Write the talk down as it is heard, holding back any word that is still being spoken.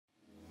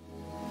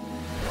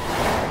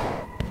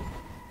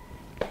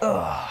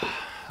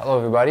Hello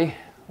everybody,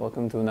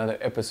 welcome to another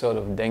episode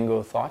of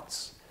Dango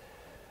Thoughts.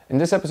 In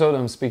this episode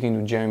I'm speaking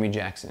to Jeremy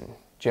Jackson.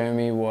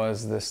 Jeremy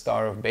was the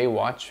star of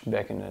Baywatch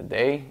back in the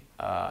day.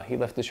 He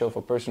left the show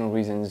for personal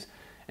reasons,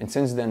 and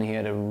since then he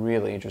had a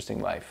really interesting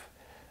life.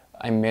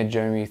 I met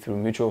Jeremy through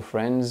mutual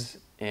friends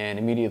and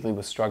immediately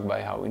was struck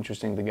by how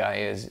interesting the guy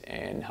is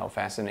and how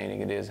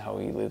fascinating it is how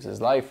he lives his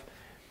life.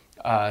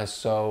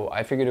 So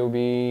I figured it would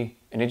be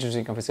an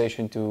interesting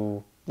conversation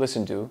to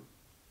listen to.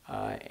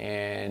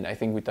 And I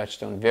think we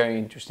touched on very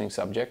interesting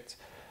subjects.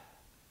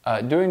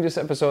 During this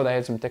episode I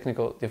had some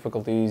technical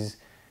difficulties.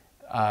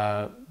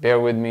 Bear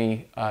with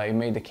me. It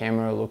made the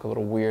camera look a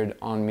little weird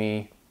on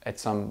me at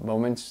some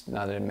moments.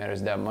 Not that it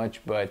matters that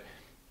much, but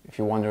if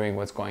you're wondering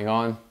what's going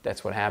on,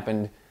 that's what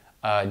happened.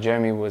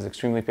 Jeremy was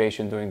extremely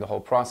patient during the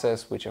whole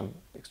process, which I'm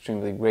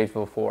extremely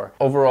grateful for.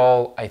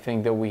 Overall, I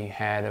think that we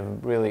had a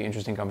really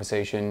interesting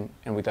conversation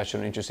and we touched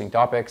on interesting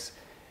topics.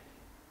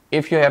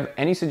 If you have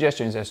any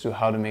suggestions as to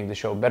how to make the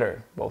show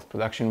better, both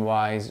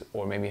production-wise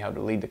or maybe how to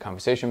lead the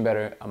conversation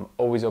better, I'm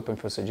always open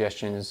for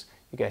suggestions.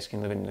 You guys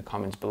can leave it in the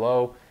comments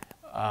below.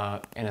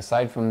 And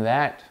aside from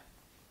that,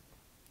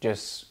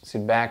 just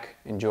sit back,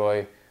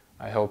 enjoy.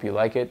 I hope you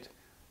like it.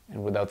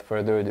 And without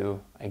further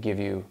ado, I give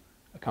you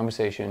a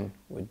conversation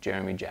with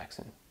Jeremy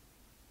Jackson.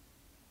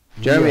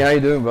 Jeremy, how you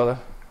doing, brother?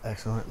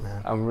 Excellent,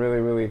 man. I'm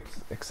really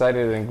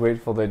excited and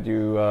grateful that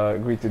you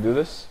agreed to do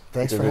this.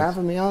 Thanks for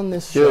having me on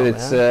this show,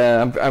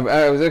 man.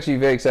 I was actually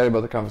very excited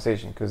about the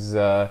conversation because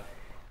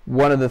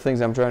one of the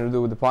things I'm trying to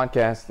do with the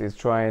podcast is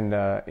try and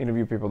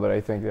interview people that I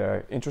think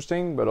are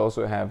interesting, but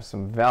also have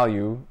some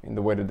value in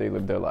the way that they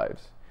live their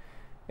lives.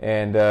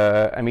 And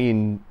I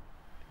mean,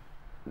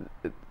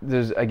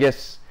 I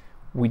guess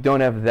we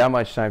don't have that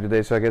much time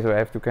today, so I guess I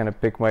have to kind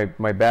of pick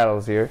my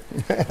battles here.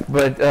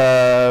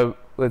 But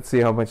let's see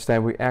how much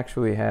time we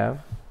actually have.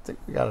 I think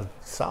we got a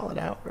solid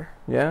hour.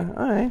 Yeah,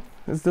 all right.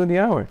 Let's do the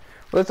hour.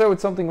 Well, let's start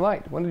with something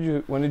light. When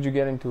did you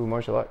get into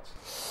martial arts?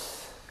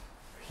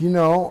 You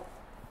know,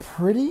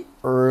 pretty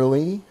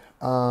early.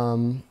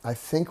 I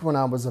think when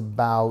I was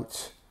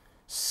about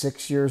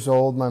 6 years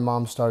old, my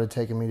mom started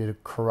taking me to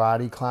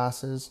karate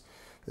classes.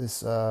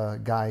 This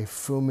guy,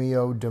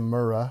 Fumio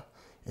Demura,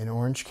 in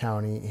Orange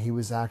County, he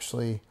was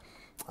actually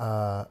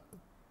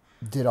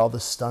did all the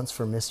stunts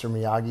for Mr.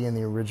 Miyagi in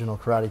the original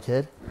Karate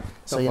Kid.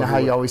 So you know how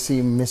you always see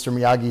Mr.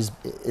 Miyagi's,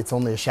 it's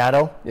only a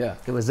shadow? Yeah.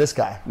 It was this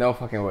guy. No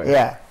fucking way.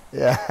 Yeah.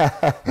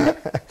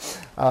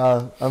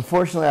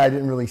 Unfortunately, I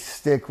didn't really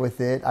stick with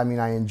it. I mean,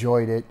 I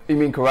enjoyed it. You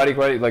mean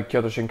karate, like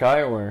Kyoto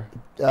Shinkai, or?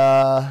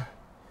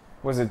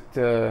 Was it?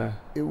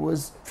 It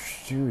was,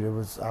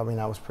 I mean,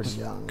 I was pretty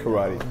young.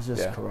 Karate. It was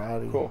just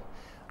karate. Cool.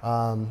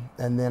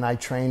 And then I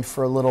trained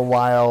for a little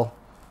while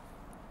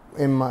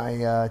in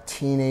my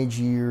teenage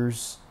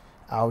years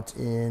out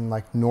in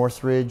like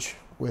Northridge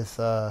with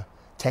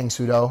Tang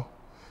Soo Do,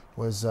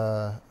 was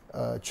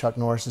Chuck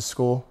Norris's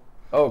school.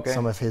 Oh, okay.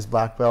 Some of his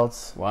black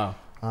belts. Wow.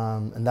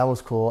 And that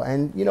was cool.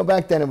 And you know,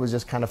 back then it was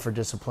just kind of for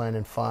discipline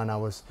and fun. I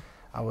was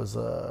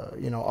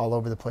you know, all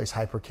over the place,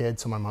 hyper kid.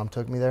 So my mom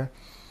took me there.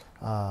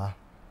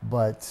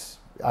 But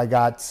I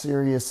got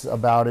serious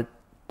about it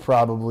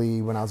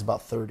probably when I was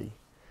about 30.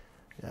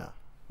 Yeah.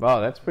 Wow,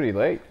 that's pretty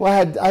late.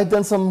 Well, I'd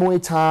done some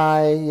Muay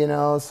Thai, you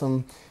know,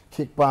 some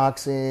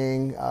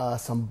kickboxing,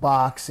 some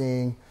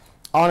boxing,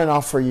 on and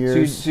off for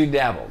years. So you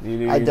dabbled.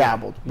 I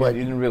dabbled, but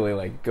you didn't really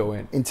like go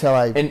in until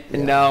I. And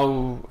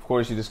now, of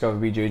course, you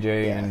discovered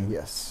BJJ, and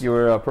you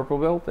were a purple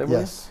belt.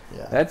 Yes.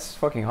 Yeah. That's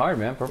fucking hard,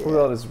 man. Purple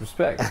belt is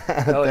respect.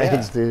 Hell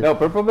Thanks, dude. No,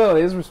 purple belt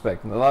is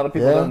respect. A lot of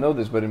people don't know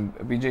this, but in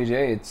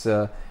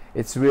BJJ,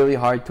 it's really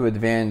hard to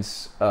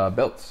advance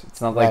belts. It's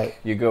not like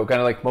you go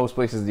kind of like most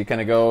places. You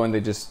kind of go and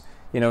they just,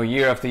 you know,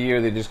 year after year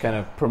they just kind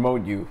of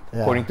promote you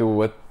according to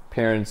what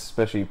parents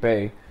especially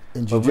pay.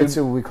 In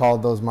jiu-jitsu, we call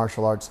those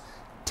martial arts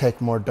take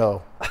more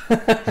dough.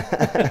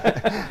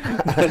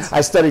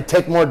 I studied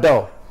take more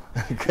dough.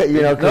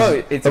 You know,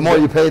 because the more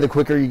you pay, the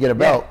quicker you get a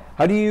belt.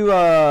 How do you?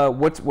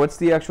 What's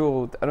the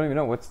actual? I don't even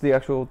know. What's the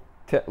actual?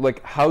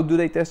 Like, how do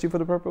they test you for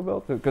the purple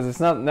belt? Because it's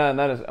not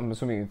as, I'm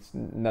assuming it's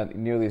not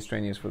nearly as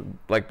strenuous for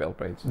black belt,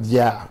 right? So.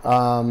 Yeah.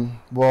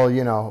 Well,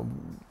 you know,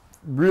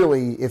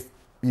 really, if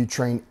you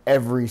train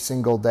every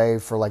single day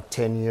for like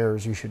 10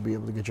 years, you should be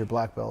able to get your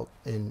black belt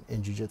in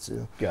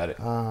jiu-jitsu. Got it.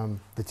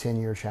 The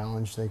 10-year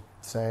challenge, they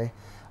say.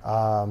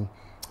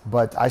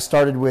 But I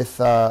started with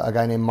a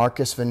guy named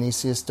Marcus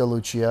Vinicius De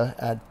Lucia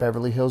at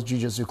Beverly Hills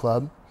Jiu-Jitsu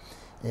Club.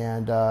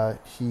 And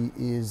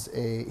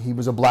he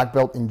was a black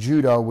belt in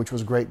judo, which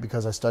was great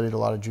because I studied a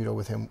lot of judo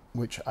with him,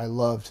 which I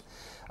loved.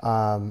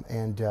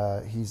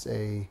 And he's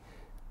a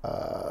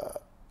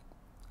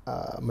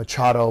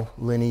Machado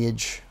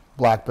lineage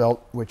black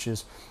belt, which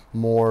is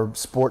more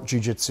sport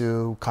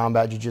jiu-jitsu,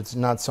 combat jiu-jitsu,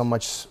 not so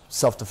much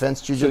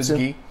self-defense jiu-jitsu. So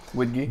it's gi?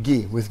 With gi?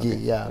 Gi, with gi,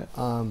 yeah.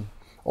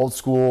 Old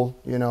school,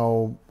 you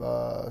know,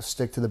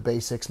 stick to the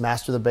basics,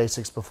 master the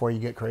basics before you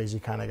get crazy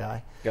kind of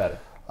guy. Got it.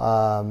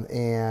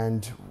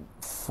 And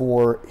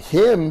for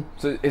him...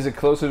 So is it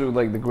closer to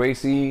like the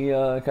Gracie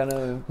kind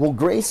of... Well,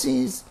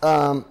 Gracie's...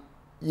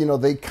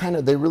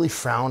 they really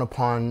frown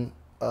upon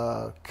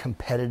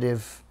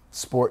competitive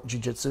sport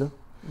jiu-jitsu.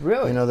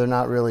 Really? They're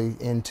not really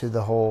into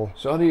the whole.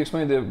 So how do you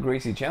explain the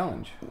Gracie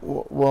Challenge?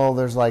 Well,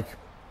 there's like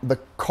the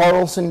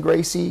Carlson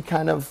Gracie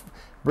kind of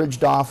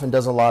bridged off and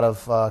does a lot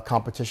of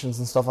competitions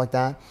and stuff like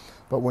that.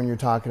 But when you're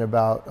talking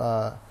about,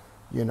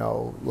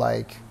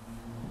 like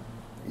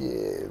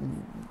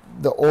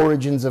the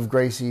origins of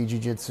Gracie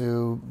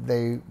Jiu-Jitsu,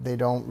 they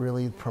don't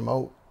really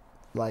promote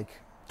like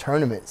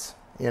tournaments,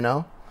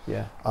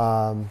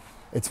 Yeah.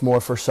 It's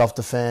more for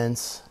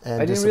self-defense and I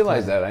didn't discipline.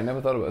 realize that. I never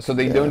thought about it. So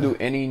they don't do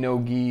any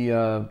no-gi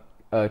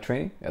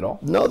training at all?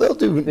 No, they'll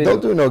do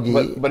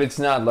no-gi. But it's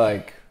not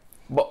like...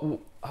 But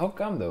how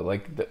come though?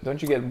 Like,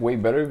 don't you get way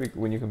better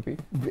when you compete?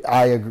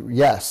 I agree.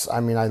 Yes, I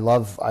mean I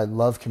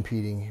love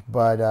competing,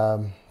 but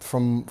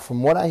from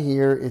what I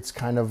hear, it's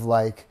kind of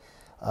like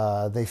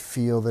they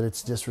feel that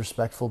it's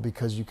disrespectful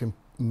because you can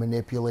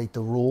manipulate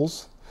the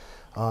rules,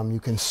 you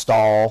can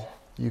stall,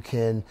 you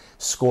can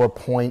score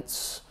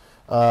points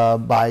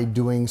by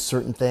doing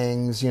certain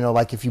things.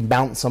 Like if you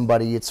mount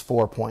somebody, it's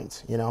 4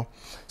 points.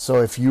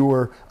 So if you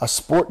were a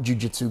sport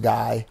jiu-jitsu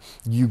guy,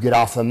 you get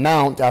off the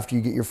mount after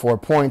you get your 4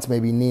 points,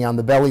 maybe knee on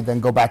the belly, then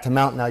go back to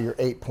mount. Now you're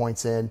 8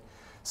 points in.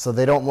 So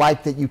they don't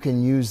like that you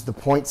can use the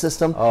point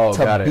system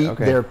to beat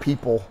their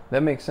people.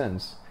 That makes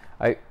sense.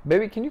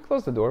 Baby, can you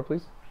close the door,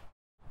 please?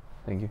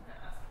 Thank you.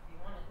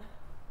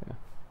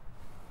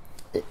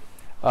 In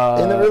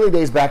the early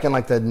days, back in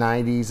like the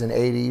 90s and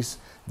 80s,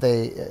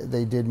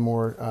 they did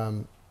more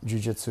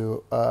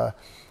jiu-jitsu. Let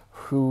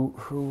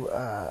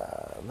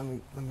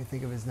me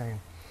think of his name.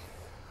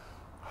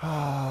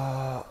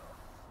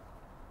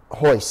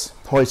 Royce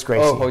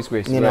Gracie. Oh, Royce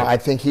Gracie. Right. I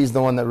think he's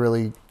the one that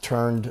really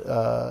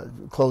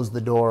closed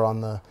the door on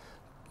the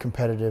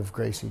competitive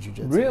Gracie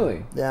Jiu-Jitsu.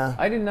 Really? Yeah.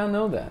 I did not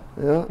know that.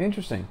 Yeah.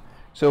 Interesting.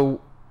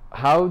 So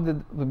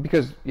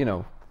because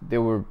they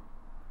were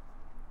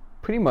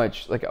pretty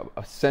much like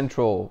a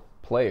central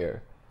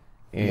player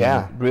in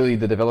really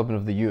the development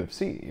of the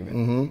UFC,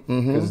 even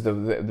because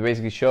they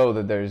basically show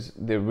that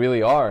there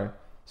really are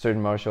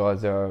certain martial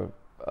arts that are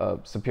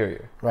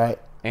superior, right?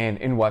 And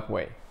in what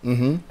way?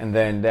 And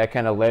then that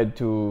kind of led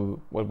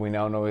to what we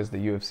now know as the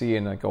UFC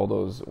and like all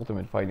those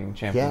Ultimate Fighting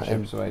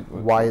Championships, right?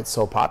 Why it's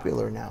so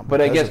popular now?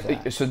 But I guess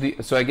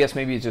so. I guess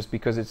maybe it's just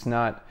because it's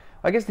not.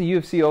 I guess the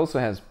UFC also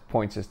has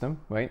point system,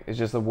 right? It's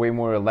just a way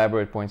more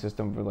elaborate point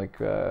system for like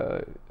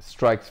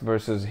strikes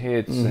versus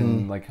hits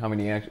and like how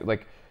many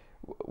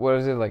what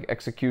is it, like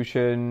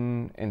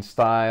execution and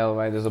style,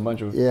 right? There's a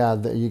bunch of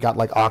you got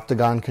like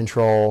octagon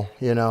control,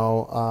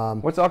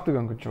 What's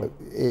octagon control?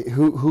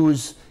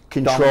 Who's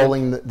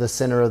controlling the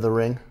center of the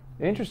ring?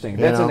 Interesting.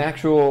 That's an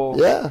actual.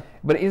 Yeah.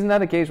 But isn't that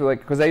the case where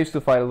because I used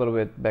to fight a little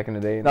bit back in the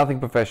day, nothing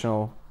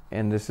professional,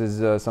 and this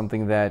is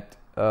something that.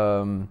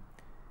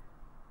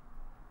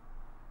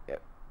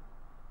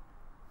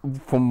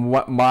 From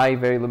my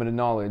very limited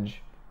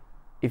knowledge,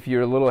 if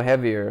you're a little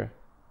heavier,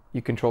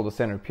 you control the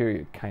center.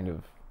 Period. Kind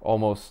of,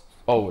 almost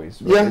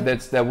always. Right? Yeah.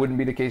 That wouldn't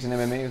be the case in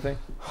MMA, you think?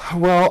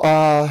 Well,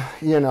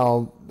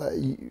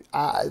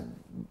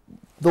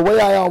 the way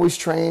I always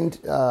trained,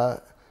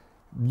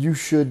 you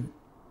should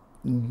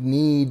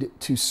need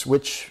to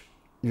switch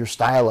your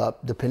style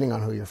up depending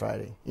on who you're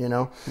fighting.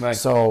 Right.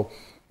 So.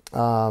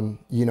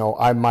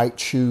 I might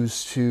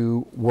choose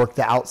to work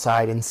the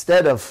outside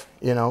instead of,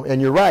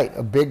 and you're right,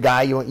 a big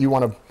guy, you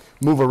want to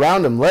move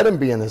around him, let him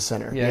be in the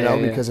center,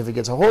 because if he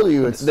gets a hold of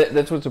you, it's...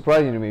 That's what's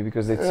surprising to me,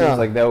 because it seems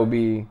like that would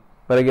be...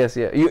 But I guess,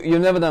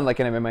 you've never done like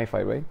an MMA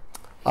fight, right?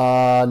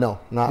 No,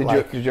 not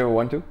Did you ever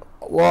want to?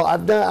 Well,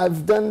 I've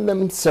done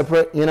them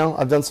separate,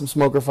 I've done some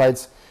smoker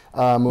fights,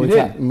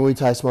 Muay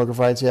Thai smoker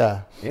fights,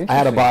 yeah. I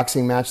had a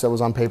boxing match that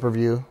was on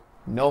pay-per-view.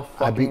 No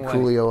fucking I beat way.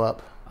 Coolio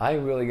up. I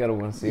really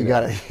want to see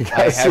that. I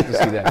have to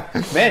see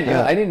that. Man,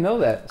 I didn't know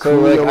that.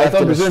 So I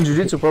thought Brazilian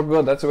Jiu-Jitsu purple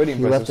belt, that's already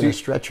impressive. He left in a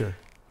stretcher.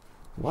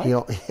 What?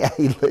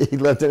 He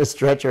left in a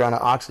stretcher on an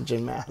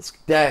oxygen mask.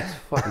 That's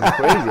fucking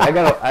crazy. I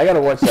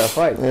gotta watch that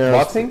fight.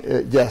 Boxing?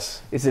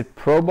 Yes. Is it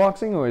pro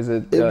boxing or is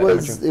it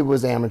amateur? It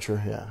was amateur,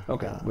 yeah.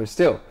 Okay, but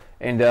still.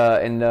 And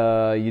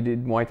you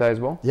did Muay Thai as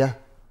well? Yeah.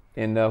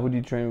 And who did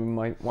you train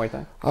with Muay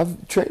Thai?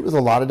 I've trained with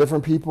a lot of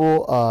different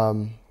people.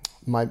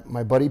 My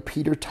buddy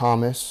Peter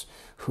Thomas,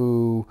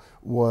 who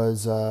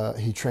was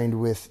he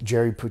trained with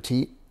Jerry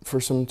Petit for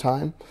some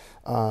time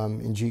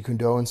in Jeet Kune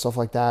Do and stuff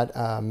like that.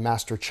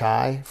 Master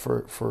Chai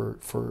for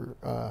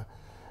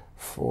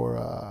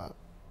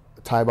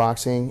Thai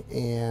boxing,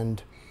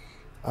 and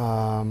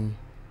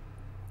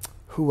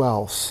who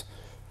else?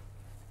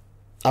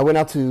 I went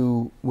out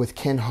with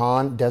Ken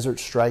Han,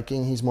 Desert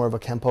Striking. He's more of a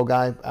Kempo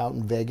guy out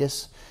in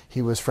Vegas.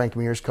 He was Frank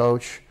Mir's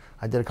coach.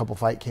 I did a couple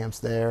fight camps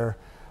there.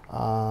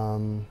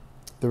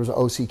 There was an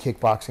OC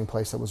kickboxing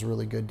place that was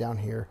really good down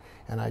here,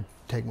 and I'd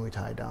take Muay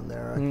Thai down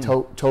there.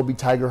 Toby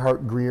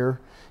Tigerheart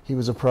Greer, he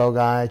was a pro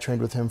guy. I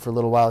trained with him for a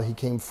little while. He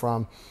came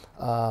from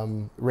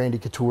Randy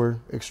Couture,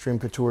 Extreme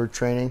Couture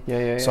training.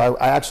 Yeah. So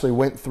I actually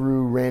went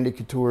through Randy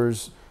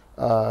Couture's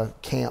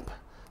camp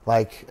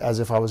like as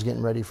if I was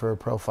getting ready for a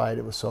pro fight.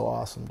 It was so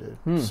awesome, dude.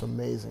 It's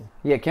amazing.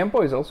 Yeah,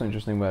 Kempo is also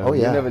interesting. But Oh,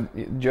 yeah.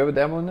 Did you ever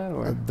dabble in that?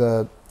 Or?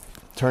 The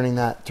turning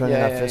that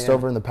fist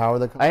over and the power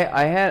that comes.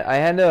 I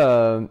had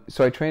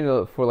so I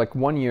trained for like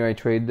 1 year. I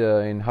trained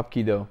in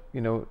Hapkido.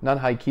 You know, not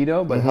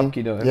Haikido, but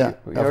Hapkido. Have Yeah,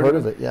 you I've heard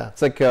of it. Yeah.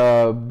 It's like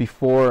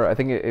before. I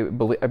think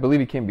I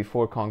believe it came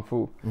before Kung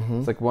Fu.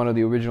 It's like one of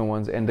the original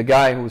ones. And the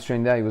guy who was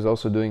training that, he was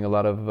also doing a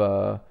lot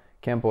of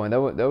Kempo, and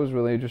that was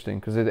really interesting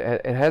because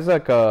it has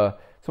like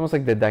it's almost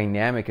like the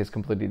dynamic is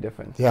completely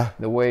different. Yeah.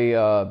 The way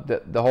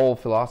the whole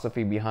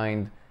philosophy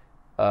behind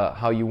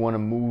how you want to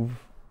move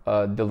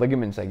the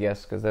ligaments, I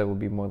guess, because that would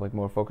be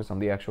more focused on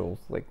the actual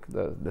like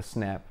the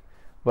snap.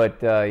 But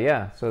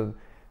yeah, so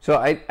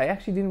I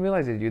actually didn't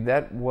realize that you're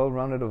that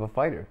well-rounded of a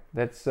fighter.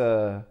 That's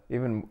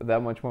even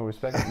that much more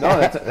respect. No,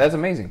 that's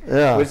amazing.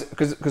 Yeah.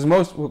 Because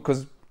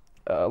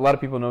a lot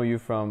of people know you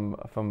from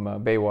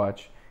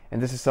Baywatch,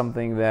 and this is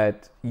something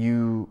that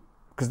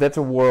because that's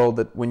a world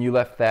that when you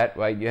left that,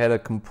 right, you had a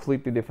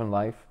completely different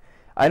life.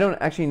 I don't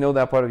actually know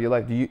that part of your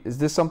life. Is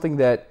this something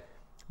that,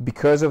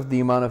 because of the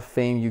amount of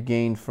fame you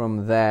gained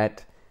from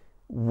that,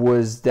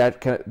 does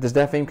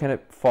that fame kind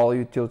of follow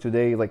you till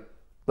today? Like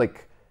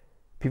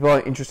people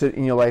are interested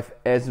in your life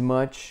as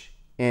much,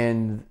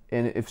 and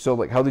if so,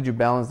 like how did you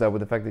balance that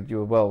with the fact that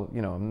you were,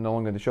 I'm no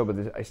longer in the show,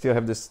 but I still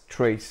have this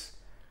trace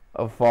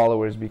of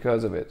followers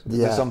because of it. Is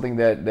this something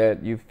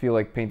that you feel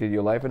like painted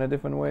your life in a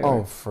different way?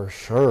 Oh, for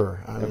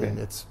sure. I mean,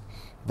 it's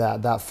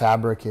that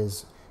fabric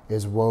is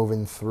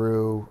woven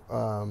through,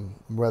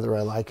 whether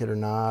I like it or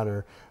not,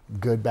 or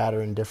good, bad,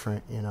 or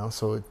indifferent,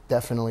 so it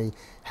definitely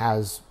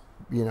has,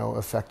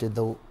 affected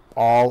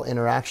all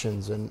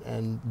interactions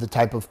and the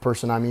type of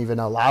person I'm even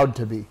allowed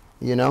to be,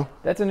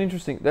 That's an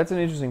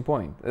interesting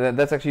point.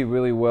 That's actually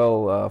really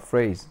well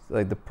phrased,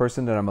 like the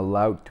person that I'm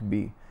allowed to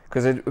be.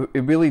 Because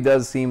it really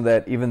does seem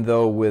that even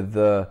though with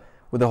the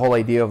whole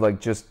idea of like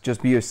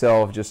just be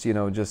yourself,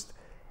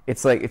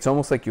 it's like it's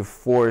almost like you're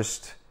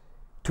forced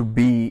to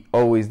be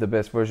always the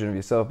best version of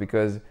yourself,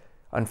 because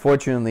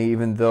unfortunately,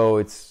 even though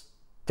it's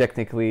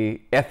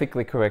technically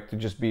ethically correct to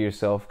just be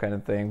yourself kind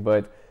of thing,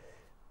 but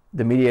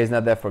the media is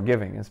not that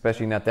forgiving,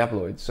 especially not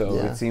tabloids. So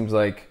it seems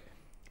like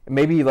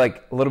maybe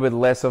like a little bit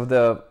less of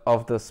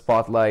the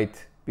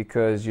spotlight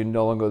because you're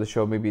no longer the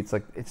show. Maybe it's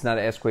like it's not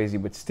as crazy,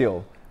 but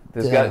still.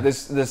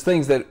 There's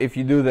things that if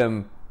you do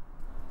them,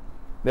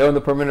 they're on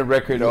the permanent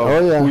record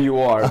of who you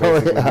are,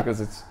 basically,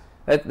 because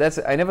that's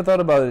I never thought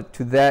about it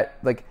to that.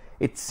 Like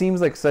it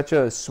seems like such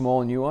a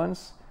small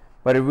nuance,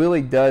 but it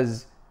really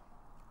does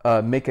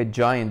make a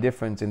giant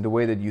difference in the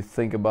way that you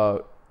think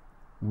about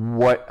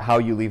how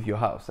you leave your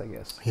house, I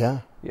guess.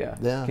 Yeah.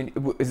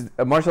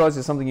 Martial arts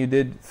is something you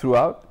did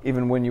throughout,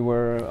 even when you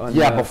were on...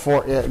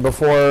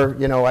 Before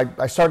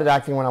I started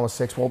acting when I was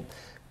 6. Well,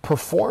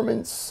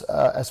 performance,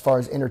 as far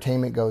as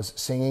entertainment goes,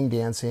 singing,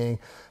 dancing,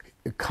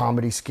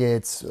 comedy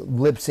skits,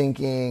 lip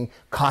syncing,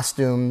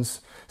 costumes,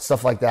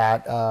 stuff like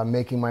that,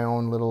 making my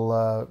own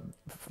little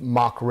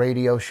mock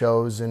radio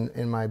shows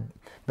in my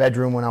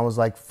bedroom when I was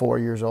like 4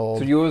 years old.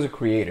 So you were a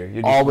creator.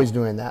 You're always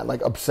doing that,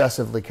 like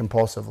obsessively,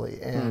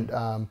 compulsively,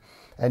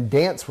 and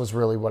dance was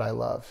really what I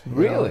loved.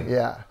 Really?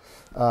 Yeah.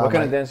 What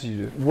kind of dance did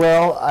you do?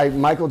 Well,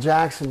 Michael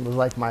Jackson was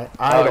like my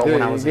idol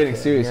when I was getting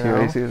serious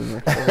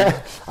here.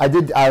 I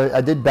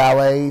did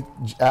ballet.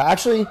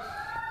 Actually,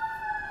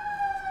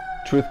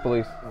 Truth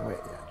Police. Wait,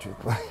 Truth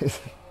Police.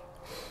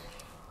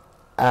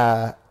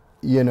 I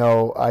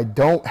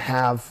don't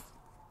have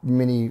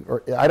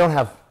I don't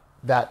have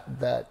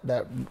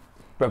that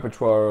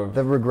repertoire of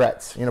the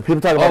regrets.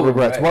 People talk about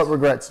regrets. What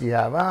regrets do you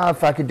have?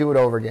 If I could do it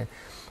over again.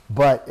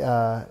 But,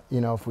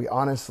 if we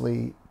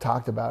honestly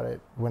talked about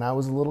it, when I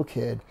was a little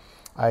kid,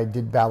 I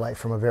did ballet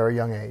from a very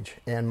young age.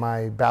 And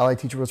my ballet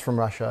teacher was from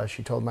Russia.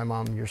 She told my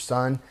mom, your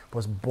son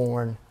was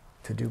born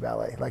to do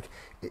ballet. Like,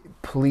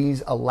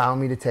 please allow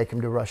me to take him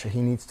to Russia.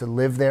 He needs to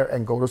live there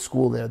and go to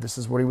school there. This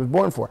is what he was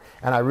born for.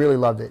 And I really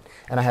loved it.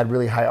 And I had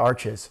really high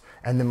arches.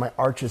 And then my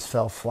arches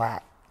fell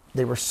flat.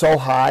 They were so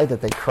high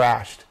that they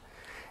crashed.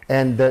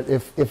 And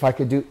if I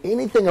could do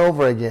anything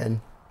over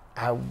again,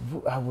 I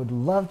would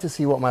love to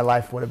see what my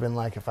life would have been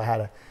like if I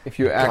had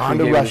gone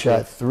to Russia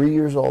at 3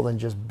 years old and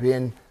just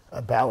been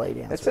a ballet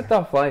dancer. It's a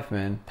tough life,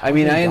 man. I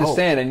mean, I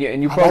understand,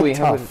 and you probably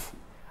have.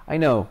 I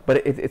know,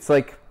 but it's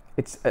like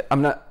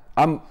I'm not.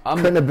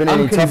 Couldn't have been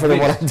any tougher than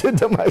what I did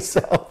to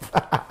myself.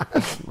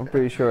 I'm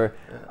pretty sure.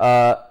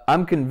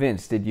 I'm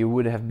convinced that you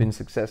would have been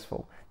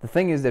successful. The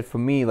thing is that for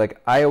me, like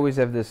I always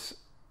have this.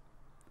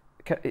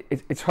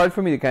 It's hard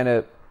for me to kind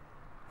of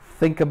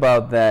think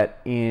about that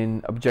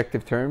in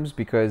objective terms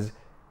because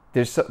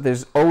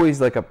there's always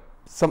like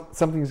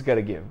something's got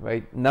to give,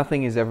 right?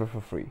 Nothing is ever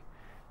for free.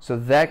 So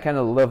that kind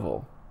of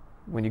level,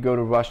 when you go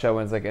to Russia,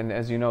 when it's like, and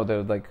as you know,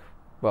 they're like,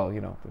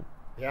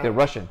 they're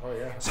Russian. Oh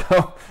yeah.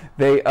 So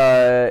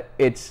they,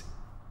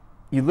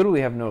 you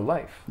literally have no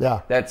life.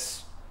 Yeah.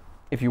 That's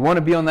if you want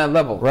to be on that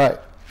level, right?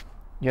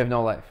 You have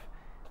no life.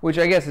 Which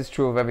I guess is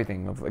true of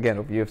everything, of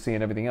UFC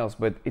and everything else.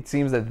 But it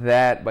seems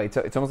that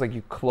it's almost like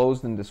you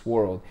closed in this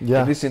world.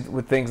 Yeah. At least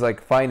with things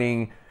like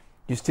fighting,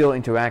 you're still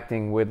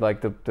interacting with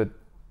like the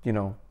you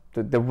know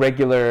the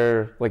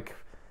regular like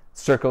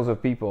circles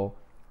of people.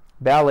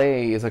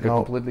 Ballet is like a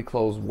completely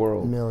closed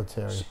world.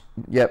 Military.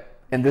 Yep.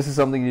 And this is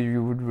something that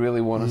you would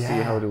really want to see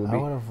how it would be. I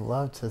would have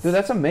loved to. Dude,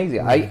 that's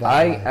amazing.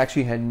 I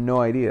actually had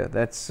no idea.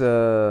 That's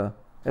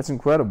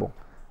incredible.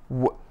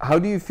 How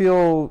do you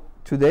feel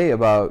today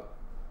about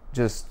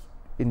just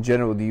in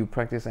general? Do you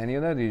practice any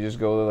of that? Do you just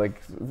go to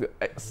like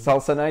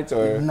salsa nights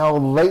or? No,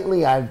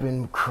 lately I've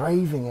been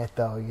craving it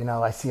though. You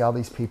know, I see all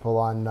these people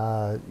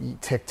on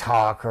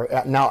TikTok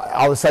or now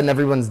all of a sudden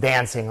everyone's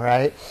dancing,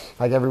 right?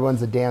 Like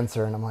everyone's a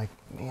dancer, and I'm like,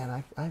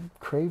 man, I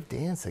crave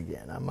dance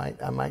again.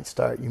 I might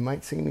start. You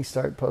might see me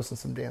start posting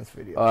some dance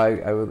videos.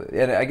 I would.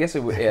 And I guess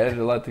it added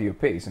a lot to your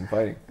pace in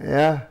fighting.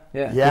 Yeah.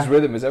 Yeah. Because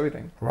rhythm is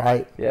everything.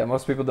 Right. Yeah.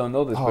 Most people don't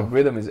know this, but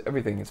rhythm is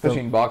everything, especially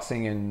in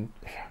boxing and.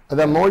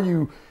 The more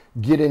you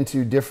get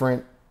into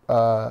different,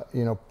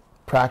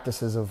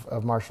 practices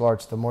of martial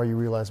arts, the more you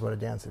realize what a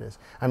dance it is.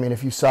 I mean,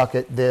 if you suck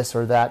at this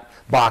or that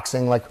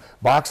boxing, like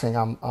boxing,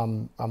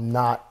 I'm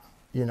not,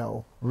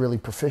 really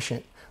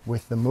proficient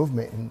with the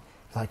movement, and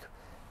like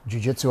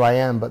jiu-jitsu I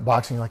am, but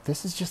boxing, like,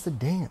 this is just a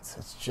dance.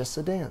 It's just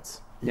a dance.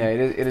 Yeah, it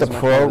is to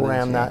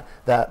program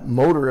that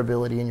motor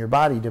ability in your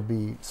body to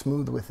be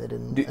smooth with it.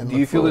 And do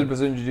you feel that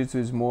Brazilian Jiu-Jitsu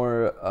is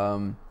more?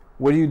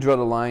 Where do you draw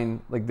the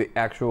line, like the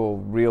actual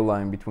real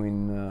line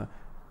between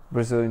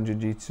Brazilian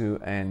Jiu-Jitsu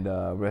and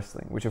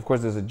wrestling? Which, of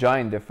course, there's a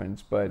giant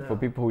difference. But for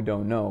people who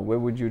don't know, where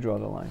would you draw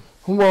the line?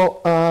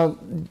 Well,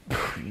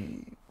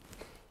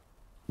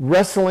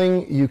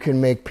 wrestling, you can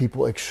make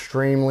people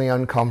extremely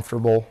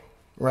uncomfortable,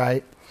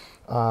 right?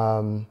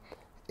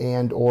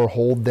 And or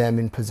hold them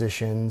in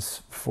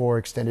positions for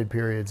extended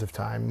periods of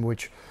time,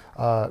 which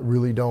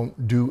really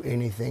don't do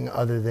anything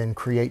other than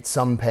create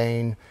some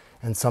pain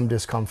and some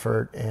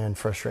discomfort and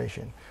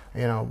frustration.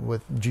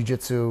 With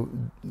jiu-jitsu,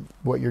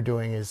 what you're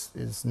doing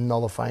is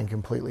nullifying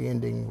completely,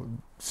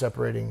 ending,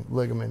 separating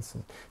ligaments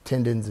and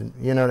tendons, and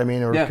you know what I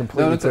mean, or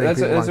completely putting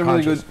people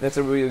unconscious. That's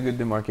a really good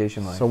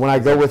demarcation line. So when I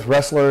go with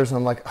wrestlers,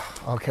 I'm like,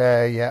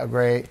 okay, yeah,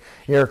 great.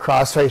 You're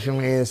cross-facing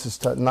me. This is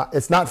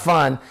it's not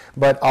fun,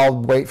 but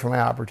I'll wait for my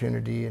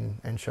opportunity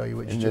and show you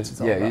what jiu-jitsu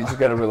is all about. You just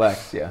gotta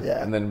relax,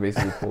 and then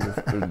basically pull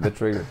the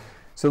trigger.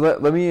 So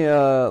let me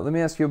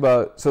ask you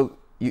about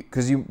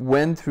because you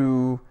went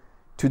through.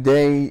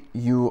 Today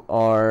you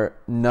are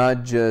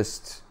not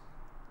just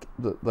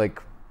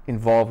like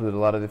involved with a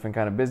lot of different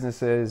kind of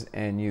businesses,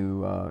 and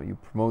you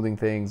promoting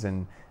things,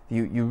 and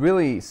you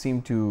really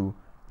seem to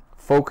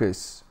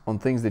focus on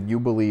things that you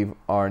believe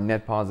are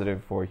net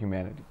positive for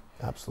humanity.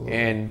 Absolutely.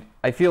 And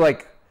I feel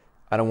like,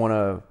 I don't want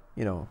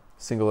to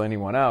single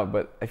anyone out,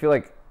 but I feel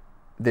like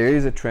there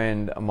is a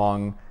trend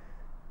among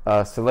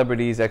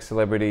celebrities,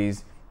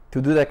 ex-celebrities,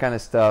 to do that kind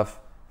of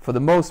stuff for the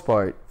most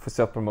part for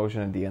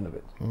self-promotion at the end of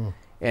it.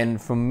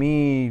 And for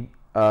me,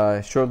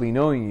 shortly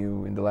knowing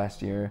you in the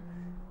last year,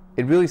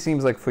 it really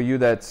seems like for you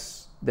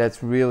that's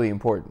really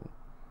important.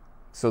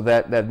 So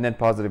that net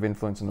positive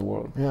influence in the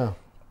world. Yeah.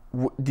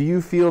 Do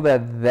you feel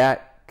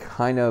that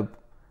kind of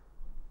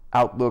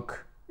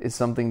outlook is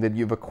something that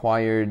you've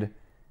acquired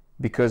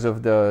because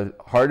of the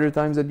harder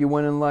times that you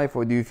went in life,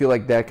 or do you feel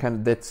like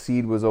that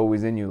seed was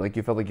always in you? Like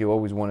you felt like you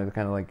always wanted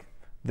kind of like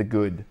the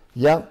good?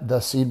 Yeah, the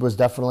seed was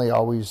definitely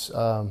always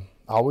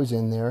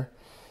in there.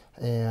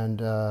 And,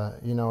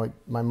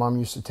 my mom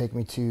used to take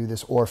me to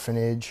this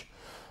orphanage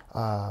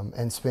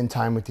and spend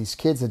time with these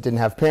kids that didn't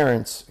have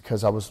parents,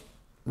 because I was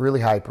really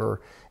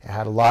hyper and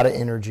had a lot of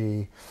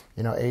energy,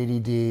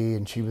 ADD,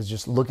 and she was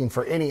just looking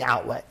for any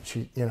outlet.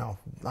 She,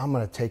 I'm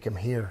going to take him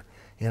here.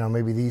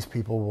 Maybe these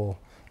people will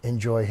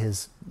enjoy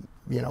his,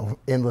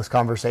 endless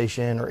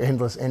conversation or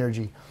endless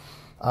energy.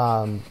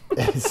 And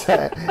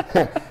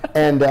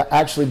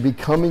actually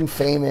becoming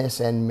famous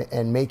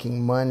and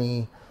making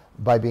money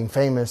by being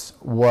famous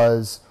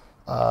was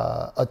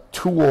a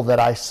tool that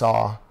I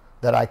saw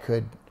that I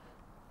could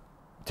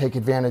take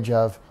advantage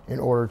of in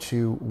order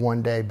to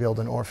one day build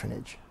an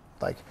orphanage.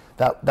 Like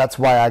that's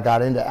why I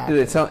got into acting.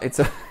 Dude, it sounds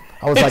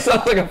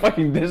like a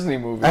fucking Disney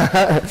movie.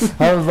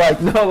 I was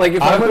like, no, like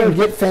if I'm going to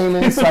get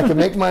famous so I can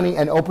make money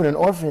and open an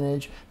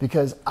orphanage,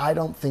 because I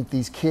don't think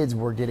these kids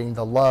were getting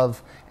the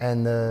love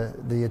and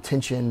the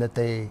attention that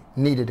they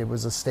needed. It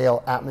was a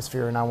stale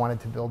atmosphere, and I wanted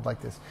to build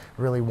like this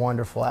really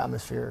wonderful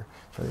atmosphere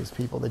for these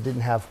people that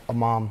didn't have a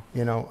mom,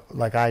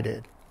 like I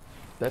did.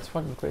 That's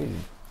fucking crazy.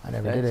 I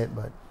never did it,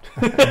 but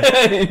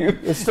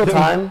it's still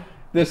time.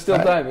 There's still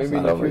time. Maybe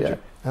in the future.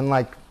 Yet. And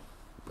like,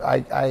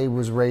 I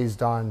was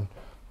raised on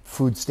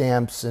food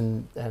stamps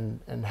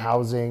and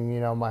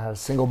housing. I had a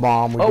single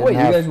mom. You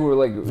guys were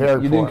like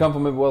you didn't come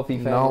from a wealthy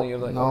family. No,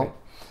 like, no. Okay.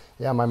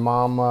 Yeah, my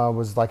mom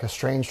was like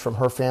estranged from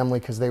her family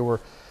because they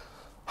were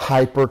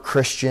hyper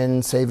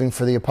Christian, saving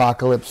for the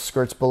apocalypse,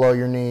 skirts below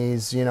your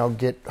knees.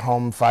 Get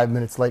home 5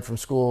 minutes late from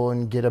school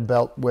and get a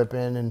belt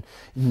whipping, and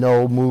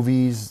no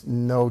movies,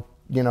 no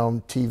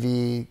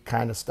TV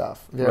kind of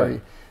stuff.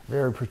 Right.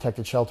 Very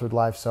protected, sheltered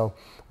life. So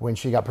when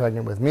she got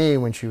pregnant with me,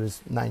 when she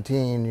was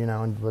 19,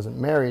 and wasn't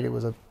married, it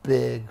was a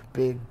big,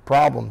 big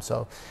problem.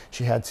 So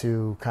she had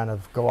to kind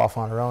of go off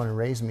on her own and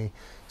raise me.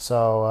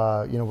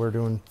 So, we're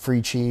doing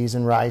free cheese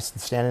and rice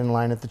and standing in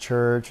line at the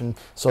church and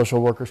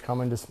social workers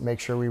coming to make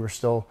sure we were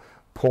still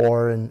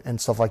poor and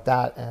stuff like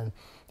that. And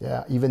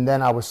yeah, even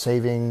then I was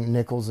saving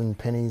nickels and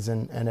pennies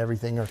and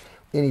everything, or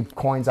any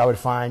coins I would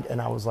find, and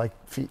I was like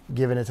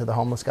giving it to the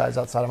homeless guys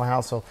outside of my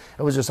house. So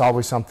it was just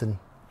always something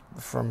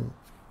from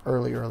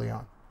early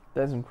on.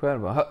 That's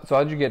incredible. So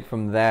how'd you get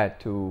from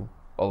that to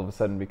all of a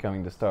sudden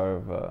becoming the star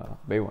of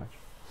Baywatch?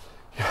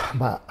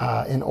 But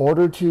in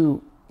order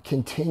to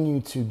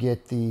continue to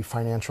get the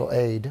financial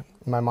aid,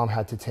 my mom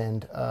had to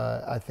attend,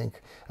 I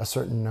think, a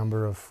certain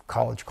number of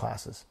college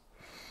classes.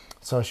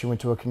 So she went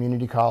to a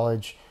community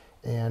college,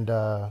 and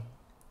I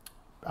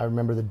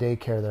remember the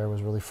daycare there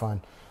was really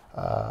fun,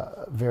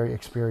 very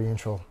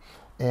experiential.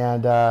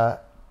 And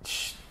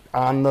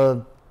on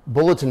the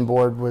bulletin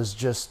board was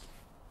just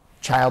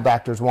child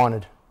actors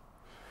wanted.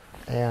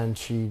 And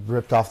she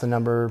ripped off the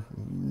number.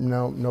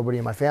 Nobody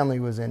in my family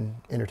was in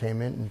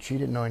entertainment, and she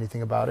didn't know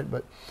anything about it.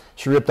 But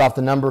she ripped off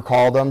the number,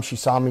 called them. She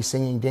saw me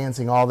singing,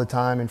 dancing all the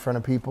time in front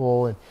of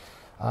people, and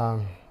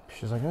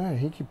she was like,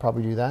 he could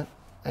probably do that.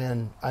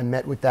 And I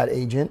met with that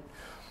agent,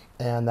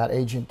 and that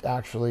agent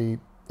actually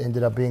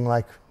ended up being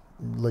like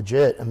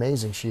legit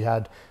amazing. She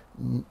had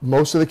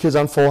most of the kids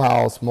on Full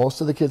House, most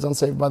of the kids on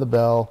Saved by the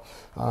Bell,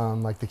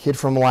 like the kid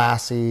from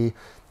Lassie.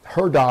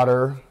 Her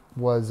daughter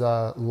was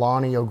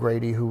Lonnie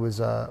O'Grady, who was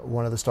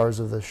one of the stars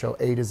of the show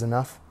 8 is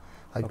Enough,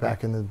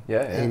 back in the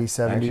 80s, 70s.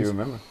 I actually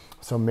remember.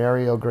 So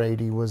Mary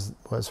O'Grady was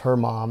her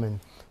mom, and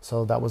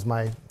so that was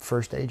my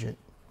first agent.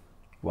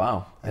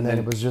 Wow. And then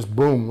it was just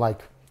boom,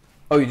 like...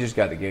 Oh, you just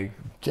got the gig?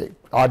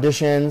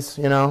 Auditions,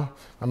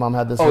 My mom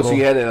had this so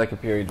you had like a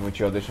period in which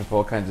you auditioned for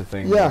all kinds of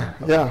things? Yeah,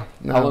 yeah.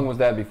 No. How long was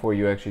that before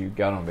you actually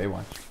got on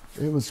Baywatch?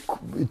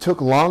 It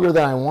took longer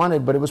than I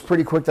wanted, but it was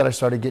pretty quick that I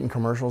started getting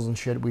commercials and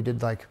shit. We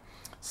did like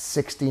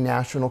 60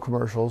 national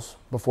commercials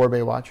before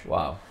Baywatch.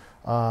 Wow.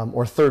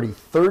 Or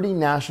 30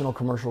 national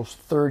commercials,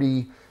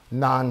 30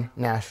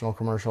 non-national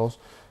commercials.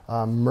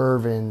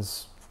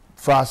 Mervyn's,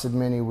 Frosted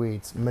Mini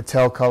Wheats,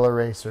 Mattel Color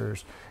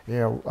Racers,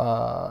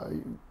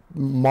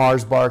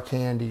 Mars Bar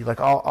Candy,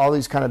 like all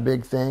these kind of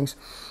big things.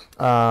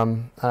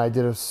 And I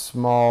did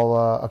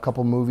a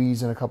couple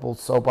movies and a couple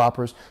soap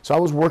operas. So I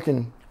was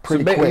working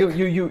pretty quick.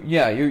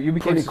 You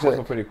became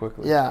successful pretty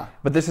quickly. Yeah.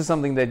 But this is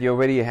something that you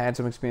already had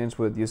some experience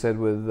with. You said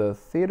with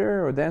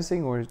theater or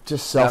dancing, or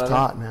just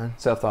self-taught, man.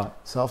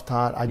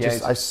 Self-taught.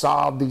 I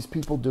saw these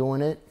people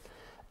doing it,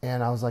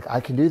 and I was like, I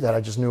can do that.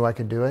 I just knew I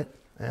could do it,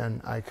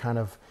 and I kind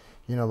of,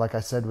 like I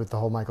said with the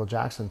whole Michael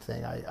Jackson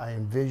thing, I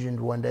envisioned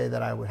one day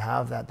that I would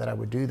have that I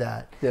would do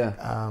that.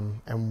 Yeah.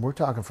 And we're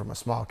talking from a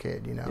small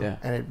kid, Yeah.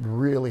 And it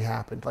really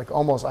happened, like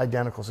almost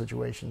identical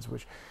situations,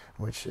 which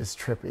is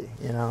trippy,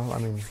 I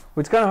mean, well,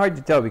 it's kind of hard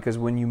to tell because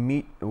when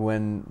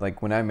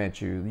I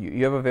met you,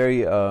 you have a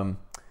very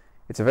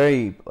it's a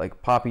very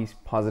like poppy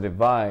positive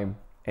vibe,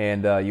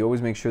 and you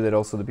always make sure that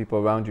also the people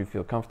around you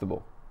feel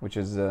comfortable, which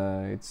is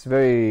it's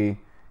very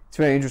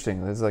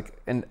interesting. It's like,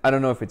 and I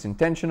don't know if it's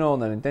intentional,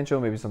 not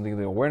intentional, maybe something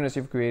the awareness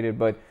you've created,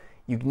 but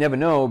you never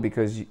know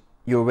because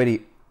you're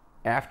already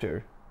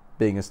after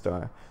being a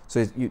star.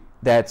 So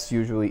that's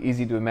usually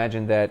easy to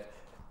imagine that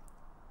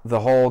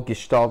the whole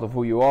gestalt of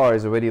who you are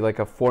is already like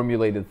a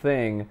formulated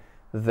thing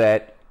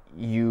that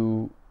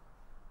you're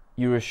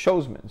a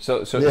showman.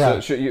 So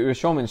you're a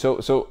showman.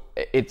 So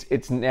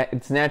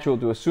it's natural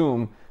to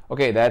assume,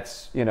 okay,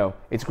 that's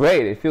it's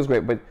great, it feels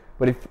great, but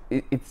if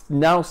it's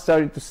now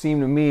started to seem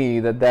to me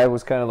that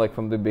was kind of like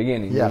from the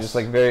beginning. Yes. You're just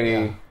like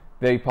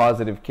very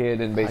positive kid,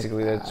 and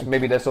basically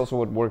that's also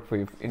what worked for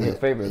you in your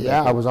favor.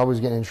 Yeah, I was always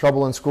getting in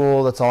trouble in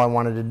school. That's all I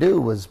wanted to do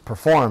was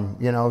perform,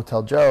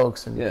 tell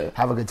jokes and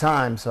have a good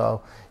time.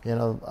 So,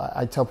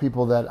 I tell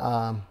people that,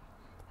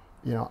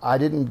 I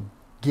didn't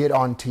get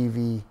on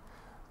TV.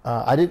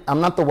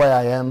 I'm not the way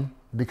I am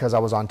because I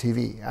was on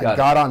TV. I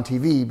got on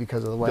TV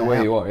because of the way I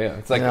am. You are. Yeah,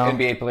 it's like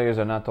NBA players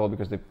are not told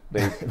because they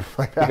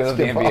because of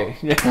the NBA.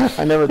 Yeah.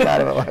 I never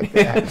thought of it like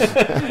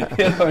that.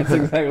 It's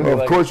exactly.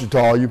 Well, of course you're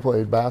tall. You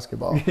played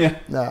basketball. Yeah.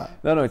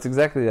 No, it's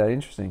exactly that.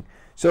 Interesting.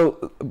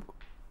 So,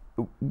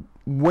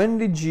 when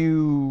did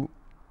you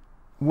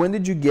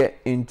get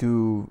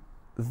into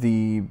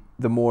the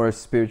more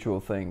spiritual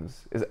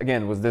things?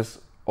 Was this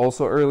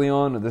also early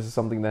on, or this is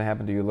something that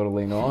happened to you a little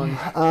later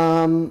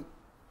on?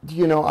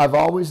 I've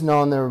always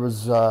known there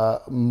was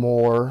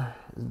more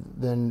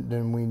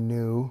than we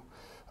knew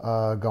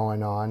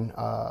going on.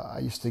 I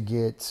used to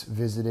get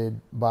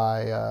visited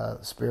by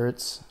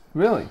spirits.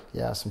 Really?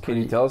 Yeah, Can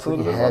you tell us a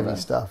little bit heavy about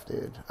that? stuff,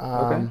 dude.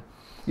 Okay.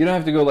 You don't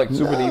have to go like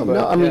super deep. But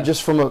no, I mean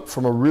just from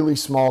a really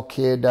small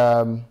kid,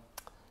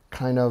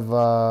 kind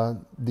of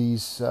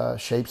these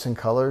shapes and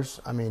colors.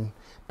 I mean,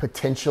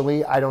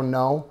 potentially, I don't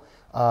know,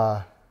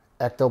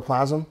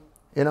 ectoplasm.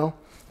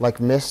 Like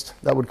mist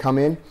that would come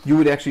in. You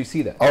would actually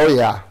see that? Oh,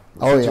 yeah.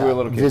 Since you were a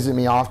little kid. Visit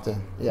me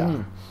often.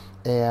 Yeah.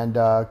 and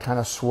kind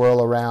of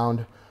swirl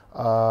around.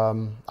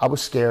 I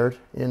was scared,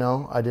 you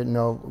know. I didn't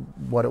know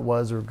what it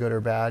was, or good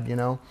or bad, you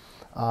know.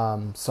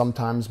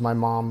 Sometimes my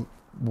mom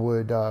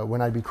would,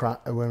 when I'd be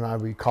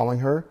calling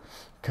her,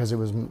 because it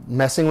was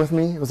messing with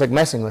me. It was like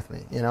messing with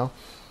me, you know.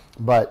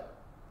 But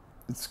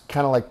it's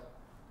kind of like,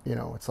 you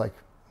know, it's like,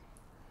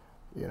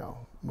 you know,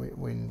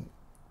 when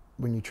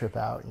you trip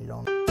out and you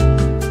don't.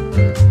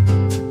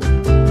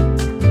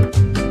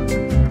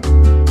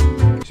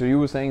 So you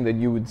were saying that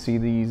you would see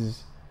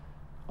these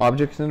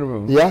objects in the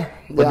room. Yeah.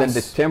 But then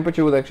the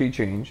temperature would actually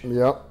change.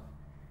 Yep.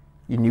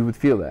 And you would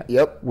feel that.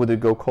 Yep. Would it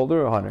go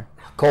colder or hotter?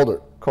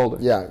 Colder. Colder.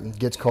 Yeah, it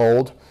gets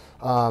cold.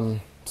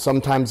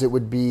 Sometimes it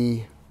would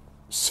be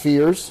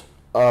spheres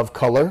of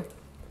color,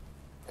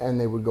 and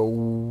they would go,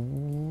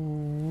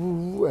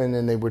 and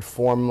then they would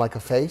form like a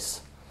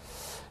face.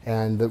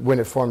 And when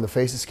it formed the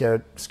face,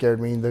 it scared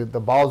me. The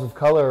balls of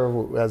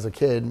color as a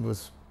kid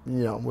was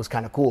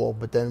kind of cool.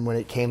 But then when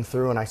it came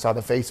through and I saw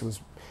the face,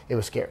 it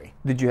was scary.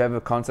 Did you have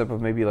a concept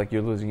of maybe like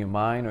you're losing your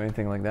mind or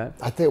anything like that?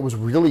 I think it was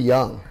really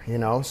young, you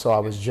know. So I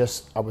was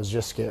just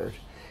scared,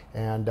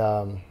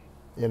 and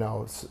you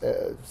know,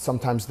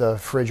 sometimes the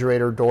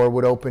refrigerator door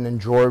would open and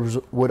drawers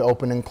would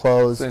open and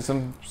close. So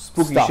some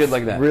spooky stuff, shit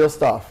like that. Real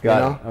stuff.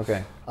 Got it.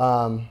 Okay.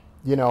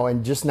 You know,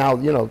 and just now,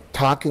 you know,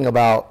 talking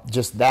about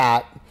just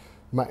that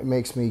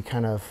makes me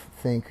kind of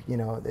think, you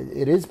know,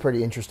 it is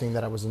pretty interesting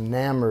that I was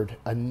enamored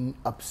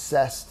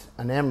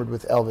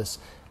with Elvis,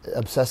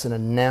 obsessed and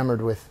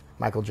enamored with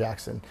Michael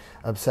Jackson,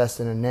 obsessed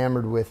and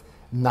enamored with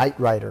Knight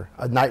Rider.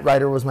 Knight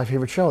Rider was my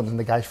favorite show, and then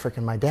the guy's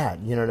freaking my dad.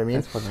 You know what I mean?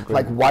 That's fucking cool.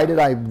 Like, why did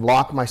I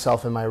lock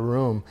myself in my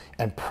room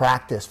and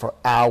practice for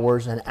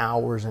hours and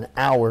hours and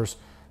hours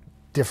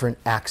different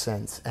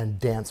accents and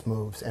dance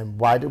moves? And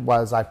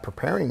was I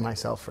preparing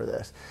myself for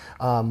this?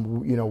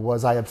 You know,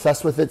 was I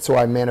obsessed with it, so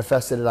I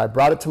manifested it, I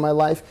brought it to my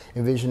life,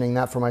 envisioning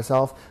that for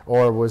myself?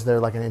 Or was there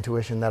like an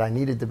intuition that I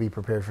needed to be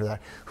prepared for that?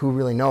 Who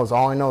really knows?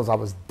 All I know is I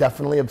was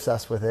definitely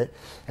obsessed with it,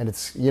 and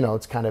it's, you know,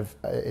 it's kind of,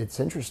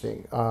 it's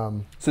interesting.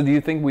 So do you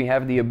think we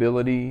have the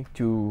ability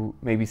to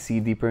maybe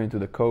see deeper into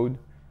the code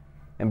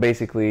and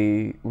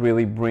basically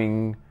really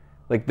bring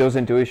like those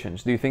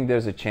intuitions? Do you think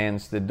there's a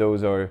chance that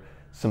those are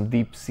some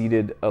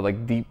deep-seated,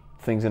 like deep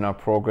things in our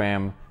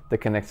program that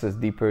connects us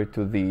deeper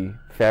to the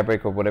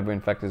fabric of whatever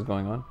in fact is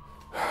going on?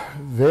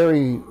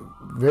 Very,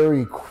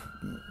 very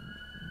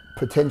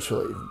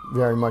potentially,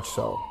 very much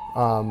so.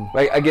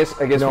 I guess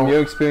from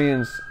your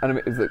experience, I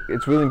don't know,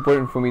 it's really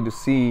important for me to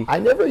see. I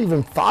never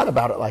even thought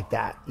about it like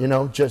that, you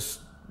know,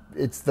 just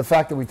it's the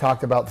fact that we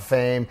talked about the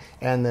fame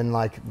and then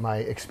like my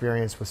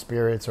experience with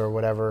spirits or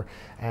whatever,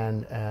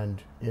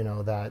 and you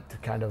know,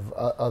 that kind of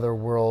other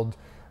world,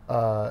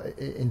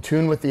 in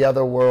tune with the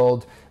other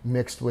world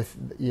mixed with,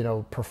 you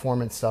know,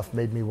 performance stuff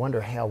made me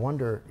wonder, hey, I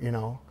wonder, you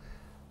know,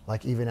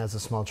 like even as a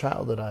small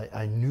child that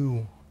I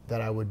knew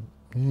that I would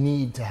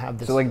need to have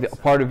this. So like a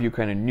part of you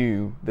kind of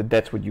knew that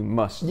that's what you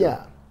must do.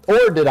 Yeah.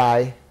 Or did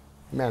I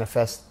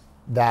manifest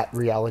that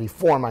reality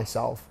for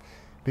myself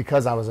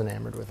because I was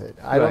enamored with it?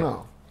 I don't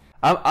know.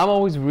 I'm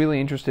always really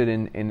interested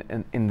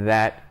in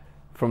that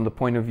from the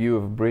point of view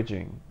of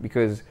bridging,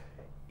 because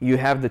you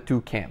have the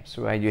two camps,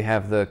 right? You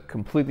have the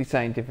completely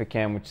scientific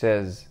camp which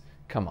says,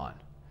 come on.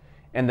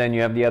 And then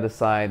you have the other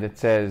side that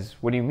says,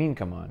 what do you mean,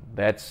 come on?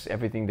 That's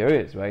everything there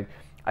is, right?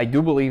 I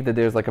do believe that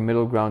there's like a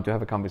middle ground to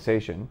have a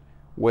conversation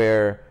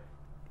where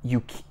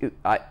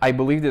I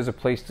believe there's a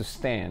place to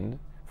stand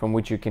from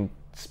which you can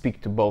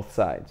speak to both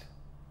sides,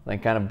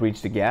 like kind of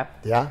bridge the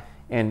gap. Yeah.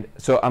 And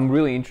so I'm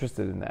really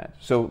interested in that.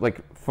 So like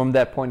from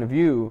that point of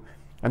view,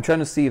 I'm trying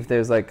to see if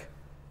there's like,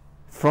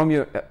 from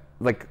your,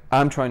 like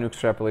I'm trying to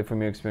extrapolate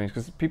from your experience,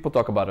 because people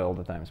talk about it all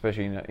the time,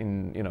 especially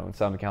in you know, in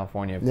Southern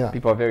California. Yeah.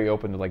 People are very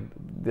open to like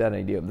that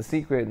idea of The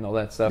Secret and all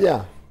that stuff.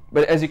 Yeah.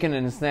 But as you can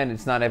understand,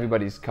 it's not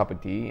everybody's cup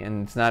of tea,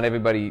 and it's not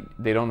everybody.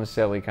 They don't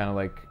necessarily kind of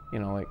like you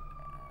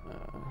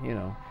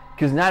know,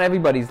 because not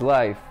everybody's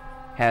life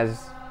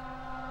has.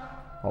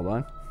 Hold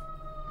on.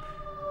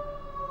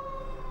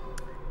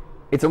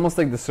 It's almost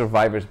like the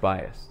survivor's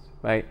bias,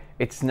 right?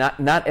 It's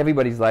not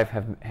everybody's life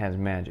has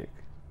magic.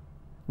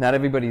 Not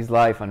everybody's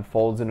life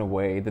unfolds in a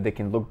way that they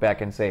can look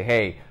back and say,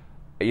 hey,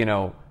 you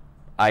know,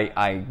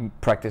 I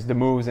practiced the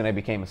moves and I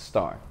became a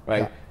star,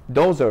 right? Yeah.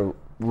 Those are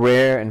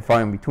rare and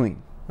far in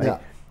between, right? Yeah.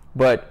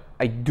 But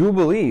I do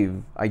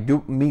believe,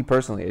 me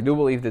personally, I do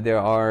believe that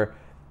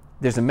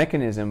there's a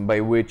mechanism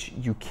by which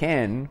you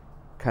can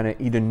kind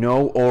of either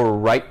know or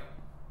write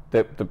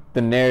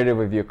the narrative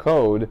of your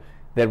code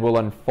that will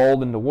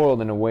unfold in the world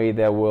in a way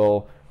that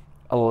will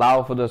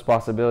allow for those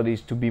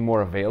possibilities to be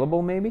more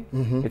available, maybe.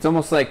 Mm-hmm. It's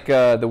almost like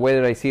the way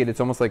that I see it. It's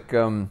almost like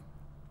you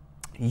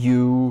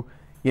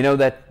know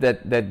that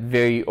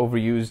very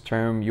overused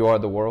term, "you are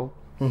the world."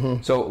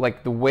 Mm-hmm. So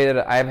like the way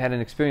that I've had an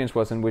experience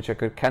was in which I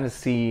could kind of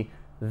see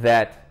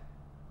that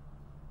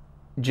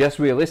just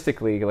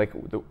realistically, like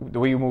the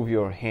way you move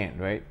your hand,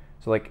 right?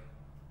 So like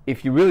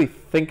if you really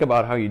think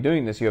about how you're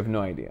doing this, you have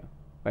no idea,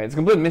 right? It's a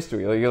complete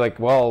mystery. Like, you're like,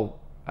 well,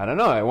 I don't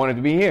know, I wanted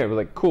to be here. We're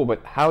like, cool,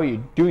 but how are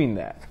you doing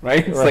that,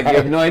 right? It's like you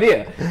have no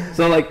idea.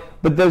 So like,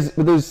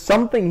 there's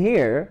something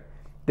here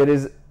that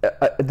is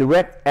a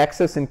direct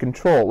access and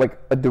control, like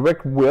a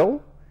direct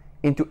will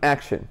into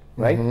action,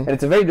 right? And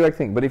it's a very direct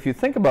thing. But if you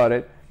think about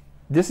it,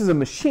 this is a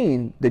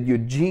machine that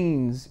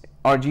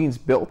our genes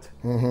built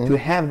to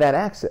have that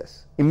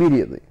access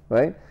immediately,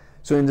 right?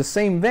 So in the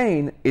same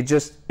vein,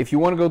 if you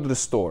want to go to the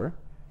store,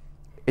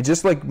 it's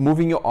just like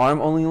moving your arm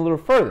only a little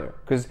further,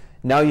 because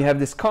now you have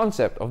this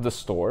concept of the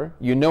store.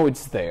 You know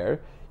it's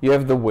there. You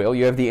have the will.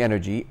 You have the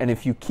energy. And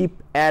if you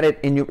keep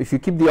if you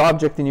keep the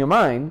object in your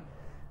mind,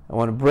 I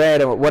want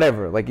bread or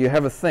whatever, like you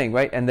have a thing,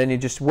 right? And then you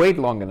just wait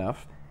long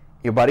enough.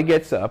 Your body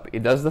gets up.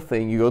 It does the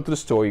thing. You go to the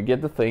store. You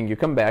get the thing. You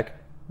come back.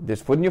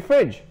 There's food in your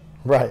fridge.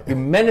 Right. You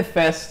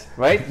manifest,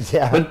 right?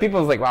 Yeah. But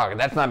people's like, wow,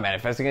 that's not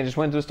manifesting. I just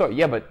went to the store.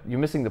 Yeah, but you're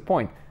missing the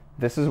point.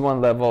 This is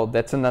one level.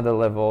 That's another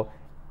level.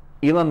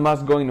 Elon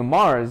Musk going to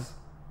Mars,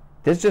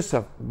 there's just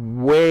a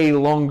way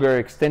longer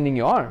extending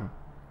your arm.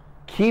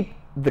 Keep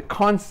the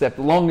concept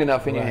long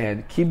enough in your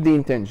head. Keep the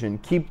intention.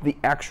 Keep the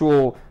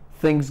actual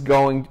things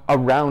going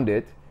around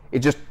it.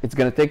 It's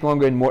going to take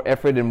longer and more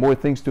effort and more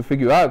things to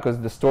figure out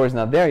because the store is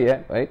not there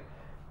yet, right?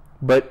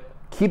 But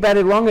keep at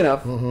it long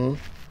enough.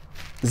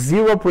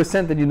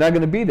 0% that you're not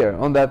going to be there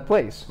on that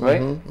place,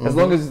 right? As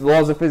long as the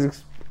laws of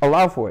physics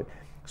allow for it.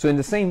 So in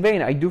the same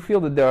vein, I do feel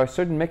that there are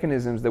certain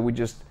mechanisms that we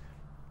just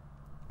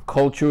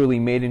culturally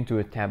made into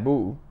a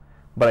taboo,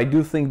 but I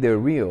do think they're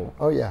real.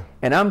 Oh yeah.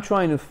 And I'm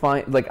trying to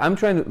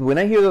when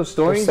I hear those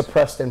stories,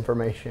 suppressed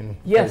information.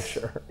 yes, for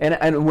sure.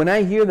 and when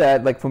I hear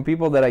that, like from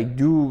people that I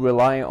do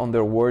rely on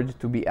their word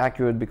to be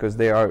accurate because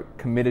they are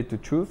committed to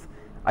truth,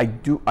 I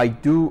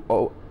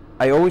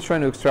always try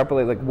to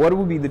extrapolate, like what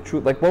would be the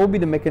truth, like what would be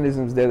the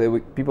mechanisms there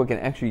that people can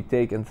actually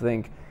take and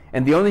think.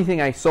 And the only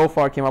thing I so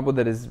far came up with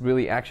that is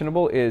really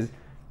actionable is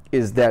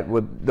that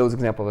with those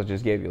examples I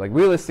just gave you. Like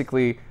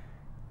realistically,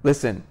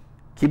 listen,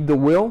 keep the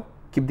will,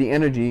 keep the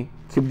energy,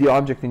 keep the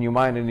object in your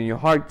mind and in your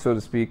heart, so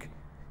to speak.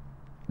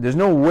 There's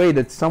no way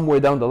that somewhere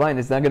down the line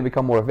it's not going to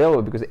become more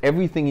available, because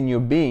everything in your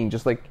being,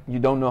 just like you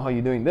don't know how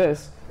you're doing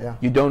this,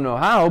 you don't know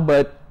how,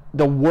 but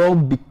the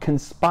world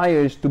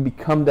conspires to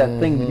become that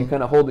thing that you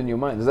kind of hold in your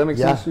mind. Does that make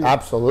sense to you?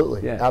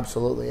 Absolutely. Yeah.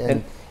 Absolutely.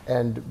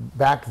 And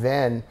back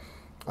then,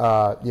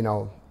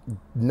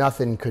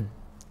 nothing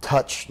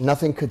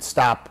could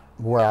stop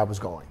where I was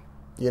going.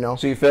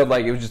 So you felt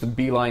like it was just a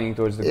beelining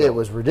towards the goal. It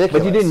was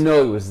ridiculous. But you didn't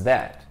know it was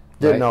that.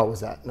 Didn't know it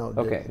was that. No.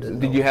 Okay. Didn't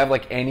Did you have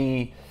like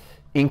any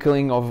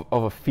inkling of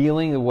a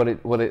feeling of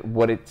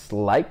what it's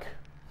like?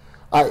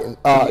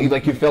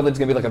 You felt it's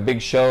gonna be like a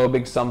big show, a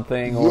big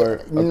something,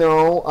 or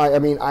no? I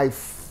mean, I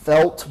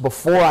felt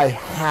before I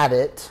had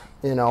it.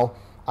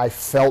 I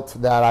felt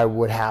that I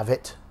would have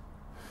it,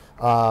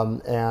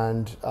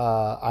 and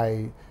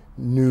I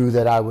knew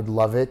that I would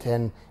love it,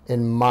 and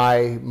in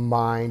my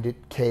mind it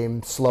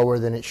came slower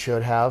than it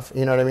should have.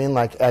 You know what I mean?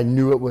 Like I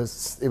knew it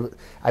was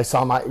I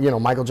saw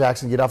Michael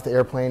Jackson get off the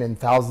airplane and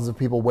thousands of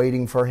people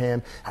waiting for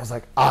him. I was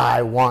like,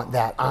 I want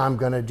that. I'm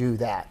gonna do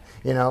that.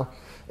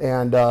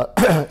 And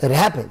it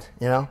happened.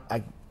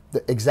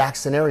 The exact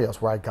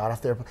scenarios where I got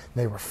off the airplane,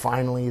 they were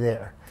finally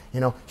there.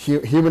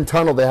 Human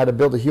tunnel, they had to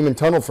build a human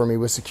tunnel for me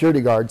with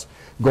security guards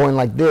going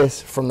like this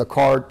from the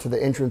car to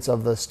the entrance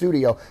of the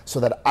studio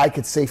so that I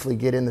could safely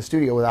get in the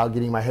studio without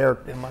getting my hair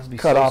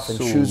cut off and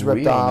shoes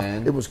ripped off.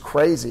 Man. It was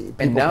crazy.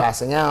 People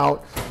passing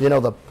out.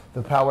 The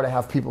power to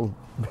have people.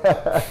 What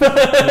was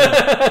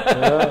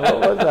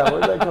that?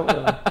 Where did that come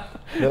from?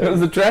 It was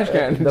the trash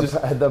can. Was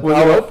it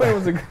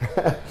open?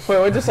 Wait,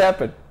 what just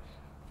happened?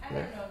 I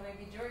don't know.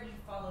 Maybe George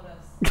followed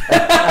us.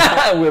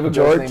 We have a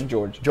ghost named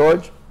George.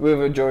 George? We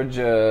have a George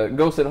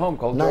ghost at home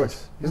called George.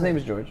 His name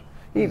is George.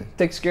 He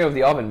takes care of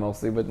the oven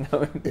mostly, but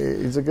no.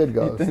 He's a good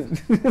ghost.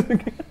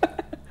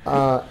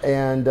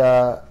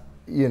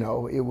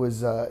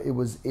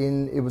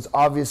 It was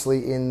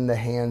obviously in the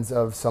hands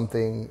of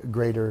something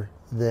greater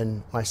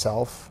than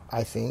myself,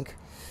 I think,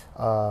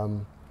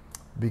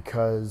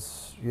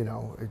 because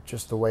it's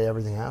just the way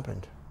everything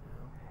happened.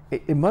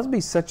 It must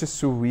be such a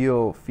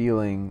surreal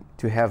feeling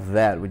to have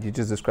that, what you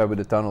just described with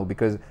the tunnel,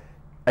 because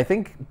I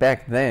think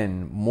back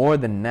then, more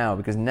than now,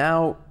 because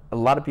now a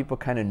lot of people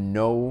kind of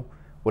know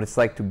what it's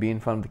like to be in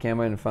front of the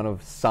camera, in front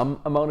of some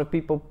amount of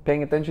people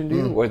paying attention to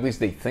you, or at least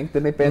they think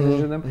that they pay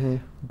attention to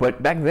them.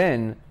 But back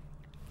then,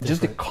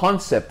 just the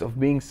concept of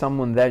being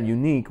someone that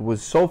unique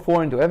was so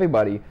foreign to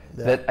everybody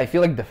that I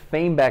feel like the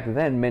fame back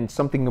then meant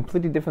something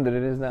completely different than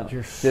it is now.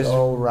 You're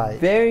so right.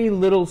 Very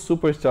little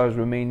superstars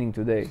remaining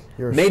today.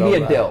 Maybe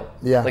so Adele. Right.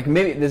 Yeah. Like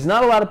maybe there's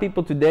not a lot of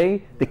people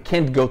today that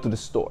can't go to the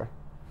store.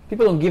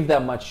 People don't give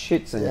that much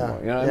shits anymore.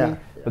 You know what I mean?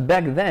 But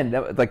back then,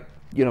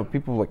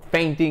 people like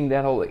fainting.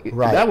 That whole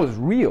that was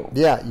real.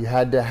 Yeah, you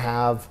had to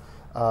have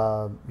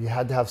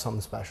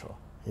something special.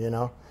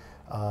 And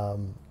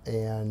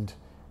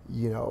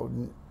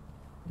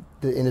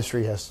the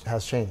industry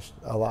has changed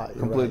a lot.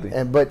 Completely.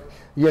 Right? But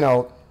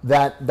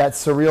that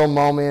surreal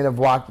moment of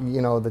walking,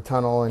 the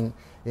tunnel and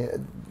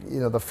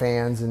the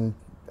fans and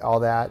all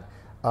that.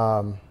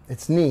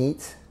 It's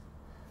neat,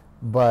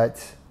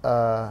 but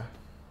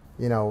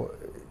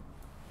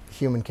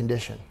human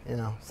condition, you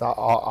know.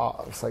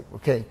 So it's like,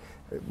 okay,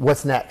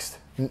 what's next?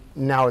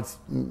 Now it's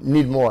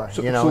need more,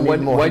 So, you know. so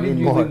need more, why need did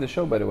you more. leave the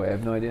show, by the way? I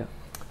have no idea.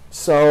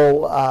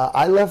 So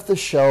I left the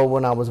show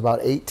when I was about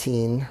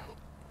 18.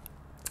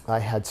 I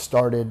had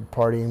started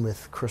partying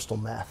with crystal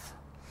meth.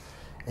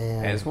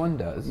 And As one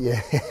does.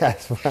 yeah,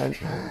 that's fun.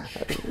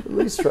 At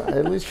least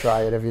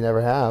try it if you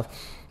never have.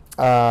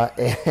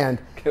 And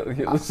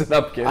Listen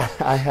up, kid.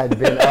 I had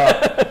been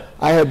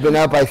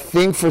up. I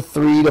think for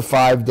 3 to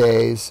 5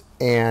 days,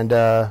 and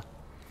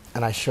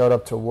I showed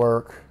up to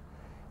work,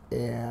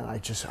 and I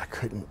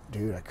couldn't,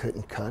 dude. I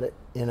couldn't cut it.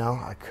 You know,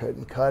 I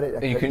couldn't cut it.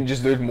 And you couldn't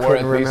just do it more.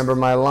 Couldn't at least? remember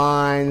my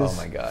lines. Oh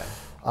my god.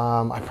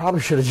 I probably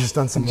should have just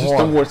done some Just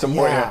more. some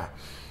more, yeah.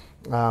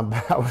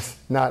 But I was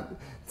not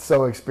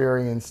so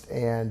experienced,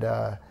 and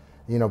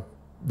you know,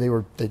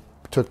 they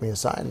took me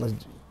aside and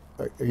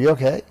like, "Are you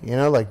okay? You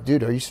know, like,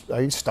 dude, are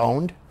you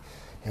stoned?"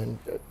 And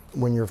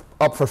when you're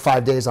up for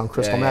 5 days on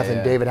crystal meth,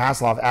 and David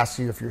Hasselhoff asks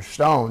you if you're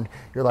stoned,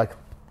 you're like,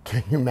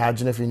 can you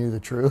imagine if you knew the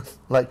truth?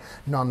 Like,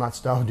 no, I'm not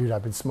stoned, dude.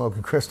 I've been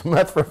smoking crystal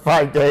meth for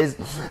 5 days.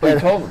 But you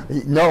told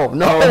him. No.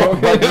 Oh,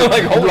 okay.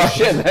 Like, holy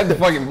shit, I had the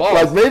fucking balls.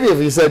 Like, maybe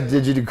if you said,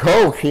 did you do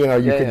coke? You know,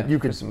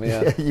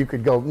 you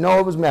could go, no,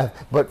 it was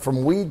meth. But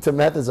from weed to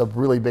meth is a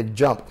really big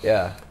jump.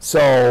 Yeah.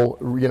 So,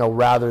 you know,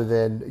 rather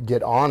than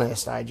get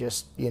honest, I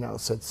just, you know,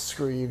 said,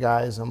 screw you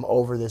guys, I'm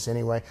over this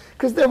anyway.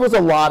 Because there was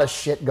a lot of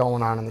shit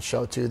going on in the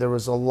show, too. There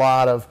was a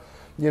lot of,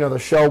 you know, the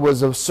show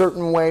was a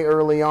certain way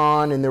early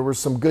on, and there were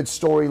some good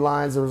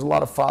storylines. There was a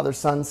lot of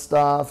father-son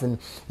stuff, and,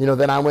 you know,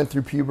 then I went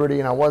through puberty,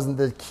 and I wasn't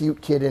the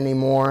cute kid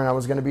anymore, and I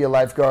was going to be a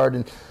lifeguard,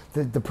 and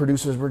the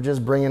producers were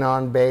just bringing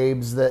on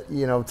babes that,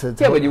 you know, to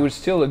Yeah, but you were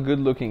still a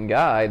good-looking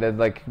guy that,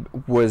 like,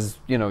 was,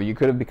 you know, you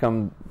could have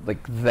become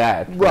like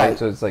that, right?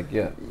 So it's like,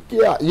 yeah,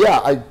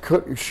 I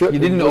should. You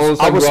didn't all of a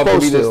sudden grow up to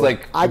be this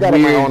like I got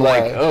weird, it my own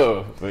like, way.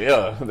 oh,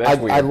 yeah, that's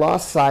weird. I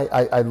lost sight.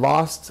 I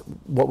lost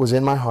what was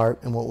in my heart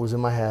and what was in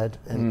my head,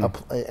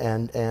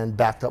 and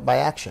backed up by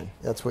action.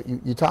 That's what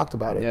you talked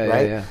about it,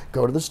 right? Yeah.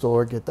 Go to the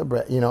store, get the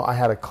bread. You know, I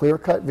had a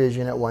clear-cut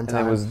vision at one time,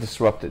 and it was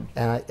disrupted.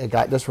 and it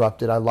got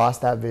disrupted. I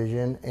lost that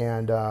vision,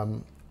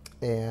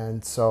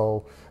 and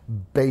so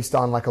based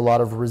on like a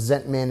lot of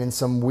resentment and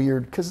some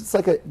weird, because it's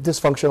like a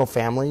dysfunctional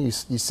family. You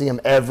see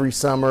them every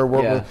summer,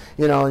 work with,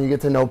 you know, and you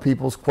get to know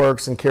people's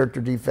quirks and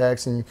character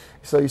defects, and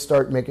so you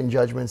start making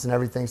judgments and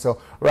everything.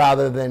 So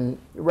rather than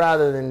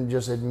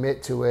just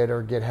admit to it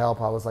or get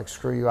help, I was like,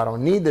 screw you, I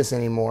don't need this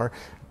anymore.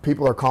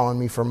 People are calling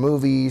me for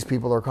movies.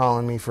 People are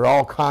calling me for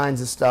all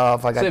kinds of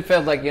stuff. I got So it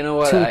felt like, you know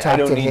what, 2 I top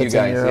don't 10 need you hits in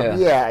guys. Europe.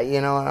 Yeah. You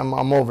know,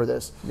 I'm over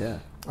this. Yeah.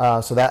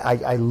 So that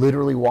I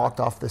literally walked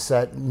off the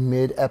set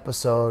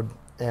mid-episode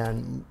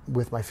and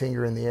with my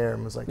finger in the air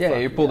and was like, Yeah,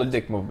 fuck you pulled a guys.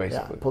 dick move,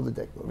 basically. Yeah, pulled a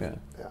dick move.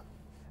 Yeah.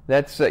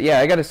 That's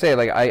I gotta say,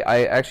 like,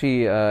 I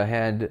actually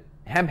had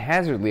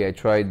haphazardly I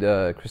tried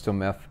crystal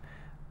meth.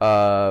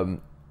 I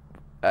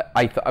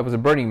was a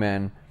Burning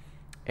Man,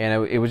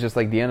 and it was just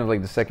like the end of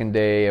like the second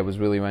day. I was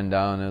really run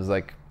down. I was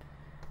like,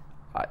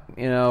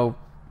 you know,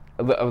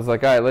 I was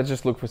like, all right, let's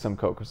just look for some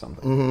coke or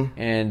something.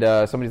 Mm-hmm.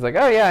 And somebody's like,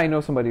 oh yeah, I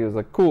know somebody. I was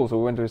like, cool. So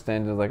we went to a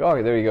stand. And I was like,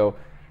 okay, there you go.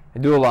 I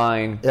do a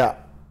line. Yeah.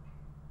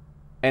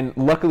 And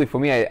luckily for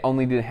me, I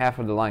only did half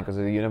of the line because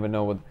you never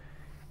know what.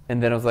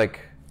 And then I was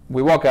like,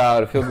 we walk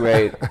out, I feel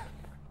great,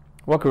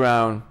 walk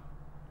around,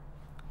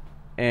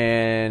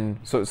 and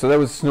so that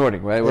was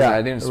snorting, right?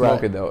 I didn't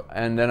smoke it though.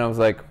 And then I was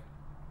like,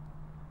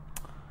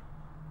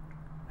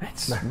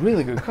 that's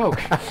really good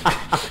coke.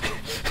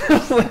 I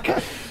was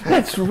like,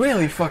 that's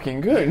really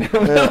fucking good.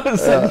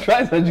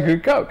 Try such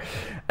good coke.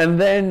 And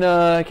then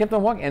I kept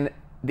on walking, and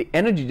the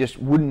energy just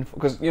wouldn't,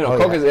 because, you know,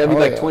 coke is every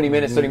 20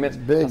 minutes, 30 minutes.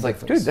 Big I was like,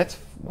 difference. dude, that's,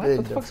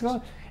 what the fuck's going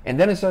on? And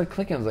then it started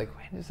clicking. I was like,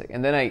 wait a second.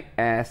 And then I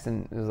asked,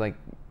 and it was like,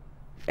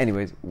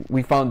 anyways,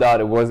 we found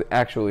out it was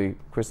actually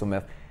crystal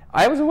meth.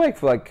 I was awake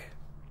for like,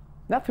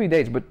 not 3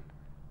 days, but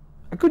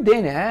a good day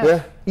and a half.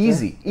 Yeah.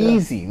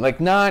 Easy.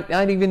 Like, not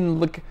even,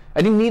 like,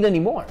 I didn't need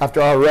any more.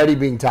 After already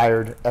being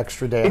tired,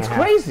 extra day and It's a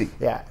half. crazy.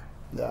 Yeah.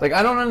 Like,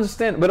 I don't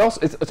understand. But also,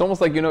 it's almost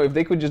like, you know, if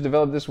they could just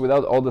develop this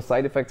without all the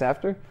side effects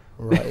after.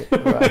 Right.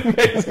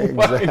 Amazing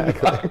fucking Exactly.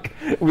 cock,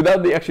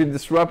 without the actual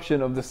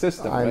disruption of the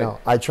system. I know.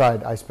 I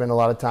tried. I spent a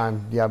lot of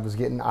time. Yeah, I was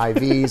getting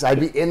IVs. I'd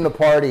be in the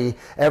party.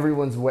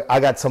 I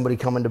got somebody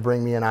coming to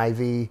bring me an IV.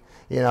 You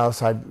know,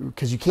 so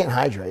because you can't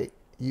hydrate.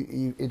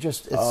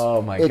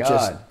 Oh my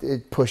God.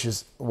 It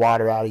pushes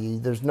water out of you.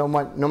 There's no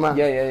matter no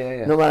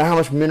matter how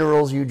much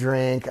minerals you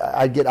drink.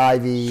 I'd get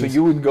IVs. So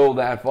you would go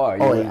that far?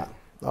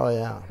 Oh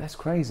yeah. That's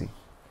crazy.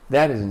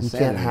 That is insane.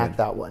 You can't hack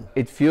that one.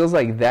 It feels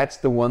like that's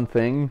the one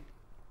thing.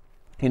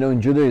 You know,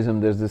 in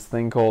Judaism, there's this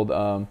thing called.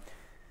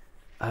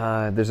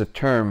 There's a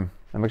term.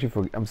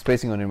 I'm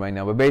spacing on it right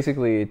now, but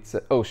basically it's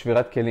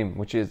shvirat kelim,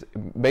 which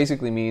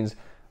basically means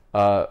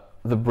the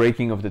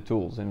breaking of the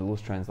tools in the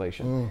loose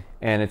translation,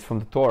 and it's from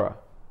the Torah,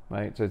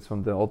 right? So it's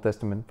from the Old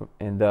Testament,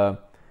 and the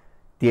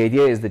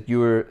idea is that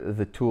you're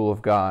the tool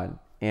of God,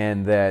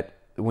 and that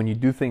when you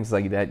do things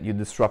like that, you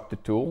disrupt the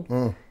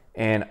tool,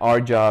 And our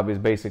job is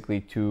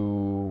basically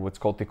to what's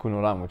called tikkun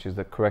olam, which is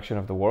the correction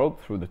of the world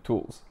through the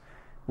tools,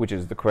 which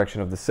is the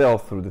correction of the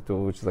self through the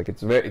tool, which is like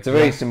it's a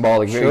very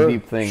symbolic, very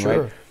deep thing,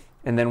 right?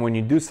 And then when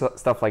you do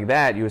stuff like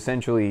that, you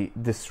essentially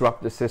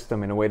disrupt the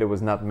system in a way that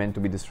was not meant to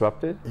be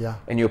disrupted. Yeah.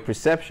 And your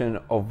perception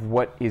of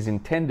what is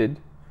intended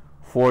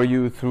for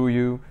you, through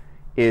you,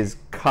 is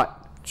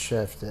cut.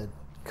 Shifted.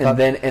 And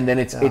then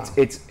it's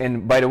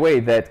and by the way,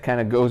 that kind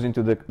of goes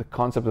into the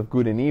concept of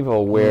good and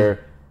evil,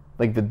 where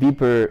like the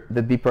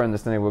deeper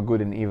understanding of what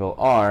good and evil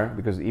are,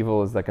 because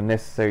evil is like a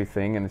necessary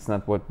thing and it's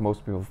not what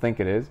most people think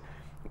it is.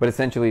 But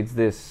essentially it's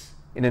this,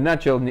 in a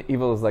nutshell,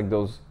 evil is like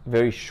those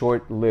very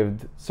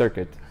short-lived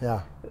circuit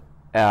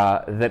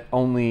that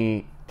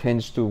only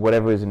tends to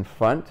whatever is in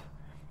front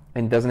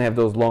and doesn't have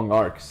those long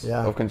arcs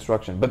of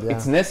construction. But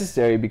it's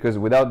necessary, because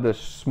without the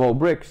small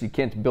bricks, you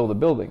can't build a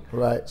building.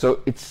 Right.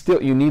 So it's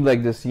still, you need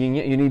like this, you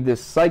need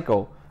this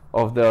cycle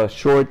of the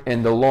short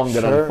and the long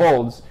that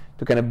unfolds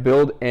to kind of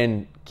build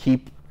and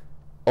keep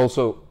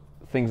also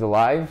things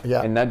alive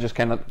and not just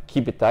kind of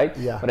keep it tight.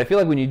 Yeah. But I feel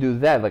like when you do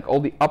that, like all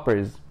the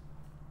uppers,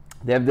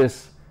 they have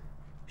this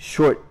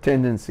short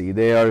tendency.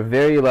 They are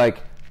very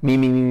like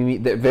me.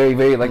 They're very,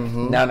 very like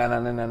no,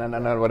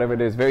 whatever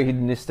it is. Very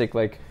hedonistic,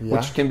 like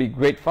which can be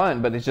great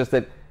fun, but it's just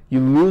that you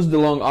lose the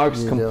long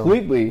arcs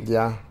completely.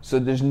 Yeah. So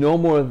there's no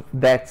more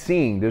that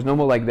seeing. There's no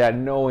more like that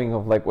knowing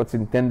of like what's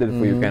intended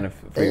for you, kind of.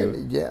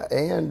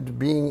 And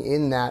being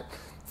in that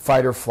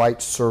fight or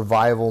flight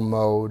survival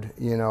mode,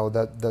 you know,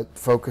 that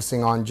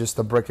focusing on just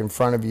the brick in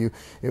front of you,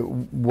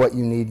 what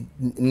you need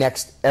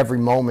next every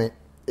moment.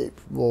 It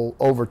will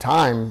over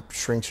time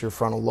shrinks your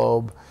frontal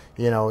lobe.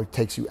 You know, it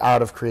takes you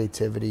out of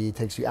creativity, it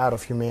takes you out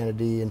of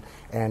humanity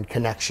and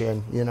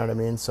connection. You know what I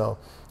mean? So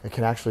it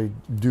can actually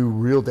do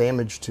real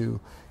damage to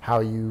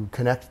how you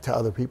connect to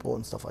other people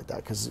and stuff like that,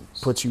 because it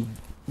puts you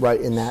right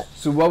in that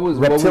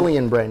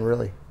reptilian brain,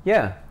 really.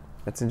 Yeah,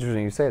 that's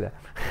interesting you say that.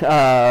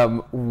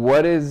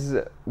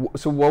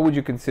 What would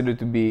you consider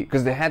to be,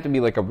 because there had to be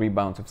like a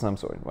rebound of some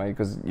sort, right?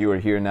 Because you are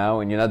here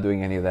now and you're not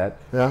doing any of that.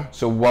 Yeah.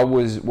 So what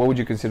would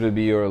you consider to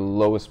be your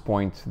lowest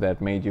point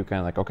that made you kind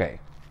of like, okay,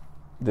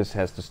 this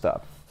has to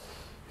stop?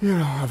 You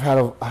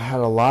know, I had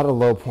a lot of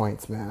low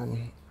points,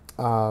 man.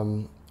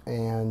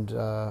 And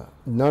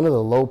none of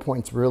the low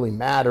points really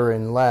matter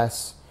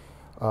unless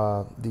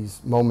these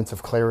moments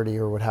of clarity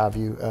or what have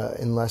you,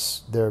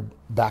 unless they're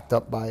backed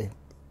up by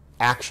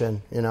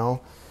action, you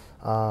know.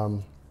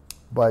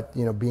 But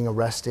you know, being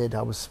arrested,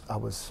 I was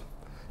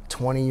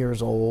 20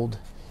 years old,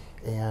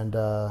 and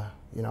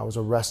you know, I was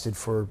arrested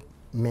for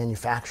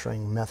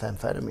manufacturing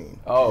methamphetamine.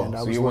 Oh, and I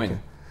so was you working,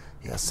 win.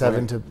 Yeah,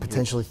 7 to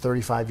potentially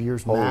 35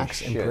 years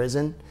max in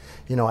prison.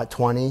 You know, at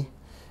 20,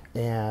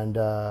 and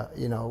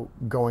you know,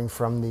 going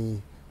from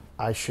the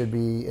I should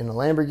be in a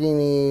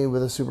Lamborghini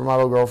with a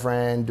supermodel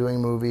girlfriend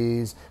doing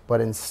movies, but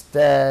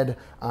instead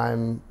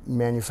I'm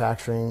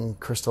manufacturing,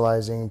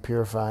 crystallizing,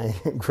 purifying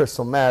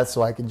crystal meth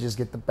so I can just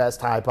get the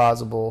best high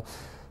possible.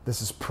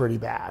 This is pretty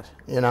bad,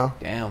 you know?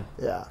 Damn.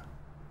 Yeah.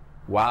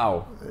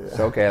 Wow. Yeah.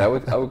 So okay, I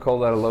would call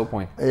that a low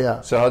point. Yeah.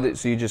 So how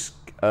did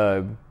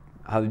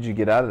you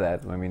get out of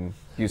that? I mean,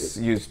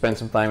 you spent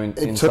some time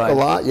inside. It took a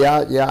lot.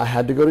 Yeah. I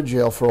had to go to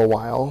jail for a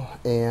while,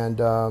 and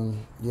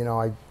you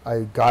know, I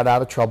got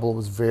out of trouble. It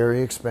was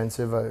very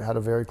expensive. I had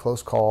a very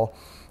close call.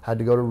 Had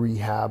to go to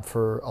rehab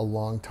for a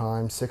long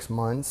time, 6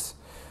 months,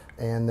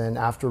 and then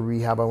after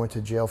rehab, I went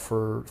to jail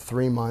for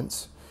 3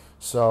 months.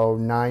 So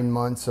 9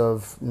 months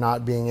of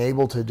not being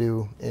able to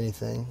do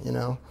anything, you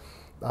know,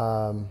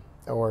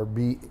 or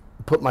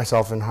put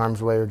myself in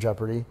harm's way or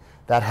jeopardy.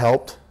 That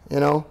helped, you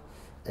know.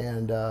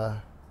 And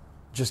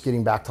just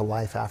getting back to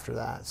life after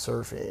that,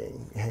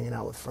 surfing, hanging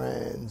out with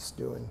friends,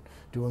 doing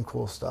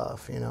cool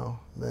stuff, you know.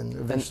 Then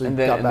eventually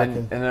got back in.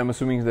 And then I'm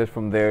assuming that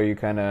from there you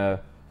kind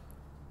of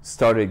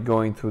started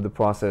going through the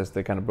process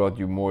that kind of brought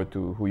you more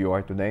to who you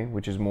are today,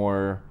 which is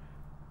more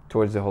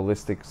towards the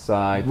holistic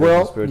side, well,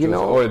 the spiritual, you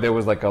know, or there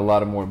was like a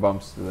lot of more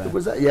bumps to that. It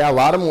was a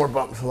lot of more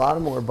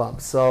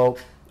bumps. So.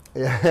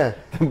 Yeah,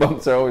 the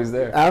bumps are always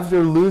there.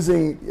 After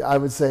losing, I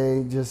would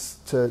say,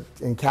 just to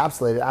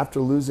encapsulate it, after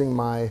losing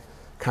my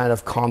kind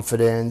of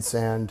confidence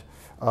and,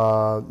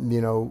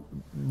 you know,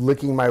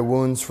 licking my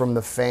wounds from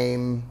the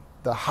fame,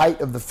 the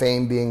height of the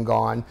fame being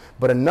gone,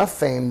 but enough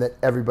fame that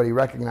everybody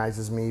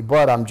recognizes me,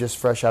 but I'm just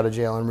fresh out of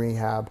jail and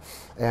rehab.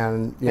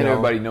 And, you know,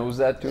 everybody knows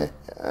that too?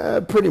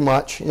 Pretty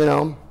much, you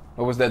know.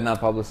 Or was that not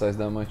publicized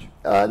that much?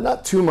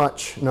 Not too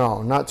much,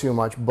 no, not too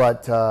much,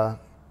 but,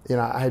 you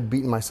know, I had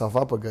beaten myself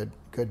up a good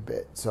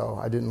bit, so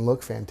I didn't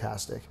look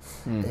fantastic.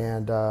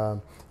 And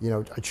you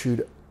know, I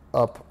chewed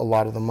up a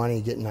lot of the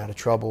money getting out of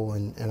trouble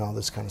and all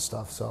this kind of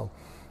stuff. So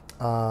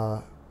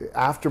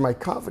after my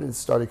confidence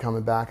started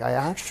coming back, I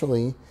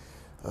actually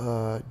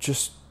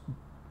just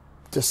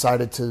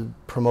decided to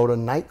promote a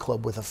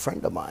nightclub with a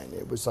friend of mine.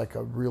 It was like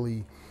a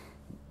really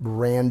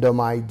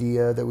random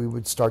idea that we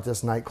would start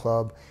this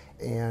nightclub,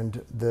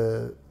 and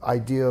the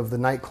idea of the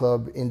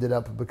nightclub ended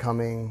up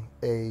becoming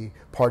a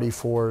party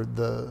for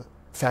the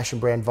fashion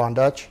brand Von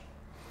Dutch.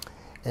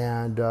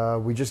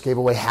 and we just gave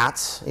away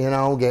hats. You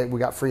know, we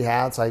got free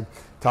hats. I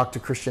talked to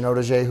Christian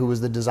Audigier, who was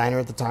the designer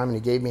at the time, and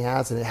he gave me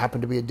hats, and it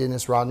happened to be at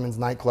Dennis Rodman's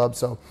nightclub.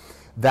 So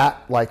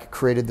that like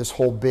created this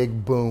whole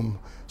big boom.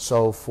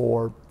 So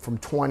from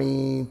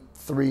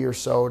 23 or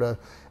so to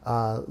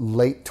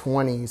late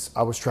 20s,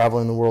 I was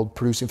traveling the world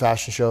producing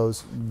fashion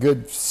shows.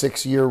 Good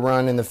 6-year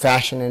run in the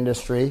fashion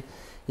industry,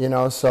 you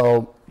know.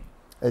 So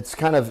it's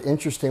kind of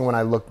interesting when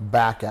I look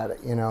back at it,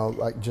 you know,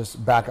 like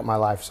just back at my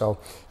life. So,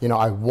 you know,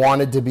 I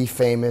wanted to be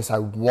famous. I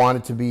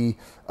wanted to be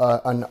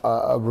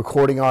a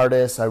recording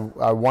artist. I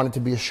wanted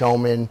to be a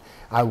showman.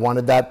 I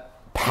wanted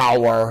that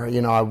power,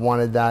 you know, I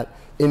wanted that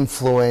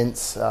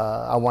influence.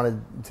 I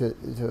wanted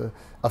to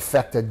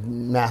affect a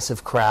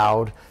massive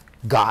crowd.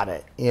 Got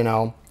it, you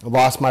know.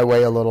 Lost my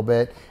way a little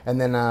bit.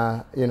 And then,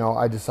 you know,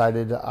 I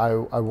decided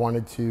I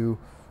wanted to,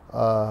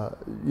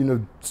 you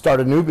know, start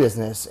a new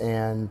business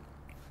and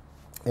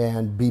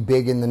be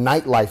big in the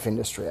nightlife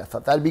industry. I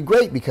thought that'd be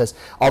great because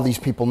all these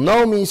people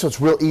know me, so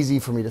it's real easy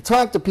for me to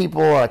talk to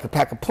people. I could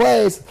pack a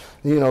place,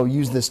 you know,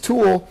 use this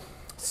tool.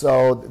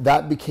 So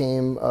that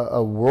became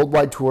a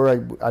worldwide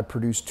tour. I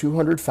produced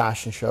 200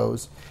 fashion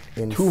shows.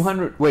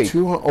 200? Wait.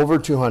 Over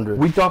 200.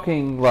 We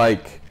talking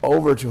like...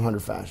 Over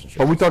 200 fashion shows.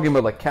 Are we talking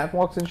about like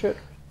catwalks and shit?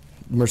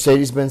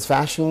 Mercedes-Benz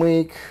Fashion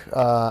Week.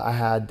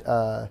 I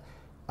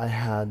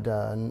had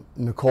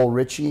Nicole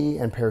Richie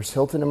and Paris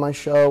Hilton in my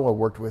show. I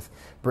worked with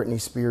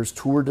Britney Spears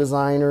tour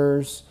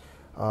designers.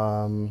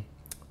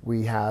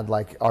 We had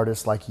like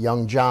artists like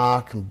Young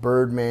Jock and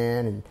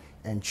Birdman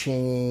and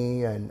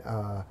Chingy and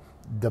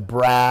Da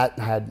Brat.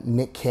 I had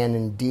Nick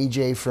Cannon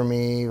DJ for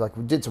me. Like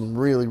we did some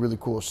really, really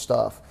cool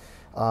stuff.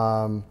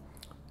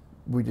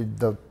 We did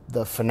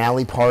the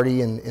finale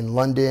party in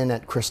London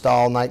at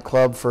Cristal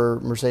nightclub for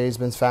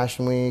Mercedes-Benz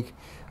Fashion Week.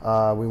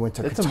 We went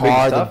to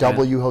Qatar, the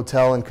W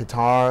Hotel in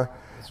Qatar.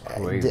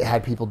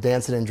 Had people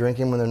dancing and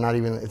drinking when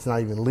it's not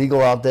even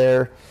legal out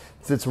there.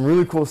 Did some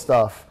really cool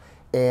stuff.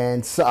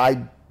 And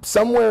so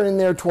somewhere in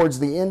there towards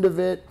the end of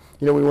it,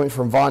 you know, we went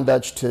from Von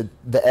Dutch to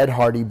the Ed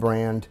Hardy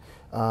brand,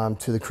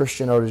 to the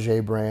Christian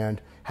Audigier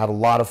brand. Had a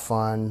lot of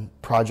fun.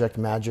 Project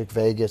Magic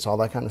Vegas, all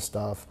that kind of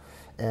stuff.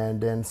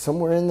 And then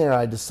somewhere in there,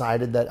 I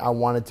decided that I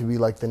wanted to be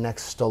like the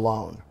next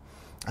Stallone.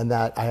 And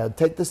that I had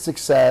take this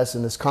success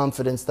and this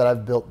confidence that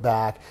I've built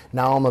back.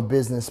 Now I'm a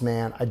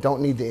businessman. I don't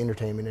need the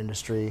entertainment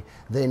industry.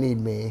 They need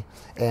me.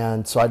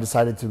 And so I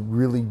decided to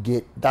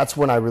really that's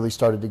when I really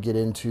started to get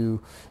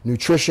into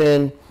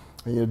nutrition,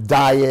 you know,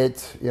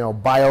 diet, you know,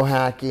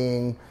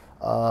 biohacking,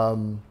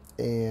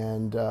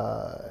 and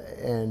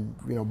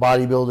you know,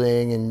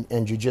 bodybuilding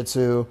and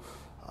jiu-jitsu.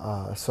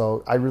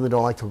 So I really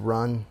don't like to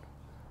run,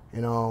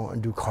 you know,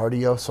 and do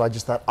cardio. So I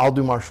just thought I'll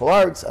do martial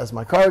arts as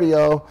my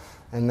cardio,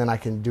 and then I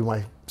can do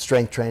my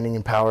strength training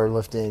and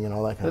powerlifting and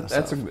all that kind of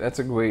stuff. That's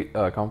a great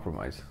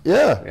compromise.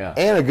 Yeah,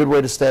 and a good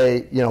way to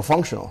stay, you know,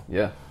 functional.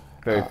 Yeah,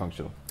 very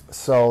functional.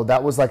 So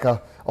that was like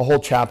a whole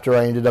chapter.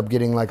 I ended up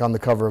getting like on the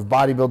cover of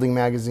bodybuilding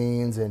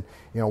magazines and,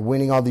 you know,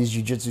 winning all these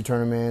jiu-jitsu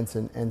tournaments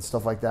and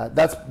stuff like that.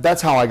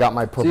 That's how I got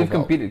my purple belt.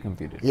 So you've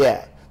competed.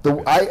 Yeah.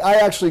 I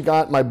actually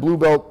got my blue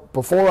belt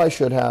before I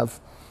should have,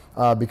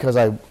 because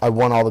I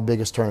won all the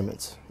biggest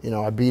tournaments. You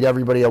know, I beat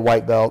everybody at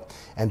white belt,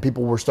 and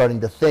people were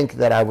starting to think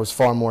that I was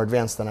far more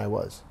advanced than I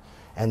was.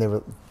 And they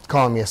were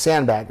calling me a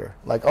sandbagger.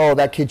 Like, oh,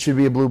 that kid should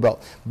be a blue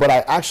belt. But I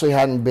actually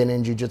hadn't been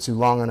in jiu-jitsu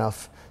long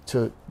enough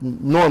to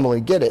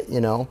normally get it,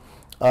 you know.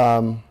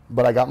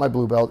 But I got my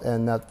blue belt,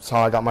 and that's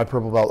how I got my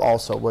purple belt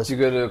also. Did you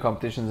go to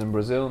competitions in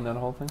Brazil and that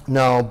whole thing?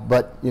 No,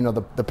 but, you know,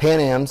 the Pan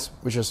Ams,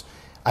 which is,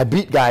 I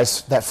beat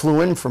guys that flew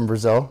in from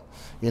Brazil,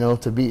 you know,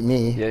 to beat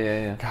me.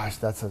 Yeah. Gosh,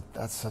 that's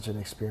such an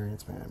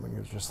experience, man. When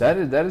you're just that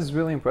is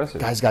really impressive.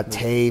 Guys got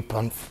tape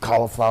on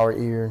cauliflower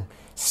ear,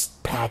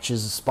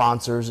 patches,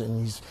 sponsors,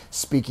 and he's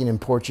speaking in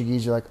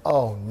Portuguese. You're like,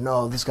 oh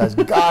no, this guy's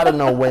got to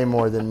know way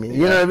more than me.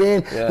 You know what I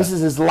mean? Yeah. This is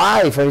his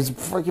life. He's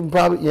freaking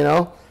probably, you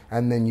know.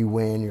 And then you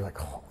win. You're like,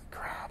 holy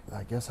crap!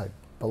 I guess I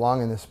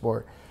belong in this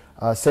sport.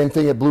 Same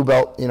thing at blue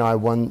belt. You know, I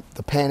won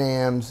the Pan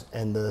Ams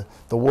and the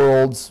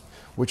Worlds.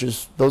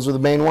 Those are the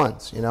main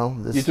ones, you know.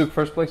 You took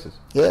first places.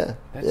 Yeah,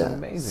 that's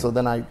amazing. So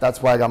then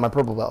that's why I got my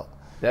purple belt.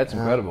 That's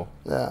incredible.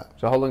 Yeah.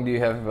 So how long do you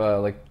have?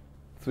 Like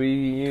 3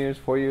 years,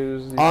 4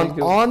 years?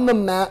 On the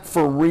mat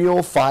for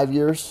real, 5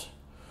 years.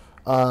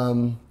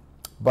 But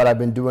I've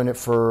been doing it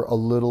for a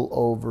little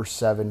over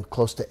 7,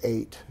 close to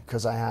 8,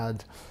 because I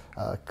had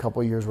a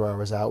couple of years where I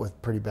was out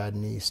with pretty bad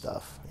knee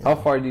stuff. How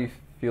far do you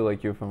feel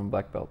like you're from a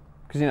black belt?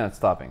 Because you're not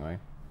stopping, right?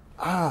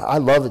 I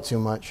love it too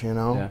much, you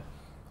know. Yeah.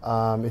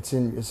 It's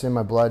in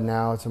my blood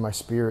now. It's in my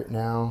spirit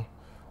now.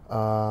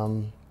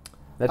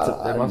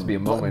 That must be a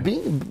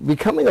moment.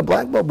 Becoming a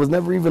black belt was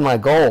never even my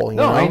goal. You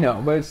know? I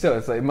know, but still,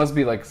 it's like, it must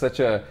be like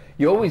such a.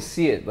 You always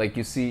see it, like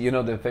you see, you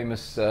know, the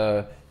famous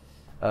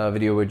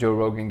video where Joe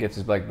Rogan gets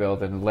his black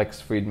belt and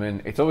Lex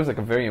Friedman. It's always like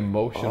a very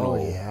emotional. Oh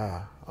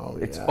yeah.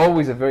 It's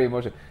always a very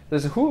emotional.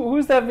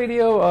 Who's that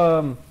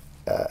video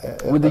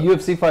with the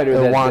UFC fighter?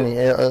 Irwani,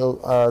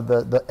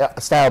 the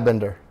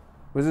Stylebender.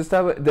 Was it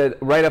that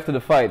right after the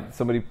fight?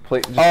 Somebody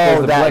played.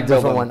 That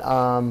different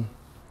one.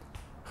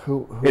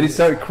 Who And he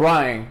started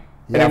crying.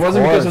 Yeah, And it of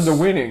wasn't because of course.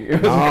 the winning. It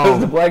was No, because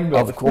of the black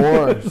belt. of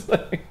course. It's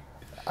like-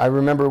 I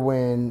remember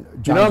when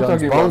John know what I'm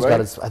Jones talking about, Bones got right?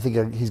 his. I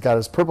think he's got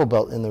his purple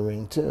belt in the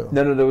ring too.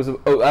 No, there was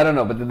I don't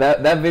know, but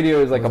that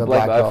video is like It was a a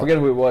black black belt. I belt. forget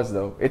who it was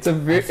though. It's a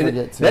very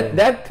forget, too.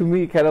 that to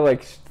me kind of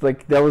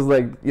like that was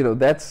like, you know,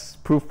 that's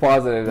proof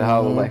positive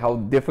how Mhm. like how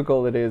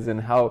difficult it is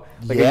and how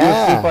like a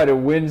Yeah. UFC fighter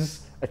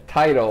wins a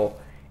title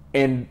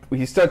and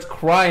he starts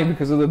crying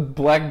because of the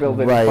black belt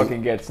that Right. he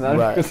fucking gets, not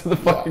Right. because of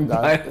the Yeah, fucking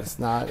that- title. it's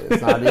not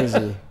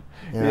easy.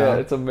 You know? Yeah,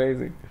 it's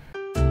amazing.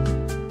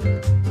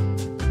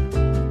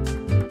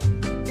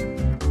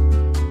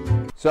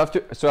 So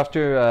after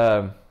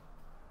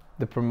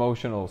the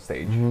promotional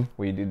stage, Mhm.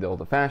 where you did all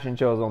the fashion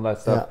shows, all that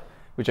stuff, Yeah.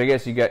 which I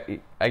guess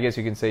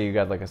you can say you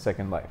got like a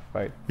second life,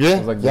 right? Yeah, It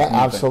was like this yeah, new thing.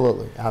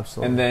 absolutely,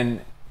 absolutely.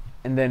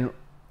 And then,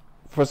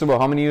 first of all,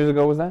 how many years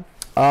ago was that?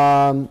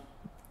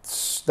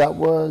 That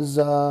was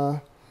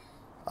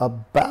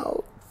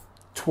about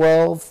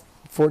 12,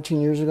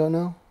 14 years ago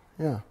now.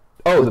 Yeah.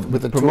 Oh, With the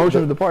the promotion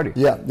tour- of the party.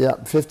 Yeah,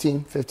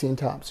 15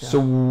 tops. Yeah. So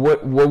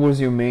what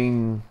was your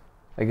main?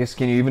 I guess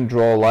can you even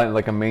draw a line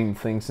like a main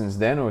thing since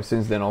then, or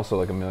since then also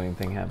like a million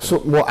thing happened?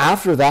 So well,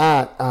 after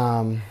that,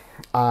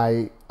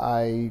 I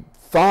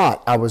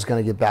thought I was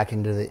going to get back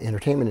into the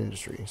entertainment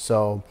industry.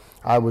 So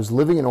I was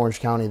living in Orange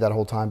County that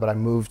whole time, but I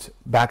moved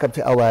back up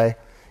to LA.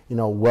 You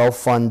know, well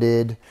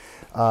funded,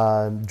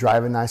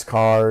 driving nice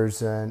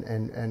cars,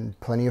 and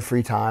plenty of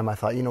free time. I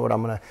thought, you know what,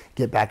 I'm going to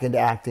get back into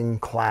acting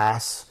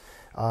class,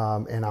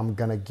 and I'm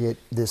going to get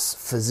this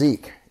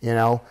physique. You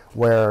know,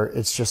 where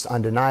it's just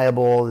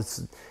undeniable.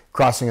 It's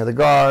crossing of the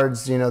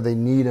guards, you know, they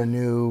need a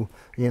new,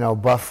 you know,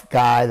 buff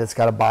guy that's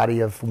got a body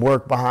of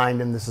work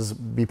behind him. This is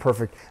be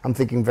perfect. I'm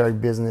thinking very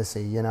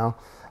businessy, you know,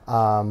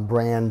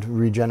 brand,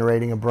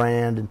 regenerating a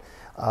brand. And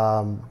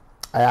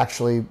I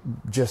actually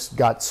just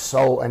got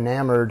so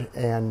enamored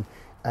and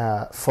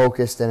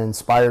focused and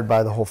inspired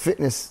by the whole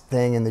fitness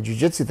thing and the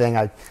jiu-jitsu thing.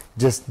 I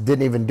just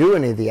didn't even do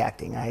any of the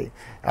acting.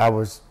 I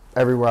was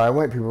everywhere I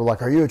went, people were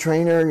like, "Are you a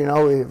trainer? You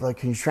know, like,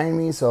 can you train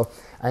me?" So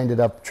I ended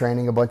up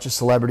training a bunch of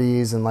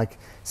celebrities and like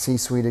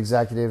C-suite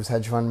executives,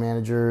 hedge fund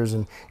managers,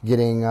 and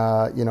getting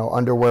you know,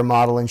 underwear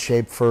model in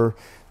shape for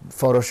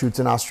photo shoots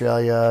in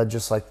Australia.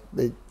 Just like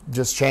it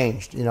just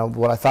changed. You know,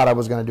 what I thought I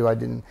was going to do, I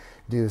didn't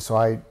do. So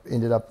I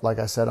ended up, like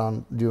I said,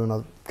 on doing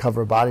a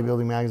cover of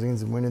bodybuilding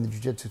magazines and winning the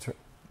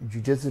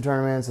jiu-jitsu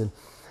tournaments. And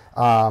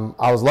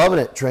I was loving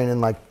it,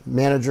 training like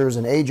managers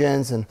and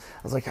agents. And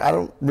I was like, I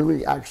don't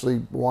really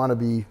actually want to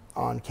be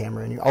on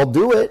camera anymore. I'll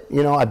do it.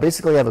 You know, I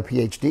basically have a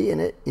PhD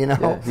in it, you know.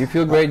 Yeah, you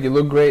feel great, you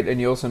look great,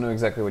 and you also know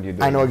exactly what you're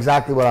doing. I know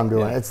exactly what I'm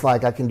doing. Yeah. It's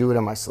like I can do it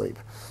in my sleep.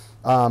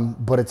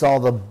 But it's all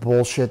the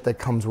bullshit that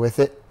comes with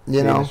it, you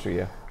The know, industry,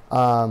 yeah.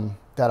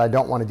 that I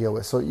don't want to deal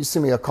with. So you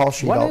send me a call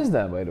sheet. What is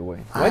that, by the way?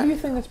 Why do you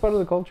think that's part of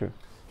the culture?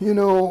 You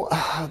know,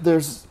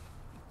 there's...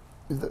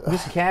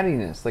 This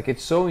cattiness, like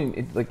it's so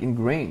like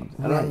ingrained.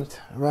 I don't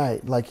understand.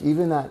 Right. Like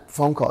even that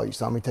phone call, you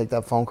saw me take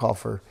that phone call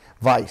for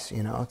Vice,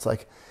 you know, it's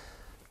like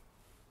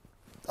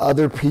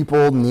other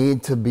people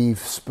need to be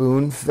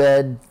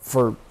spoon-fed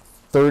for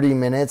 30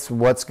 minutes.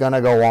 What's going to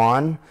go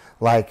on?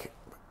 Like,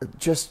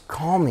 just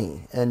call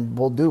me and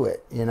we'll do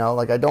it, you know?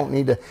 Like I don't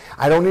need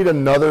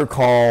another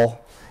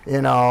call,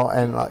 you know,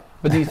 and like,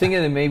 But do you think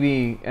that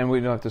maybe, and we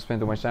don't have to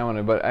spend too much time on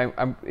it, but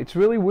it's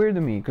really weird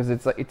to me because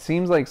it's like, it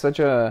seems like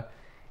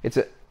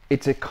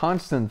it's a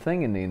constant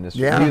thing in the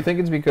industry. Yeah. Do you think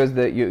it's because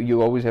that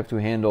you always have to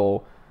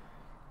handle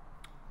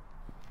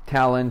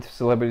talent,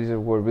 celebrities that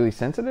were really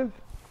sensitive?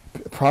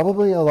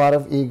 probably a lot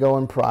of ego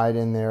and pride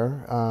in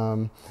there.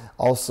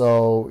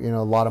 Also, you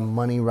know, a lot of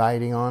money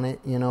riding on it,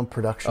 you know,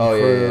 production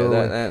crew.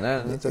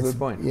 That's a good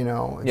point. You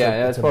know,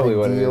 That's probably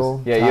what it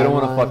is. Yeah, you don't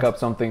want to fuck timeline. up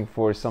something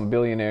for some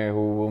billionaire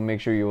who will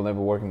make sure you will never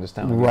work in this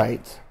town again.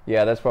 Right.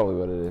 Yeah, that's probably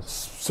what it is.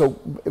 So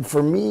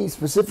for me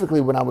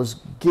specifically, when I was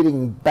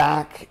getting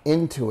back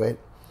into it,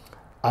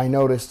 I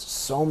noticed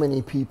so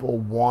many people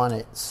want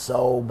it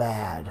so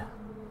bad.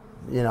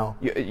 You know,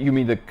 You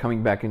mean the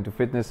coming back into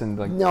fitness and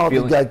like no,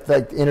 feeling... like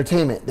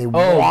entertainment. They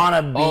want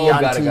to be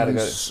on got it, TV got it.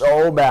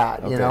 so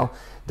bad. Okay. You know,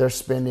 they're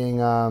spending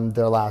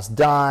their last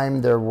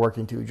dime. They're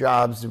working 2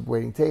 jobs,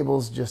 waiting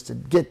tables just to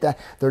get that.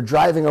 They're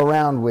driving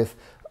around with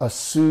a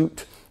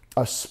suit,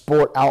 a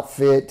sport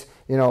outfit,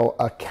 you know,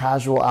 a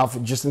casual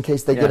outfit just in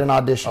case they get an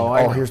audition.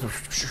 I know. Here's the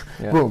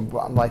boom.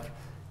 I'm like,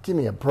 give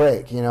me a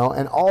break, you know.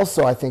 And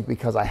also, I think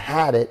because I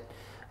had it,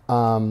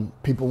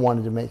 people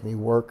wanted to make me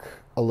work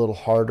a little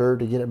harder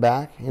to get it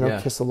back. You know,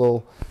 Yeah. kiss a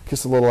little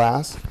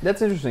ass.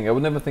 That's interesting. I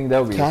would never think that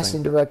would be the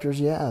Casting thing.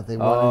 directors, yeah, they Oh,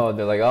 wanted.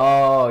 they're like,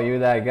 oh, you're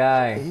that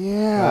guy.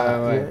 Yeah,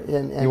 Right.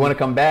 and You want to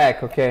come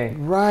back? Okay.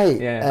 right?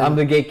 Yeah, and, I'm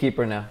the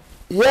gatekeeper now.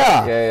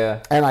 yeah, Yeah.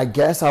 And I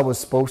guess I was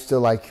supposed to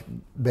like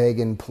beg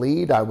and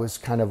plead. I was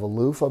kind of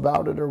aloof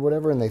about it or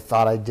whatever, and they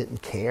thought I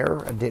didn't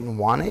care. I didn't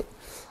want it.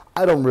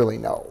 I don't really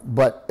know,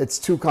 but it's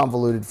too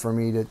convoluted for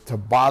me to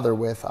bother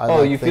with.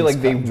 You feel like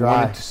they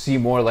dry. wanted to see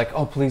more, like,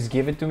 oh, please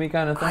give it to me,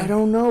 kind of thing. I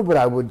don't know, but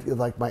I would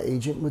like my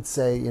agent would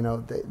say, you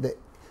know,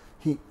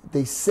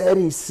 they said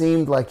he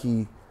seemed like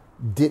he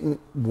didn't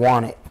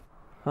want it.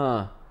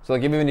 Huh. So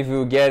like even if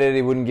you get it,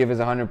 it wouldn't give us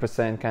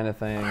 100% kind of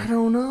thing. I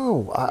don't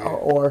know,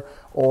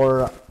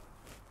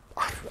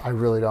 I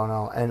really don't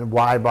know. And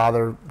why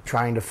bother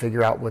trying to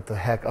figure out what the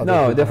heck other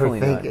people definitely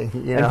are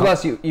thinking? not. And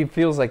plus, it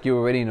feels like you're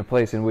already in a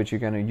place in which you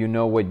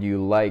know what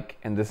you like,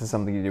 and this is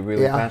something you're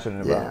really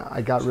passionate about. Yeah,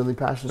 I got really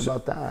passionate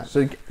about that.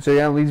 So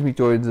yeah, it leads me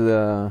towards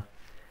the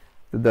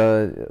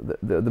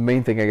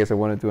main thing I guess I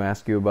wanted to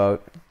ask you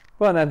about.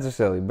 Well, not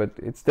necessarily, but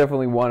it's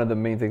definitely one of the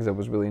main things I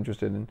was really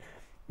interested in.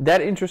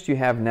 That interest you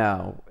have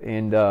now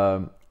in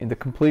the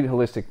complete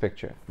holistic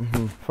picture,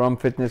 from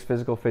fitness,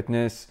 physical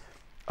fitness,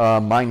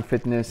 mind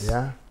fitness,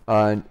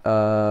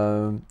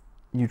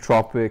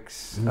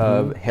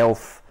 nootropics,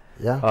 health,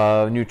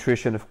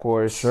 nutrition, of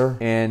course, sure,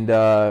 and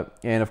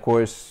of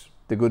course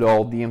the good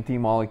old DMT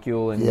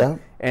molecule,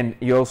 and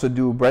you also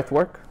do breath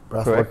work.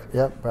 Breath work,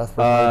 breath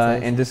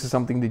work. And this is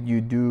something that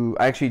you do.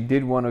 I actually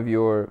did one of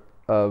your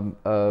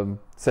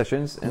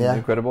sessions, and it's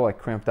incredible. I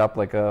cramped up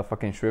like a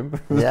fucking shrimp.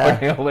 It was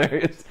fucking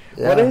hilarious.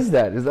 Yeah. What is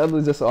that? Is that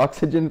just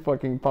oxygen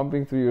fucking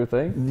pumping through your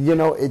thing? You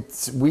know,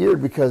 it's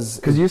weird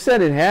because you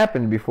said it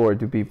happened before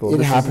to people.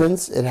 It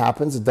happens.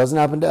 It doesn't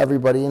happen to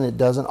everybody, and it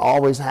doesn't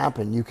always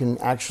happen. You can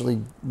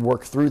actually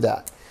work through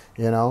that,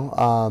 you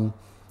know.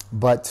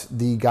 But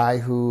the guy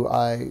who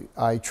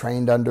I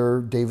trained under,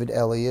 David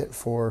Elliott,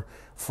 for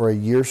a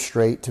year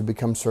straight to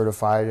become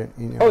certified.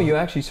 You know. Oh, you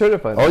actually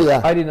certified? Oh,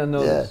 yeah. I did not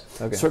know this.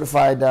 Okay.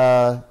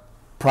 Certified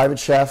private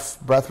chef,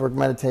 breathwork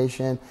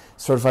meditation,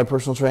 certified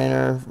personal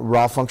trainer,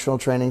 raw functional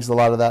trainings, a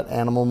lot of that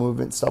animal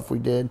movement stuff we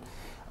did.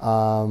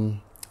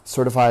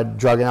 Certified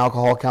drug and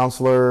alcohol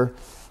counselor.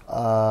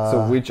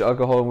 So which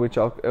alcohol and which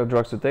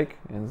drugs to take?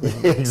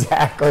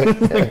 Exactly.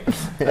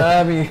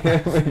 I mean,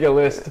 make a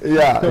list.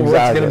 Yeah, exactly.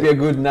 What's going to be a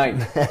good night?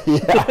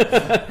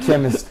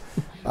 Chemist.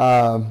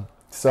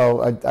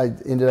 So I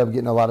ended up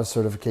getting a lot of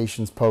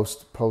certifications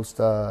post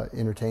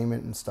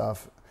entertainment and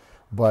stuff,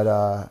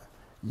 but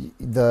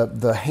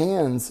the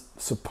hands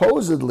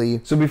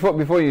supposedly. So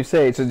before you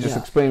say it, so just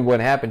explain what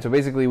happened. So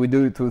basically, we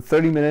do it through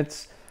 30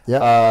 minutes.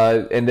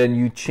 Yeah. And then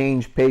you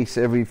change pace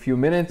every few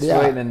minutes,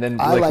 right? And then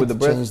I like with the to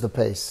breath. change the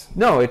pace.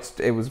 No,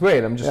 it was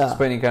great. I'm just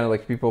explaining kind of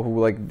like people who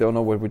like don't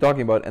know what we're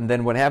talking about. And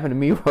then what happened to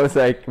me was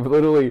I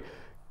literally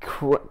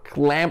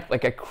cramped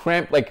like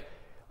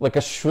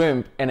a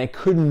shrimp, and I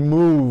couldn't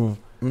move.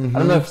 I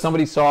don't know if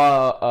somebody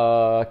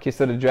saw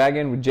Kiss of the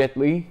Dragon with Jet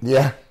Li.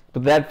 Yeah.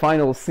 But that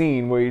final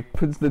scene where he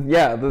puts the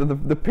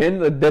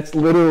pin, that's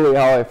literally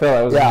how I felt.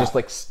 I was just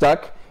like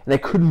stuck, and I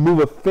couldn't move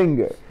a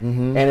finger.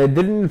 And it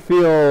didn't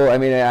feel, I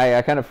mean, I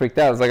kind of freaked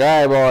out. I was like, all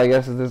right, well, I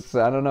guess this,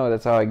 I don't know,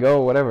 that's how I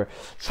go, whatever.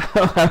 So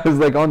I was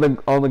like on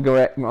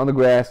the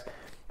grass,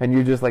 and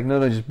you're just like,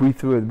 no, just breathe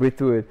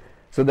through it.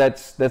 So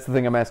that's the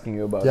thing I'm asking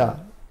you about. Yeah.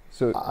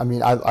 So I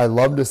mean, I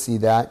love to see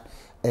that,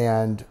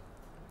 and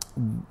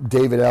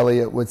David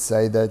Elliott would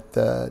say that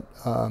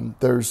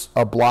there's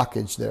a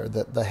blockage there,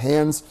 that the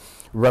hands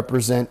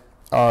represent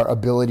our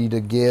ability to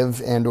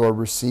give and or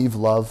receive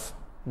love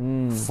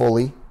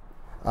fully.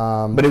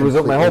 But it was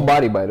my whole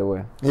body, by the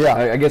way. Yeah.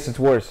 I guess it's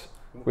worse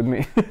with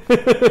me.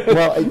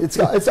 Well,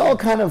 it's all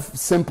kind of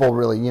simple,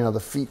 really. You know, the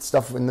feet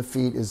stuff in the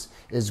feet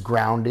is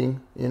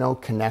grounding, you know,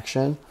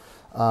 connection.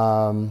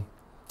 And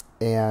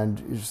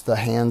just the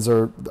hands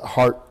are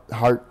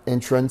heart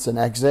entrance and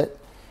exit.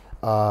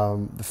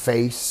 The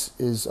face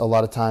is a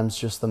lot of times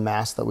just the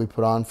mask that we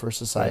put on for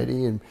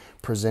society, and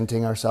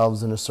presenting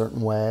ourselves in a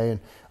certain way,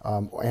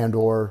 and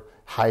or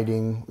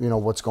hiding, you know,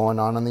 what's going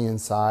on the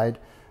inside.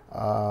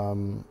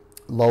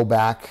 Low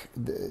back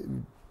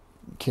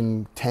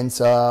can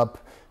tense up,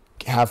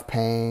 have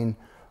pain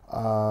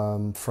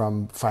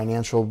from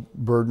financial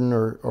burden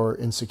or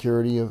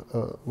insecurity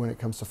when it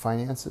comes to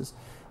finances.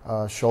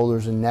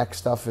 Shoulders and neck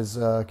stuff is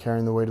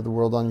carrying the weight of the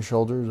world on your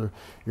shoulders, or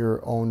your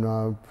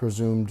own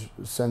presumed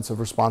sense of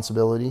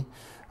responsibility,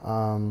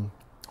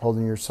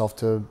 holding yourself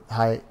to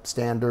high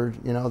standard.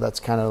 You know, that's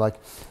kind of like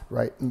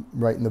right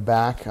in the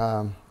back.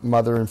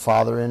 Mother and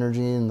father energy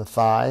in the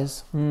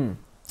thighs.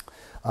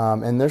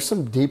 And there's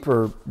some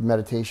deeper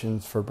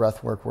meditations for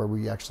breath work where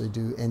we actually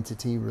do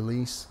entity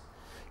release.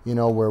 You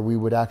know, where we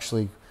would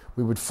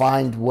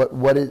find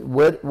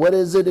what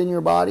is it in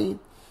your body.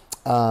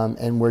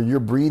 And where you're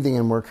breathing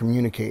and we're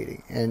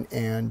communicating,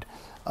 and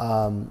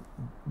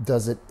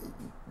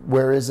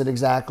where is it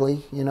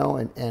exactly, you know,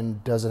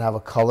 and does it have a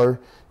color,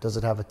 does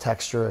it have a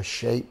texture, a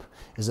shape,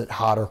 is it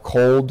hot or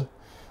cold,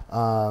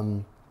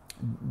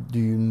 do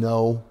you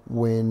know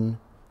when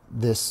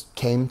this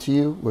came to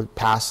you, with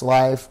past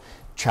life,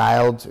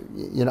 child,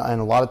 you know, and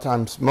a lot of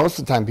times, most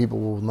of the time people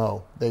will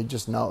know, they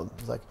just know,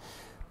 it's like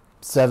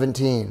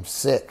 17,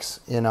 6,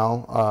 you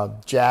know,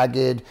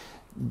 jagged,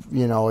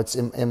 you know, it's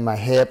in my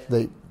hip.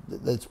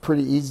 It's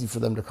pretty easy for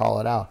them to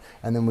call it out,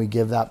 and then we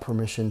give that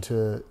permission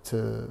to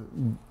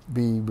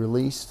be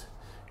released,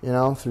 you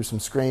know, through some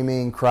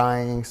screaming,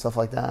 crying, stuff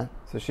like that.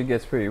 So she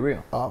gets pretty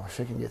real. Oh,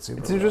 she can get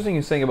super. It's interesting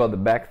you're saying about the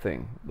back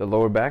thing, the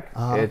lower back.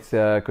 It's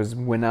because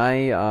when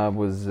I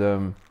was,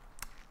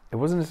 I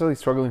wasn't necessarily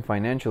struggling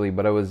financially,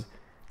 but I was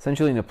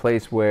essentially in a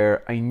place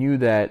where I knew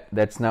that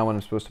that's not what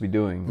I'm supposed to be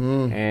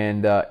doing,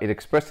 and it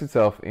expressed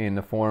itself in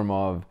the form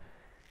of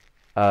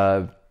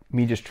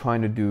me just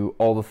trying to do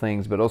all the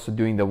things, but also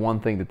doing the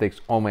one thing that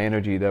takes all my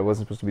energy that I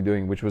wasn't supposed to be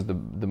doing, which was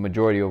the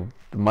majority of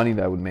the money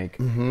that I would make.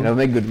 And I would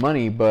make good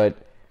money, but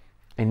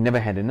I never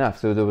had enough,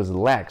 so there was a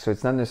lack. So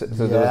it's not necessarily.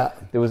 So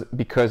there was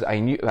because I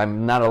knew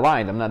I'm not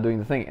aligned. I'm not doing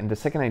the thing. And the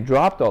second I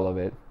dropped all of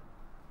it,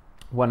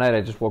 one night I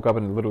just woke up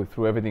and literally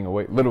threw everything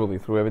away. Literally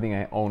threw everything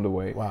I owned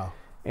away. Wow.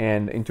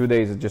 And in 2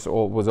 days, it just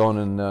all was on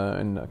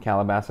in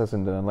Calabasas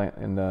in the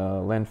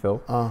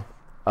landfill.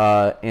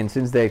 And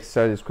since they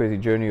started this crazy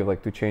journey of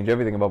like to change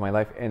everything about my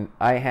life, and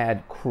I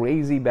had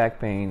crazy back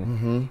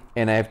pain,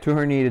 and I have 2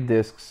 herniated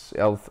discs,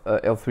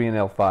 L3 and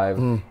L5,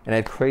 and I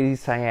had crazy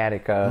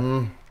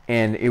sciatica,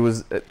 and it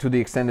was to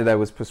the extent that I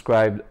was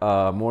prescribed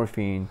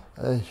morphine.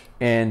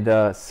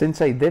 And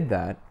since I did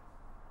that,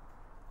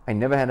 I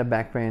never had a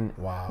back pain.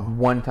 Wow.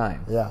 One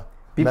time. Yeah.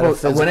 People,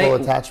 metaphysical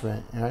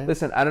attachment, right?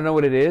 Listen, I don't know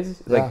what it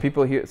is. Yeah. Like some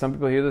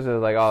people hear this and they're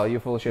like, "Oh, you're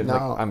full of shit." No.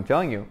 Like, I'm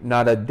telling you,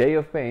 not a day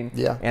of pain.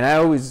 Yeah. And I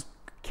always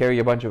carry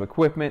a bunch of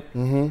equipment.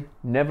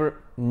 Never,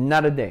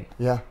 not a day.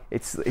 Yeah.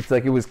 It's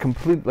like it was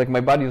complete. Like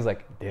my body was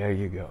like, "There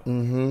you go."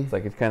 It's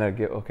like it kind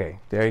of okay.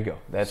 There you go.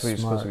 That's what you're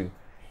supposed to be.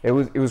 It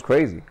was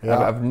crazy.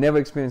 Yeah. I've never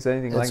experienced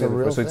anything like that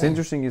before. So it's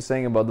interesting you're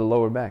saying about the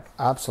lower back.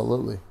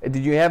 Absolutely.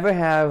 Did you ever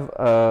have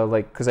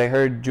like? Because I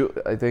heard,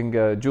 I think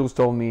Jules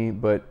told me,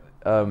 but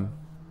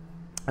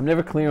I'm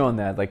never clear on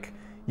that. Like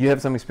you have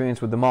some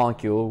experience with the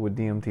molecule with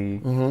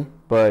DMT,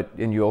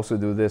 and you also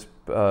do this,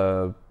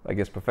 I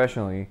guess,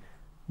 professionally.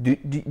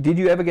 Did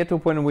you ever get to a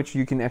point in which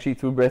you can actually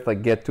through breath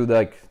like get to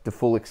the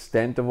full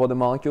extent of what the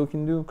molecule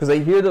can do? Because I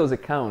hear those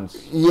accounts.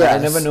 Yes. I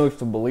never know if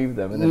to believe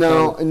them. And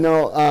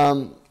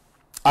No.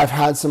 I've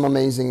had some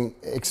amazing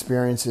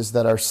experiences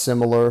that are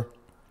similar.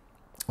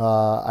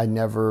 I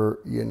never,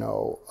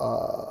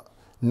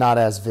 not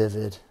as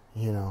vivid,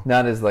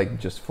 not as like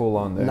just full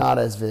on there. Not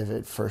as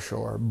vivid for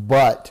sure,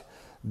 but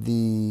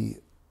the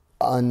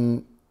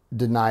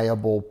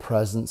undeniable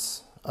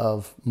presence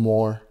of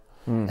more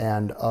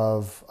and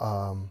of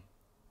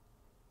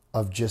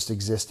just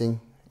existing,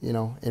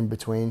 in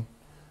between,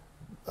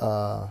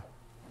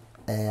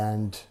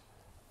 and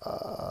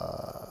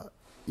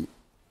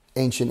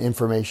ancient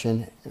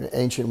information,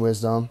 ancient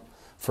wisdom,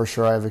 for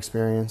sure I've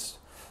experienced.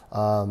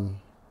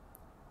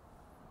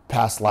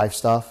 Past life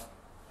stuff.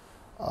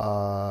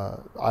 I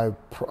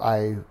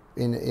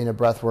in a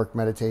breathwork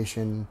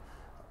meditation.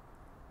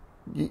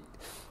 You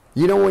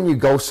know when you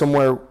go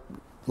somewhere,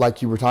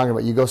 like you were talking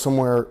about, you go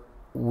somewhere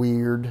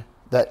weird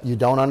that you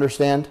don't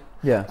understand.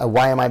 Yeah.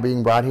 Why am I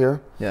being brought here?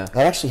 Yeah.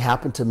 That actually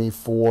happened to me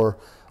for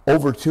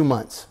over 2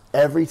 months.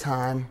 Every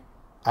time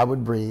I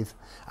would breathe,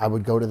 I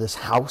would go to this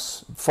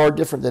house, far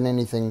different than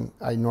anything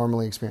I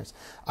normally experience.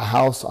 A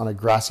house on a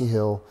grassy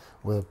hill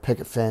with a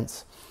picket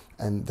fence,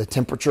 and the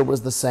temperature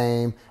was the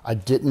same. I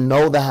didn't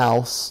know the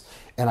house,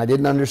 and I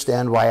didn't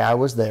understand why I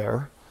was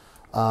there,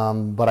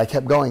 but I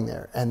kept going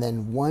there. And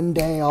then one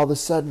day, all of a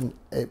sudden,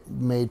 it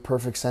made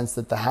perfect sense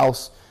that the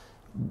house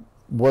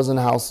wasn't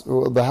a house.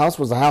 The house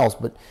was a house,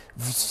 but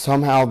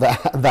somehow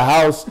the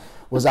house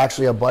was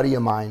actually a buddy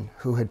of mine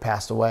who had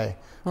passed away,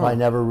 who I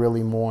never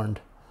really mourned.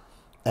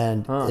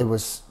 And it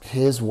was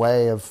his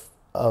way of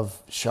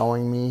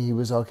showing me he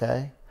was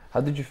okay.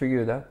 How did you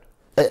figure it out?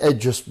 It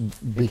just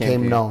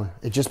became known.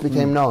 It just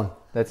became known.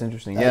 That's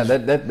interesting. Yeah,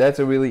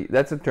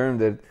 that's a term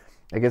that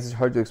I guess it's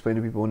hard to explain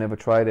to people who never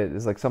tried it.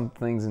 It's like some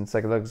things in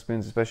psychedelic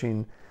experience,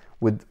 especially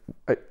with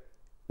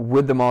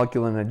the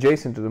molecule and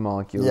adjacent to the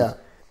molecule. Yeah.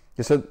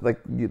 So like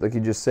you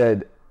just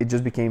said, it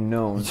just became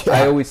known. Yeah.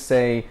 I always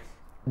say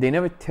they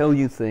never tell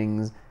you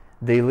things.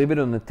 They leave it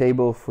on the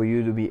table for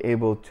you to be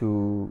able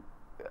to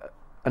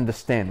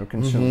understand or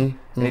consume.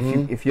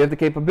 And if you have the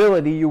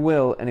capability, you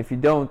will, and if you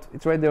don't,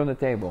 it's right there on the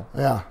table.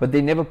 Yeah. But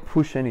they never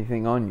push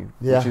anything on you.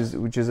 Yeah.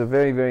 Which is a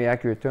very, very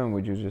accurate term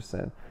what you just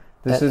said.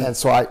 And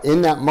so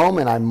in that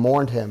moment I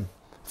mourned him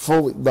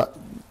fully, but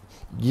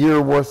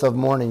year worth of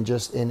mourning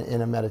just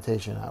in a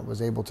meditation. I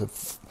was able to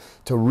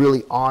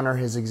really honor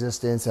his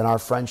existence and our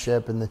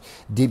friendship and the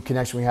deep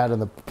connection we had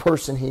and the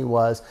person he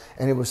was,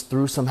 and it was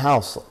through some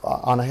house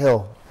on a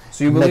hill.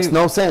 So you it makes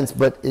no sense,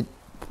 but it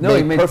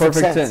made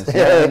perfect sense.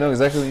 Yeah, I know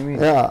exactly what you mean.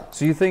 Yeah.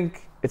 So you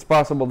think it's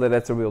possible that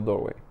that's a real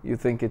doorway? You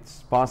think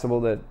it's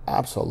possible that...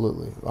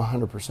 Absolutely,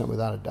 100%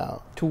 without a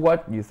doubt. To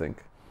what you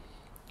think?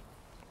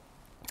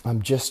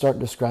 I'm just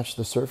starting to scratch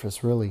the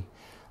surface, really.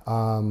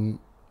 I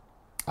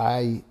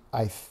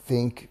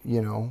think,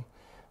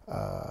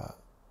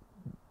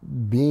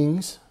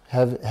 beings,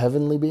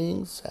 heavenly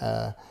beings,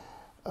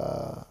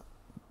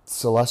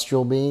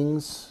 celestial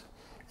beings,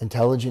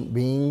 intelligent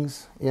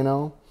beings,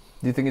 Do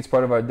you think it's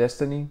part of our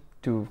destiny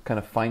to kind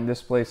of find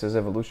this place as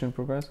evolution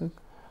progresses?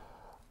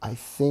 I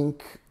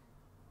think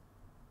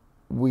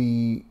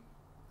we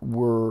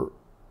were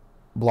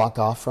blocked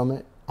off from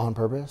it on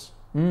purpose.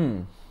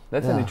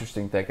 That's an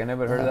interesting take. I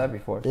never heard of that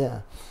before.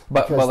 Yeah.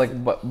 But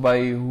by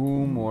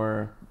whom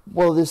or?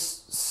 Well,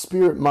 this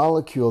spirit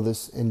molecule,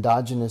 this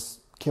endogenous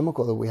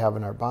chemical that we have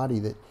in our body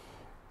that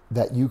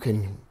that you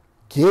can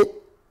get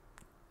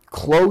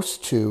close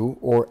to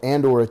or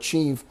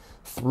achieve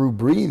through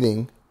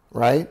breathing,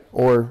 right?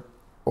 Or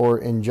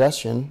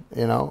ingestion,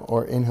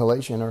 or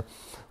inhalation or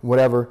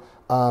whatever,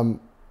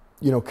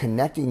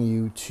 connecting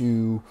you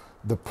to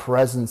the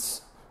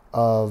presence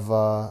of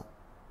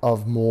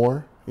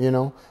more,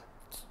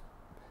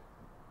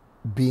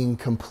 being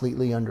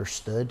completely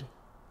understood.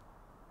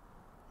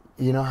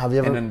 Have you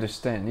ever And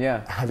understand,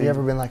 yeah. Have you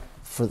ever been like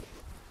for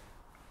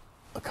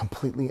a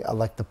completely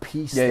like the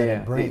peace Yeah, that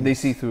yeah. it brings? They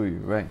see through you,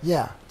 right?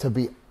 Yeah, to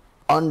be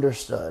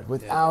understood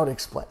without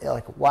explain.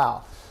 Like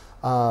wow,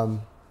 all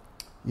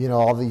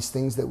these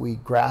things that we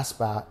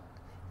grasp at,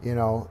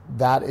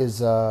 that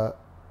is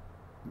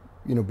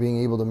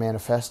being able to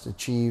manifest,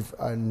 achieve,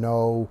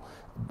 know,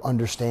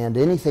 understand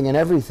anything and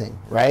everything,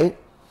 right?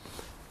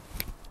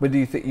 But do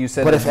you think you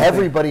said? But if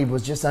everybody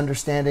was just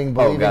understanding,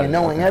 believing, and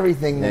knowing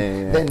everything,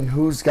 then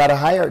who's got a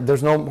hierarchy?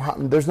 There's no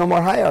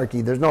more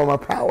hierarchy. There's no more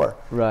power.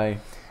 Right.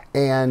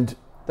 And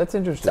that's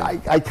interesting.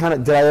 I kind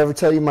of did. I ever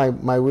tell you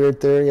my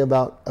weird theory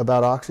about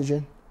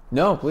oxygen?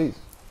 No, please.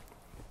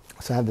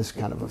 So I have this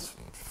kind of a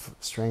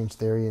strange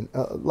theory, and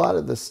a lot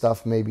of this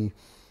stuff maybe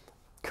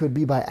could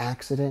be by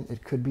accident.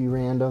 It could be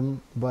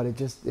random, but it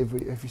just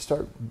if you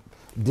start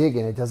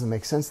digging, it doesn't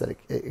make sense that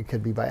it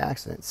could be by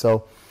accident.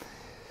 So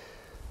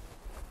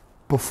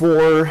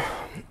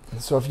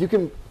if you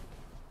can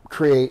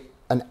create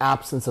an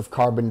absence of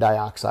carbon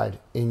dioxide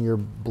in your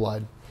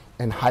blood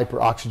and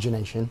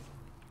hyperoxygenation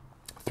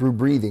through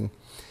breathing,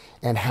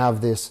 and have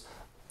this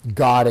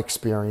God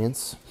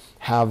experience,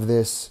 have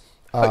this.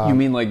 You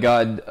mean like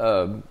God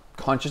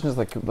consciousness,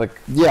 like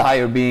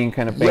higher being,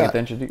 kind of paying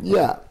attention to you?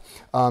 Yeah.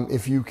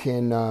 If you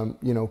can,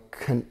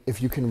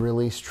 if you can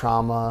release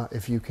trauma,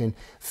 if you can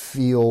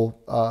feel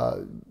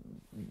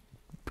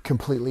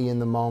completely in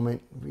the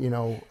moment,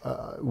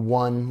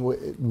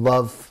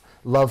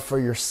 love for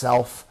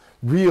yourself,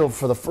 real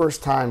for the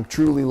first time,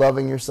 truly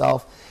loving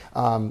yourself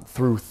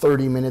through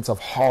 30 minutes of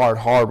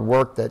hard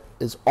work that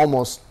is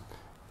almost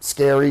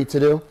scary to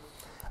do,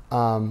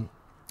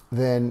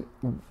 then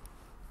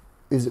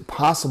is it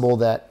possible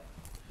that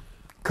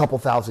a couple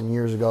thousand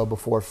years ago,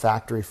 before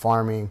factory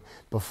farming,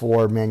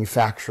 before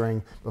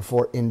manufacturing,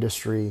 before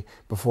industry,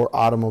 before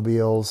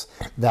automobiles,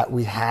 that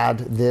we had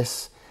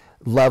this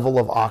level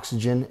of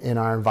oxygen in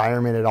our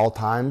environment at all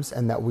times,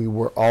 and that we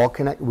were all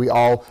connected? We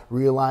all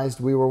realized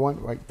we were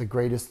one. Like the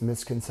greatest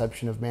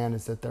misconception of man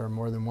is that there are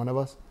more than one of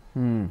us.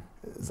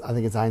 I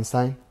think it's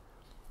Einstein.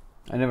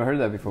 I never heard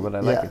that before, but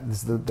I like it.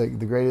 This is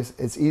the greatest.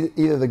 It's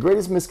either the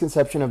greatest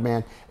misconception of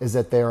man is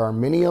that there are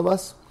many of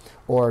us,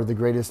 or the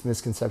greatest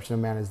misconception of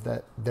man is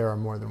that there are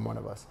more than one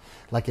of us.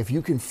 Like if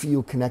you can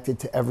feel connected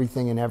to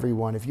everything and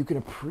everyone, if you can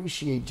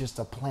appreciate just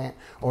a plant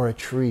or a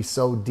tree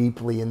so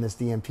deeply in this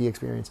DMT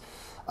experience,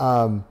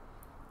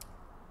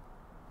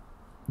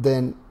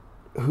 then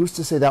who's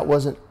to say that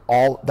wasn't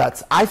all?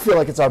 I feel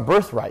like it's our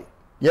birthright.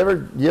 You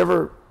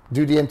ever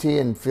do DMT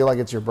and feel like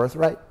it's your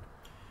birthright?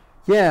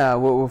 Yeah,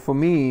 well, for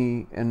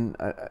me, and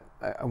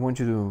I want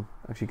you to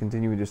actually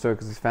continue with your story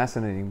because it's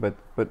fascinating, but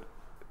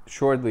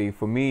shortly,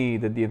 for me,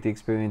 the DMT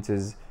experience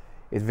it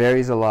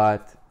varies a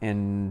lot,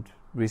 and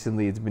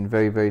recently it's been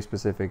very, very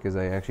specific, as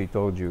I actually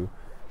told you.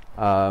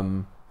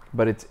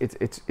 But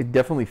it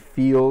definitely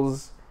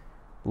feels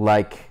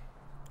like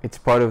it's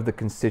part of the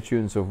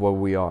constituents of what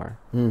we are.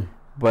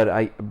 But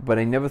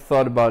I never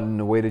thought about it in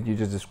the way that you're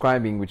just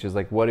describing, which is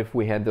like, what if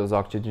we had those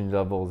oxygen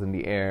levels in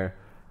the air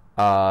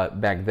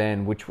back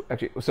then? Which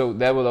actually, so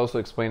that would also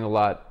explain a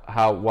lot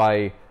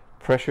why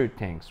pressure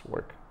tanks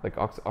work, like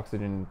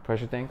oxygen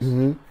pressure tanks.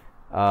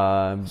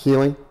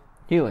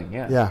 Healing,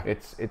 yeah.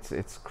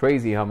 It's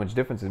crazy how much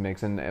difference it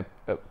makes, and a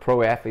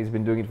pro athlete's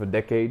been doing it for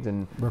decades,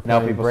 and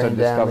now people start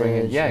discovering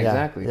it. Yeah,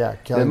 exactly. Yeah,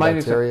 killing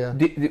bacteria.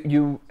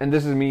 And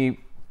this is me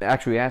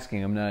actually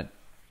asking. I'm not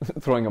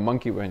throwing a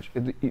monkey wrench.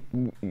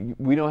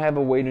 We don't have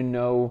a way to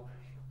know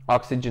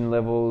oxygen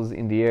levels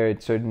in the air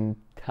at certain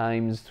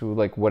times through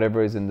like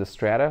whatever is in the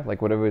strata,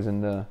 like whatever is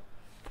in the.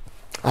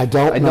 I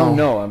don't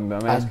know. I'm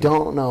asking. I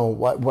don't know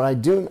what I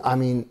do. I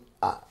mean,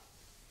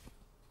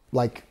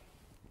 like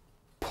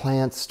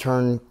plants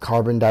turn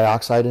carbon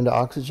dioxide into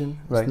oxygen.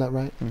 Isn't that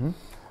right?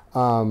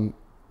 Mm-hmm.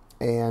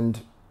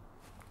 And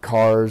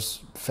cars,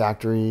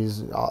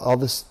 factories, all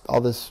this,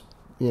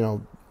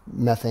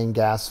 methane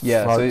gas.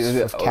 Yeah, so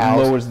it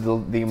lowers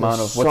the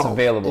amount of what's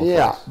available.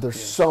 Yeah, there's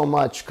so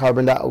much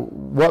carbon dioxide.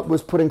 What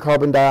was putting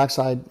carbon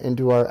dioxide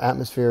into our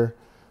atmosphere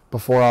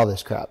before all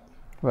this crap?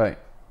 Right.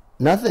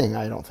 Nothing,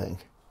 I don't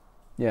think.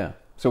 Yeah.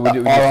 So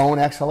our own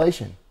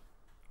exhalation.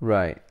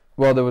 Right.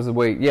 Well, there was a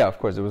way. Yeah, of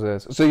course, there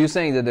was. So you're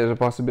saying that there's a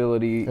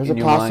possibility. There's a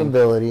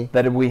possibility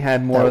that if we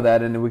had more of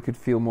that, and we could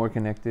feel more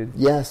connected.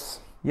 Yes.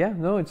 Yeah.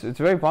 No, it's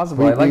very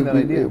possible. I like that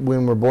idea.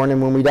 When we're born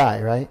and when we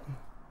die, right?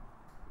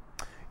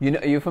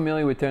 Are you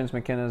familiar with Terence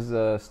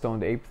McKenna's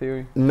stoned ape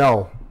theory?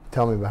 No.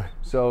 Tell me about it.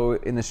 So,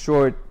 in the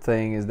short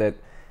thing is that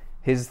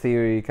his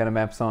theory kind of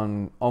maps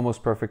on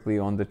almost perfectly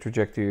on the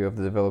trajectory of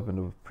the development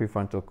of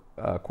prefrontal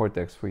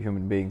cortex for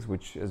human beings,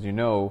 which, as you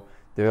know,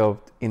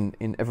 developed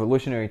in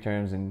evolutionary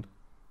terms in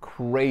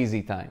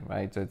crazy time,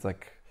 right? So it's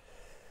like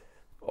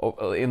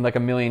in like a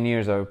million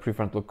years, our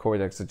prefrontal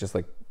cortex is just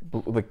like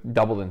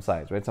doubled in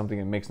size, right? Something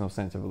that makes no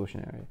sense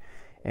evolutionary.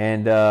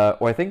 And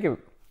or I think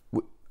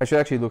I should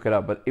actually look it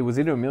up, but it was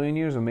either a million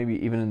years or maybe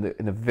even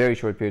in a very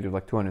short period of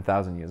like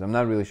 200,000 years. I'm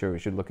not really sure. We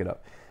should look it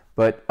up.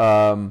 But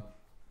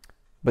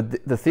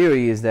the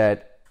theory is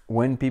that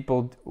when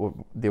people, or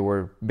there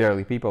were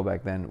barely people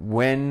back then,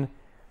 when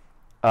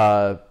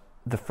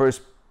the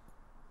first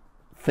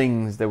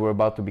things that were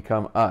about to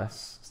become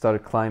us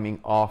started climbing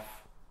off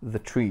the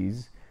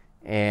trees,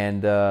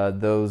 and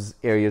those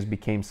areas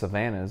became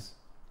savannas,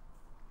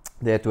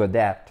 they had to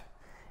adapt,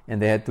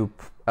 and they had to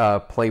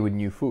play with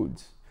new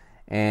foods.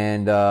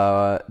 And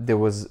there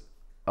was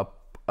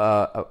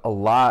a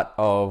lot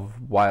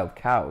of wild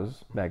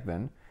cows back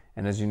then,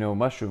 and as you know,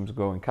 mushrooms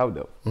grow in cow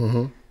dough.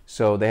 Mm-hmm.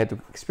 So they had to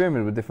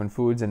experiment with different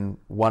foods, and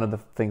one of the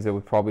things they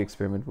would probably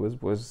experiment was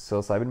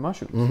psilocybin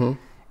mushrooms. Mm-hmm.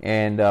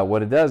 And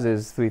what it does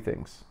is three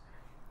things.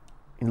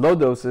 In low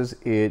doses,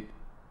 it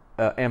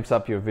amps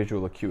up your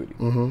visual acuity,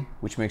 Mm-hmm.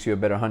 which makes you a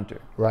better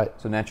hunter. Right.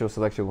 So natural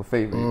selection will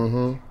favor you.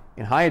 Mm-hmm.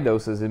 In higher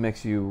doses, it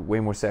makes you way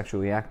more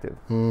sexually active,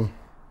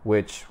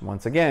 which,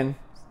 once again,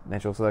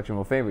 natural selection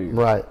will favor you.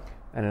 Right.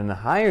 And in the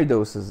higher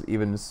doses,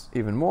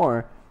 even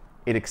more,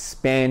 it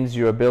expands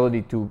your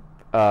ability to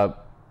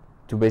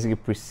basically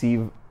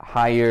perceive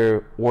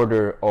higher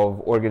order of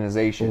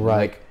organization, Right.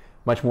 like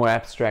much more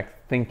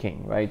abstract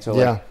thinking, right? So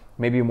Yeah. like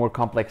maybe a more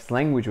complex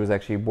language was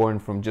actually born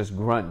from just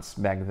grunts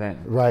back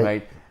then,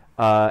 Right.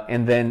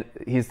 And then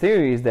his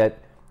theory is that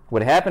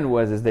what happened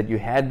is that you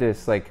had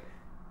this like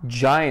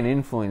giant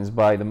influence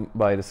by the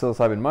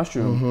psilocybin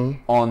mushroom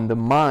on the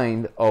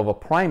mind of a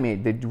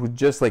primate that would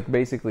just like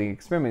basically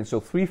experiment. So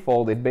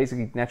threefold, it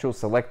basically natural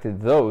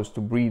selected those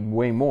to breed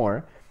way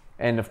more,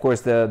 and of course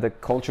the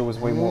culture was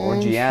way more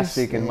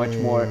orgiastic and much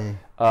more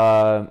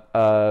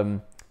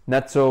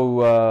not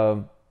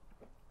so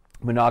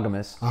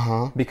monogamous,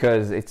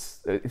 because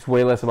it's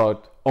way less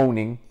about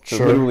owning. So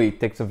Sure. literally it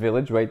takes a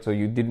village, right? So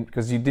you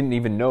didn't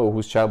even know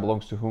whose child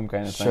belongs to whom,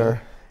 kind of thing.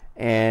 Sure.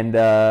 And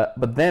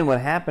but then what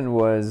happened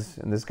was,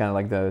 and this is kind of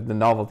like the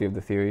novelty of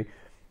the theory,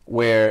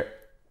 where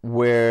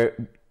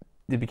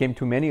there became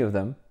too many of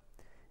them,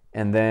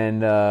 and then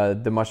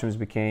the mushrooms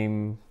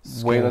became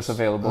way less Scarce.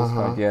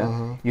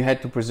 available. You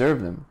had to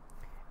preserve them,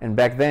 and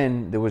back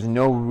then there was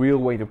no real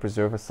way to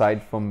preserve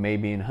aside from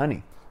maybe in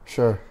honey.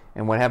 Sure.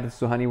 And what happens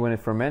to honey when it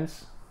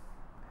ferments?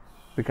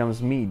 It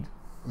becomes mead,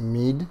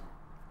 Mead.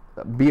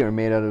 beer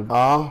made out of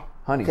Oh.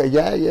 honey. Okay.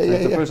 Yeah. Yeah. So Yeah.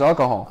 it's the Yeah. first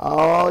alcohol.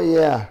 Oh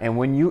yeah. And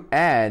when you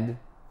add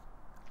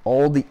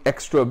all the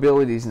extra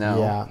abilities now,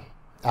 Yeah.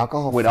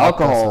 Alcohol. With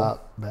fucked us alcohol-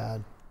 up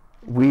bad.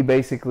 we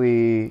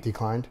basically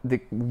Declined.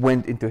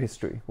 went into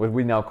history, what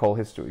we now call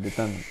history.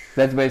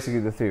 That's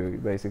basically the theory,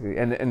 basically,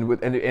 and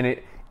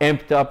it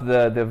amped up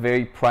the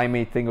very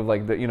primate thing of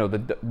like the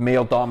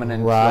male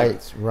dominance, Right.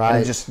 like, Right.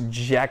 and just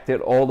jacked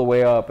it all the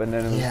way up, and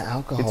then Yeah,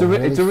 alcohol It's a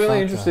really really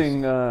fucked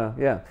interesting,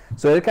 yeah.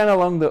 So it kind of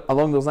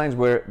along those lines,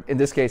 where in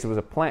this case it was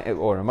a plant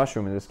or a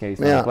mushroom in this case,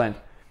 not Yeah. a plant,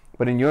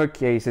 but in your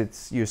case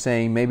you're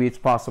saying maybe it's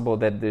possible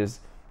that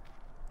there's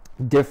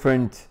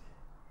different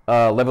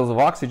levels of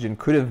oxygen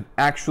could have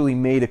actually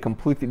made a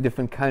completely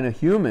different kind of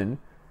human,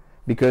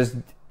 because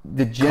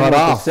the general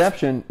off.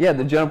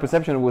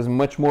 perception was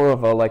much more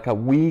of a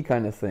we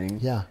kind of thing.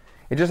 Yeah.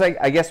 It's just like,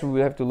 I guess we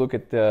would have to look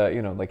at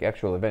like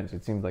actual events.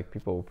 It seemed like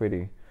people were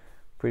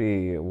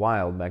pretty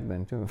wild back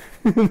then too.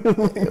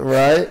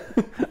 Right.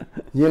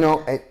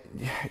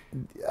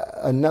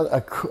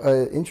 Another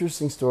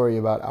interesting story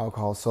about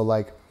alcohol. So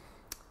like,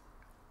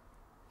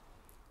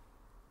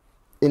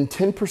 in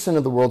 10%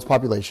 of the world's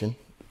population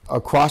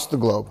across the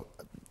globe,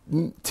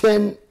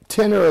 10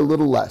 or a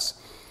little less,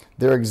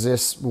 there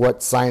exists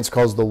what science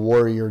calls the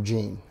warrior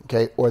gene,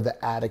 okay, or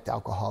the addict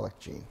alcoholic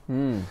gene.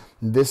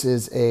 This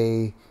is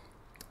it's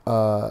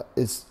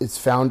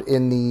found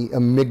in the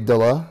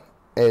amygdala.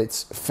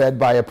 It's fed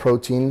by a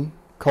protein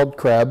called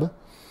CREB,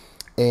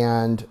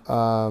 and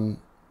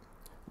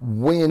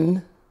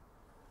when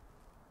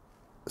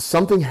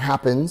something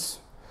happens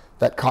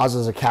that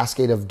causes a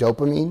cascade of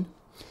dopamine,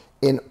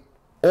 in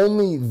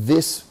only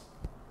this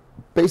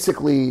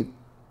basically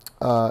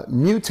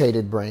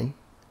mutated brain,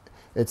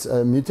 it's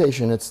a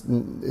mutation,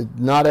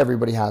 not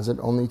everybody has it,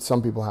 only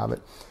some people have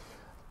it,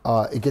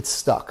 it gets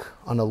stuck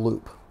on a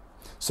loop.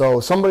 So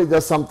somebody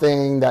does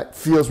something that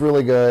feels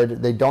really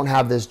good, they don't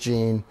have this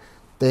gene,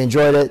 they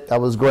enjoyed it,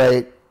 that was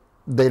great,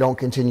 they don't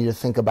continue to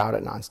think about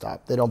it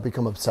nonstop, they don't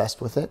become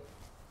obsessed with it.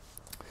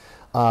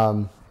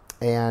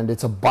 And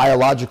it's a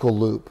biological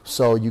loop,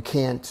 so you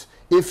can't,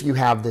 if you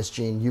have this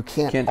gene, you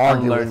can't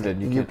argue unlearn with it.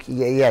 You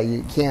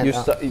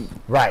can't.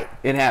 Right.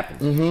 It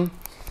happens.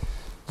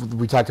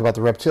 We talked about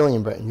the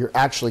reptilian brain. You're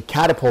actually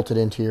catapulted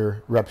into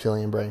your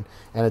reptilian brain,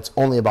 and it's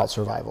only about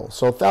survival.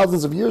 So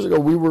thousands of years ago,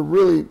 we were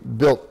really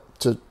built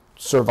to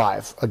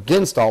survive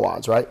against all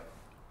odds, right?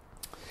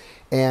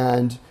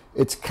 And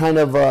it's kind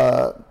of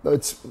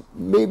it's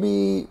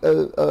maybe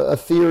a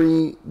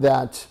theory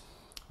that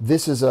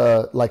this is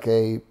like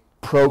a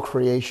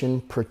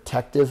procreation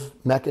protective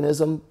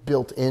mechanism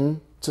built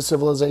into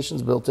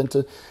civilizations, built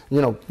into,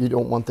 you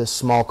don't want this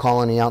small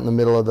colony out in the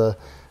middle of the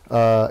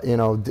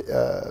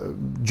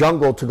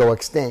jungle to go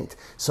extinct.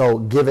 So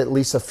give at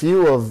least a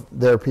few of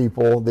their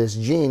people this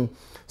gene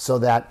so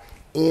that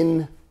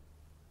in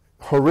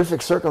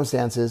horrific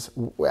circumstances,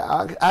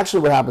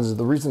 actually what happens is,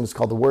 the reason it's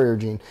called the warrior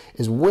gene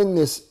is when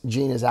this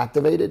gene is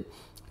activated,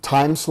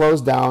 time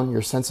slows down,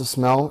 your sense of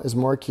smell is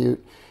more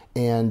acute,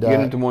 and You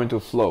get more into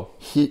flow.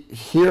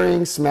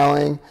 hearing,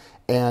 smelling,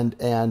 and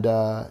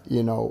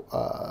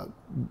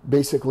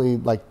basically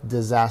like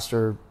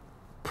disaster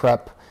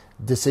prep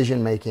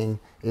decision making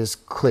is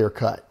clear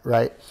cut,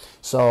 right?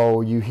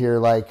 So you hear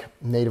like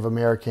Native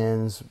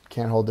Americans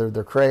can't hold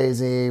they're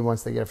crazy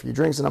once they get a few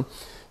drinks in them.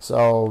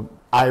 So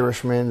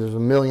Irishmen, there's a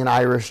million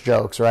Irish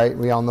jokes, right?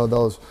 We all know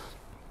those.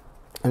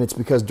 And it's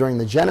because during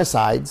the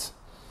genocides,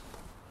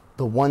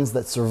 the ones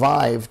that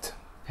survived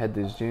Had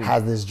this gene.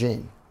 had this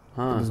gene.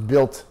 Huh. It was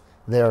built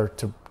there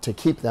to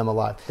keep them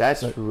alive.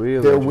 That's So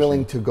really they're interesting.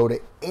 willing to go to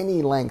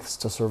any lengths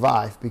to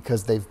survive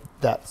because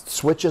that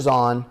switch is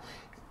on,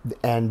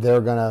 and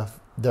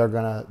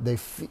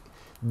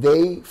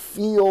they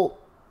feel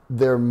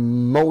their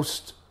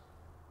most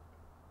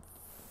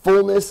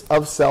fullness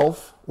of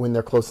self when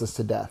they're closest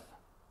to death.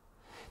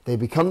 They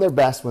become their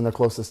best when they're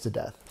closest to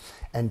death.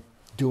 And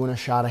doing a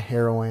shot of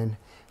heroin,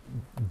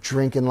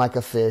 drinking like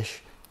a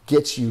fish,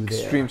 gets you there.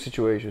 Extreme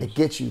situations. It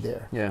gets you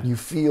there. Yeah. You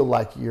feel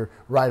like you're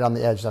right on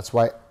the edge. That's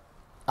why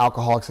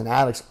alcoholics and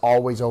addicts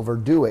always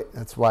overdo it.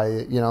 That's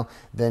why,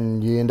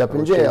 then you end up in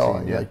Always jail. chasing,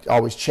 And yeah. you're like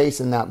always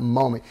chasing that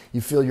moment.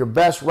 You feel your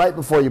best right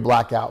before you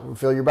black out. You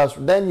feel your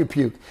best, then you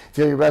puke.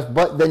 Feel your best,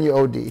 but then you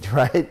OD'd,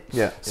 right?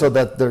 Yeah. So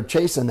that they're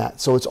chasing that.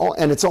 So it's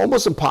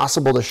almost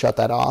impossible to shut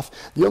that off.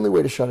 The only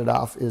way to shut it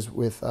off is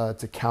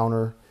to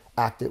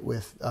counteract it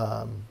with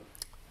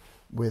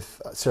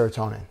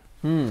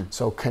serotonin.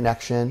 So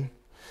connection,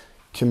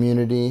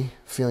 community,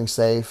 feeling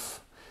safe,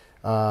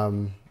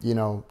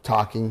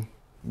 talking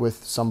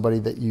with somebody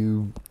that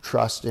you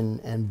trust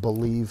and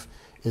believe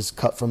is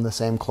cut from the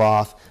same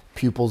cloth.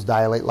 Pupils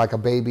dilate like a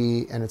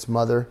baby and its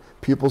mother.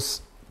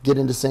 Pupils get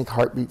into sync,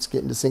 heartbeats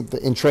get into sync, the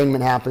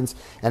entrainment happens,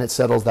 and it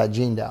settles that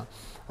gene down.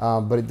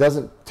 But it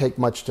doesn't take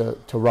much to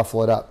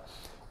ruffle it up.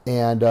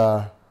 And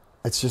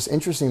it's just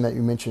interesting that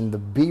you mentioned the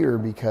beer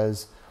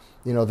because,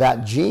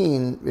 that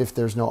gene, if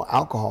there's no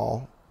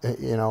alcohol,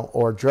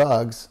 or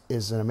drugs,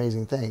 is an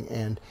amazing thing.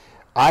 And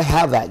I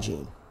have that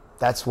gene.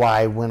 That's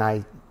why when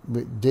I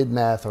did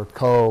meth or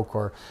coke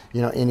or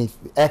any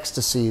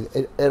ecstasy,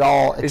 it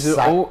all Is it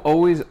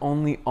always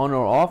only on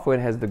or off, or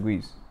it has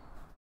degrees?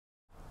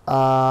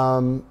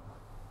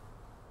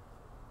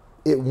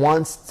 It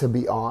wants to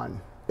be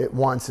on. It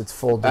wants its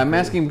full degree. I'm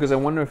asking because I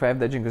wonder if I have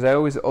that gene. Because I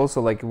always also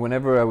like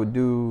whenever I would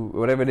do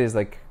whatever it is,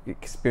 like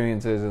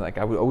experiences, and like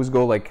I would always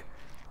go like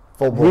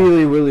full blown.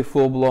 really, really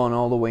full blown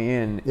all the way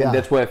in, Yeah. and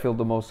that's where I feel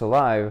the most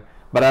alive.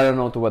 But I don't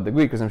know to what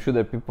degree, because I'm sure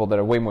there are people that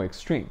are way more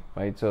extreme,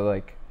 right? So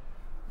like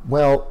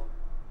Well,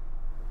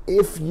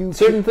 if you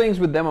certain things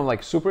with them, I'm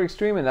like super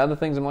extreme, and other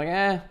things I'm like,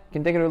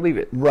 can take it or leave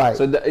it. Right.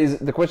 So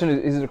the question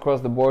is it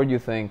across the board? You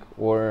think,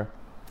 or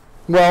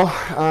Well,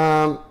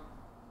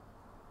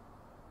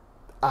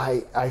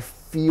 I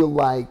feel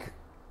like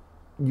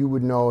you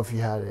would know if you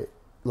had it,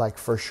 like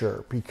for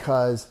sure,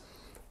 because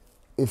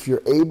if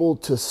you're able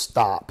to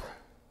stop,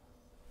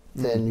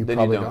 then you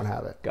probably don't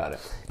have it. Got it.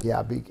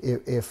 Yeah,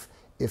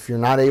 if you're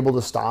not able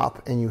to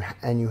stop and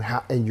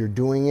you're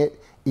doing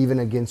it even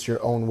against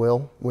your own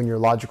will, when your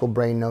logical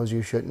brain knows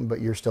you shouldn't, but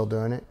you're still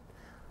doing it.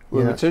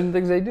 Well, with certain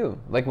things I do.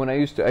 Like when I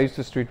used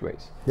to street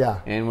race.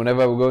 Yeah. And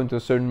whenever I would go into a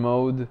certain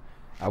mode,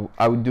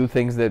 I would do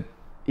things that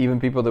even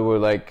people that were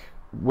like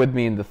with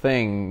me in the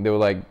thing, they were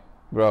like,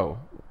 bro.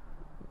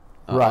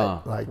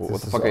 Right. Like what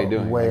this the is fuck are you all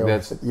doing? way Like, over-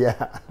 that's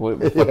yeah. what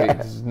the fuck Yeah.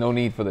 there's no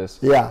need for this.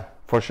 Yeah.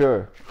 For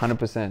sure,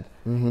 100%.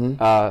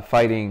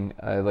 Fighting,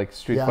 like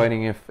street Yeah.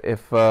 fighting, if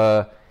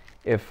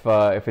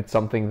it's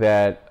something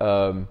that.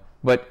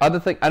 But other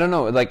thing, I don't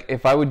know. Like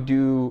if I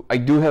do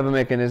have a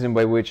mechanism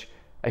by which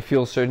I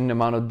feel a certain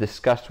amount of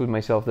disgust with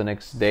myself the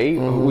next day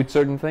with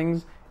certain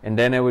things, and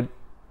then I would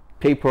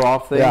taper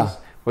off things. Yeah.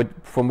 But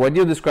from what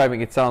you're describing,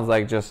 it sounds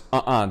like just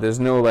there's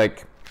no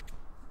like.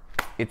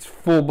 It's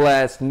full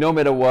blast, no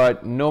matter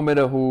what, no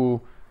matter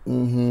who.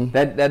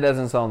 That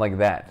doesn't sound like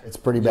that. It's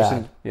pretty Just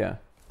bad. yeah.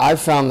 I've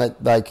found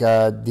that like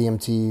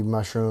DMT,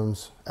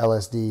 mushrooms,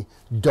 LSD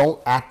don't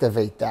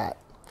activate that.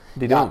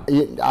 They don't.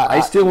 I I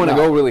still want to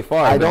go really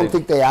far. I but don't it-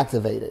 think they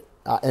activate it.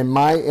 In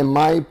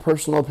my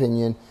personal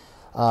opinion,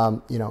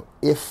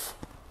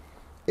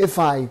 if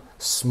I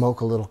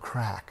smoke a little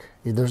crack,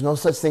 there's no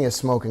such thing as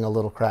smoking a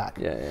little crack.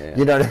 Yeah.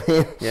 You know what I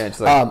mean? Yeah, it's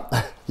like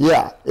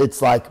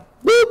it's like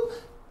boop.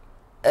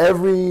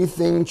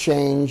 Everything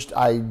changed.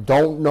 I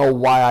don't know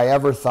why I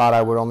ever thought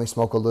I would only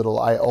smoke a little.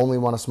 I only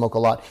want to smoke a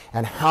lot.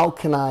 And how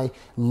can I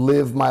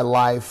live my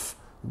life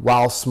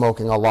while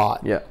smoking a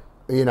lot? Yeah.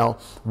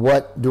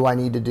 What do I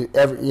need to do?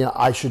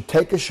 I should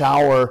take a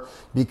shower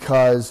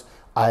because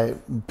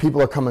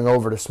people are coming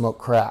over to smoke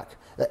crack.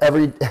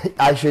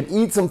 I should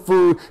eat some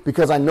food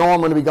because I know I'm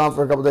going to be gone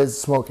for a couple of days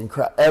smoking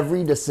crack.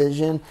 Every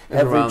decision,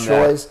 every around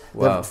choice,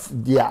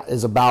 that.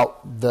 is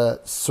about the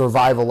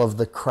survival of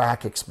the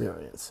crack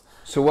experience.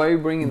 So why are you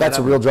bringing That's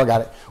that a up? real drug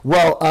addict.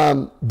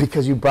 Well,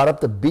 because you brought up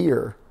the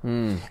beer,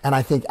 and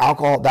I think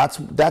alcohol.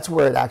 That's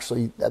where it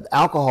actually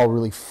alcohol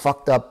really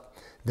fucked up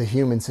the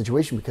human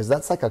situation, because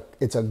that's like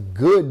it's a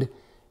good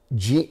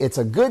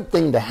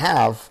thing to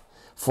have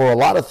for a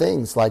lot of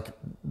things. Like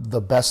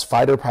the best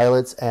fighter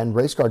pilots and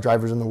race car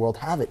drivers in the world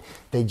have it.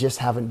 They just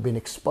haven't been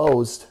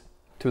exposed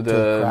To to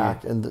the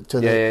crack and the to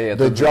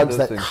drugs those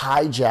that things.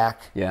 hijack.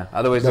 Yeah,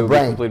 otherwise the they would be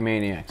brain. complete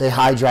maniacs. They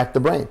hijack the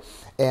brain.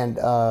 And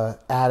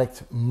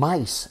addict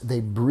mice,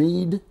 they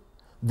breed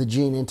the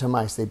gene into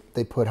mice.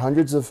 They put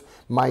hundreds of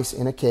mice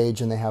in a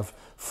cage, and they have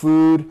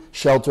food,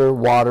 shelter,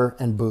 water,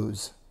 and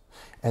booze.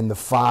 And the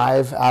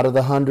 5 out of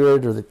the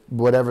 100, or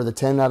the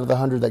 10 out of the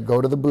 100 that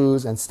go to the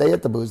booze and stay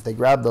at the booze, they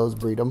grab those,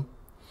 breed them,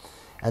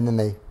 and then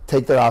they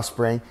take their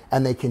offspring,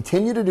 and they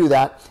continue to do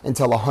that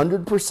until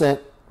 100%.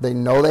 They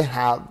know they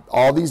have,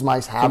 all these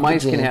mice have So the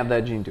mice gene. can have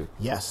that gene too.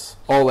 Yes.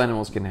 All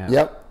animals can have.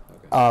 Yep.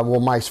 Well,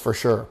 mice for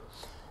sure.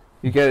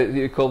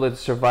 You call it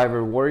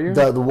survivor warrior.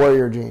 The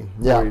warrior gene,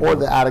 yeah, Warrior or gene.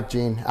 the addict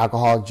gene,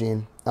 alcoholic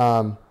gene.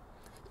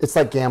 It's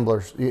like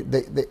gamblers.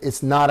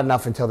 It's not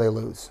enough until they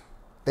lose.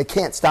 They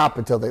can't stop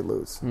until they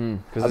lose.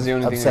 Because it's the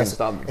only thing that can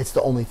stop them. It's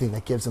the only thing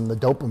that gives them the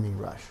dopamine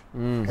rush.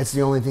 It's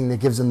the only thing that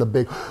gives them the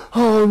big,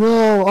 oh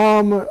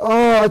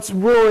no, it's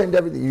ruined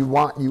everything. You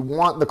want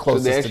the So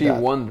closest they actually to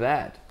death. won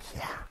that.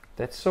 Yeah.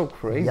 That's so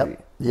crazy.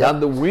 Yep. Not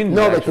the win.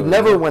 No, they actually. could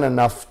never win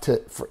enough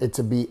for it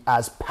to be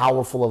as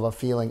powerful of a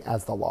feeling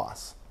as the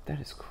loss. That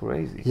is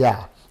crazy.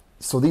 Yeah.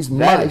 So these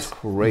That mice, is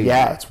crazy.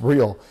 Yeah, it's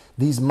real.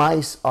 These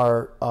mice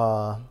are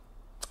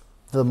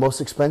the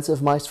most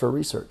expensive mice for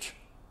research.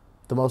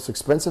 The most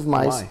expensive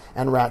mice Why?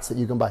 and rats that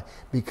you can buy,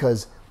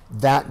 because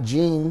that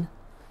gene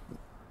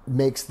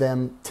makes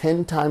them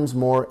 10 times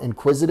more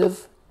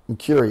inquisitive and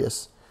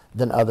curious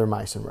than other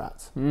mice and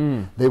rats.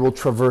 They will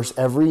traverse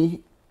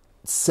every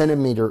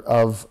centimeter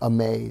of a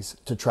maze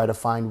to try to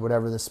find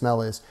whatever the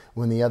smell is,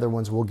 when the other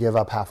ones will give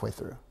up halfway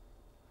through.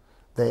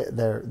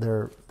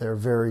 They're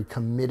very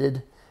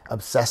committed,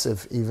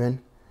 obsessive even.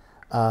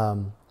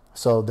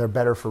 So they're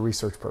better for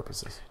research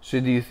purposes. So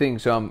do you think?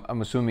 So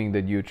I'm assuming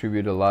that you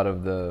attribute a lot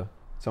of the.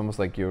 It's almost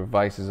like your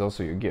vice is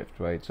also your gift,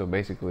 right? So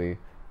basically,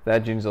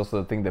 that gene is also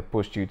the thing that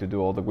pushed you to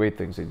do all the great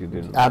things that you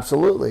did.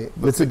 Absolutely,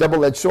 it's a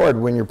double-edged sword.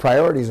 When your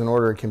priorities in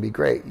order, it can be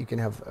great. You can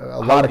have a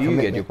lot How of do you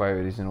commitment. get your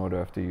priorities in order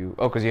after you?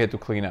 Oh, because you had to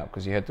clean up.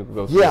 Because you had to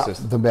go through the Yeah,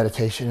 system. the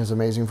meditation is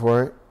amazing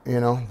for it.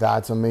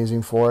 That's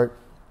amazing for it.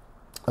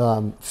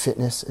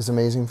 Fitness is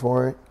amazing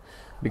for it.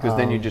 Because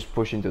then you just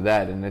push into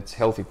that, and it's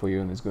healthy for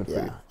you, and it's good for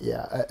you.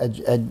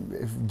 Yeah.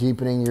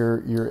 Deepening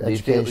your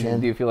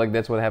education. Do you feel like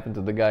that's what happened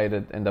to the guy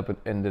that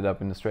ended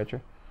up in the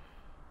stretcher?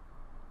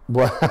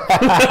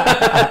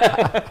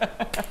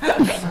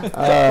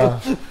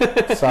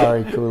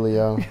 Sorry,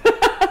 Coolio.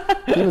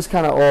 He was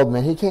kind of old,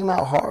 man. He came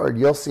out hard.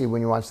 You'll see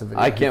when you watch the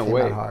video. I He can't came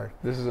wait. out hard.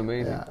 This is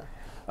amazing.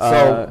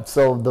 Yeah.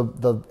 So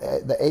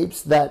the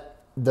apes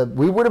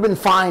we would have been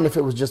fine if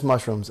it was just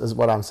mushrooms, is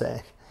what I'm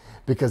saying,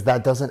 because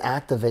that doesn't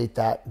activate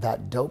that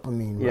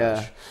dopamine rush.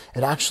 Yeah.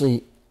 It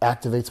actually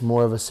activates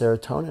more of a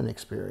serotonin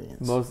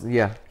experience.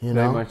 Very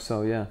much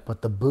so. Yeah.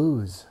 But the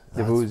booze.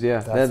 The booze, yeah.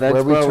 That's That's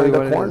where we probably turned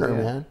what the it corner, is,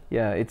 yeah. man.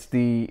 Yeah, it's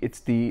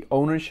the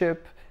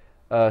ownership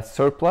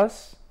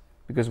surplus,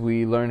 because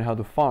we learn how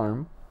to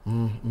farm,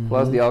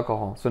 plus the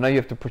alcohol. So now you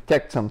have to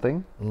protect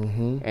something,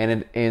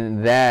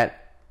 and that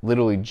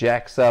literally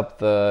jacks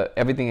up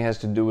everything has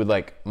to do with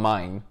like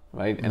mine,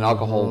 right? And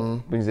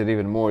alcohol brings it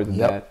even more than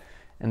that,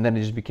 and then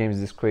it just becomes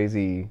this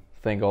crazy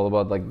thing all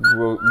about like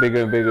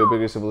bigger and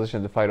bigger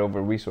civilization to fight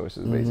over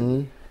resources,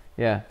 basically.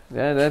 Yeah,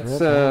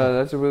 that's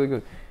a really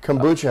good.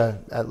 Kombucha,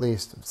 at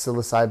least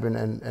psilocybin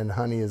and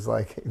honey is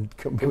like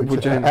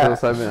kombucha and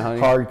psilocybin and honey.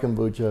 Hard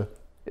kombucha.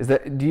 Is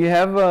that? Do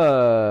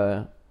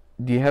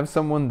you have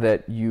someone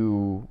that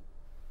you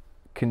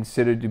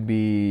consider to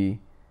be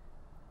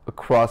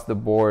across the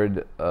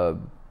board,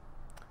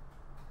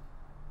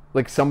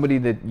 like somebody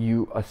that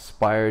you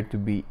aspire to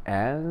be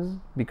as?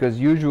 Because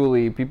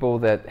usually people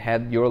that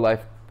had your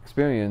life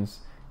experience,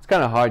 it's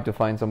kind of hard to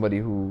find somebody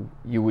who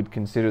you would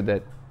consider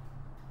that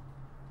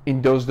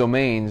in those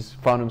domains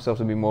found himself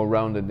to be more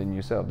rounded than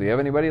yourself. Do you have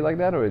anybody like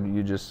that, or do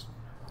you just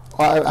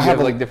Well, I have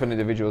a- like different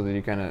individuals that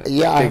you kind of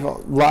I have a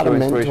lot of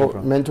inspiration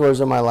from?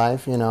 mentors in my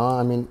life.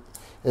 I mean,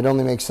 it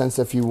only makes sense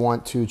if you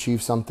want to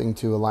achieve something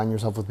to align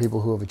yourself with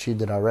people who have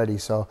achieved it already.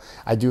 So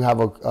I do have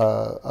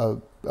a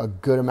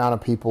good amount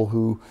of people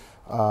who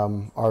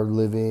are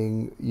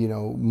living,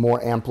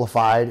 more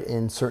amplified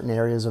in certain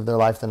areas of their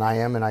life than I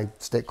am, and I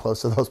stick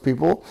close to those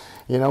people.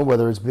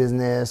 Whether it's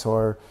business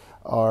or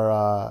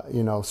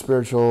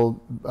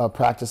spiritual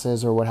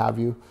practices or what have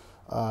you.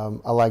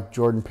 I like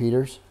Jordan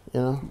Peters.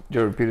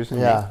 Jordan Peterson?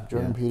 Yeah,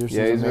 Jordan Peterson.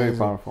 Yeah, he's very amazing.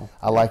 powerful.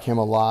 I like him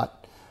a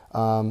lot.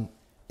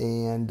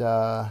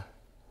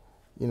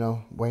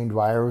 Wayne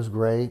Dwyer was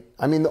great.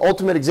 I mean, the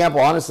ultimate example,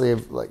 honestly,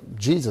 of like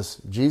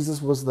Jesus.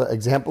 Jesus was the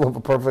example of a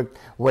perfect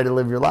way to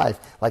live your life.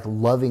 Like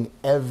loving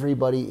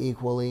everybody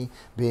equally,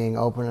 being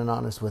open and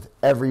honest with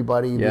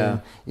everybody. Yeah.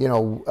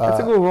 That's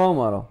a good role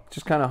model. It's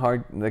just kind of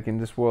hard. Like in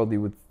this world,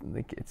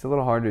 it's a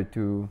little harder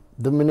to.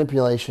 The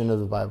manipulation of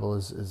the Bible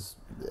is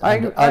I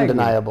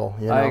undeniable.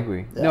 Agree. I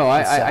agree. Yeah, No,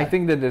 I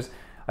think that there's.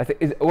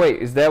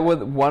 Is that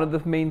one of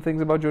the main things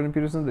about Jordan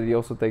Peterson, that he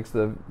also takes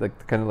the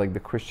kind of like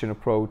the Christian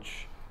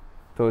approach?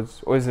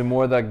 Or is it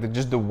more like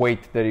just the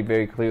weight that he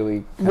very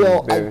clearly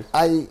bears?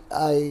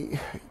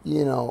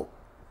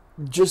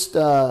 Just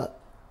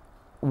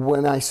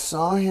when I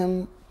saw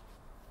him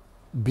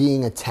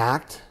being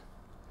attacked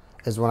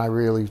is when I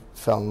really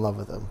fell in love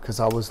with him,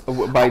 because I was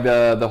by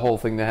the whole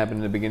thing that happened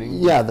in the beginning.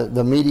 Yeah,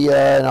 the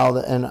media and all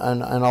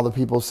and all the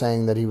people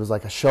saying that he was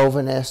like a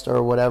chauvinist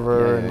or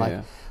whatever,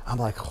 I'm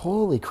like,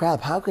 holy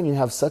crap! How can you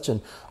have such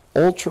an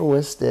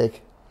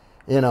altruistic,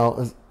 And I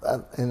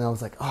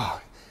was like,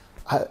 oh.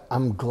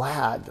 I'm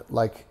glad,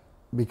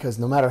 because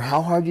no matter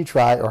how hard you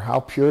try or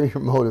how pure your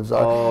motives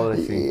are,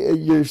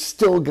 you're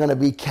still gonna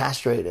be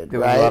castrated.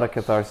 There was a lot of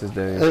catharsis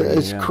there.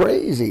 It's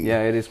crazy.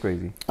 Yeah, it is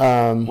crazy.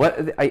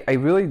 What I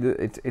really do,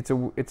 it's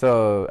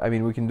a. I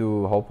mean, we can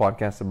do a whole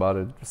podcast about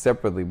it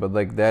separately, but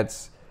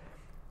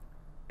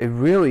it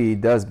really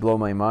does blow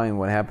my mind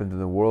what happened to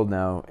the world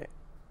now.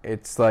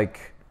 It's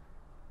like,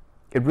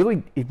 it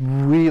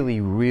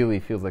really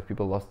feels like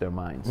people lost their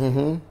minds.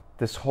 Mm-hmm.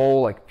 This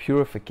whole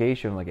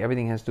purification,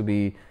 everything has to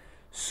be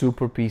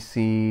super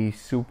PC,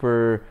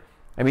 super.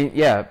 I mean,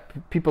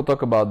 people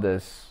talk about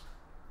this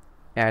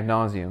ad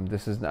nauseum.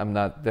 I'm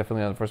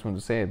definitely not the first one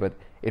to say it, but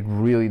it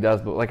really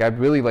does. But I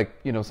really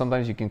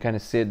sometimes you can kind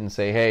of sit and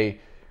say,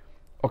 hey,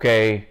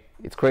 okay,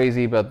 it's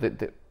crazy, but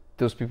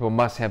those people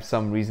must have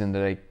some reason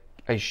that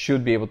I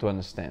should be able to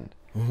understand.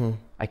 Mm-hmm.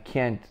 I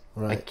can't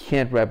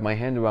wrap my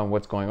hand around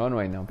what's going on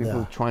right now. People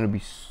are trying to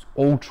be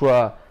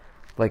ultra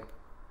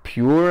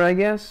pure, I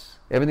guess.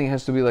 Everything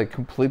has to be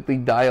completely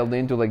dialed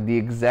into the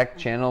exact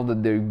channel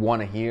that they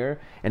want to hear,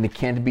 and it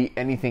can't be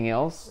anything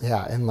else.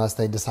 Yeah, unless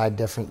they decide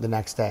different the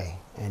next day,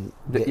 and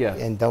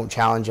don't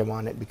challenge them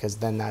on it, because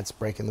then that's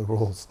breaking the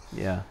rules.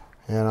 Yeah,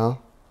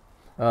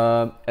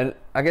 And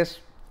I guess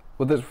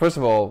first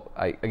of all,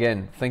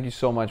 again thank you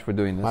so much for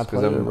doing this,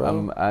 because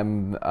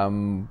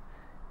I'm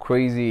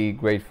crazy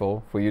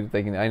grateful for you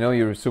taking. I know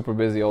you're super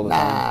busy all the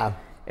time,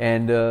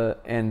 and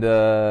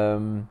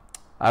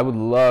I would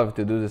love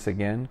to do this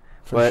again.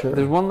 But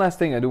there's one last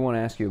thing I do want to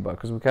ask you about,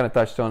 because we kind of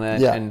touched on that.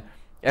 Yeah. And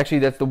actually,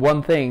 that's the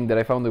one thing that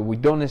I found that we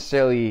don't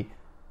necessarily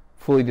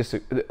fully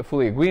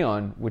agree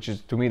on, which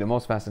is, to me, the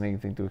most fascinating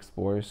thing to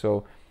explore.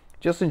 So,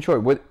 just in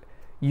short, what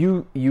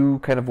you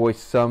kind of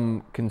voiced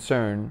some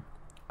concern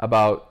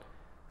about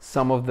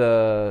some of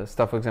the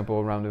stuff, for example,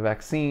 around the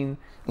vaccine.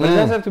 But it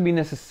doesn't have to be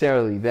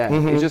necessarily that.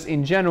 Mm-hmm. It's just,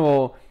 in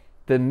general,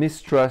 the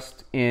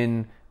mistrust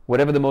in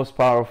whatever the most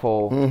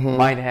powerful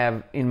might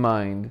have in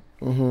mind.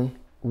 Mm-hmm.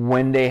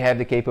 When they have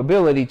the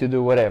capability to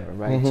do whatever,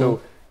 right? Mm-hmm.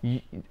 So,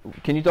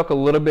 can you talk a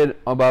little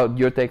bit about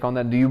your take on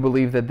that? Do you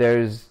believe that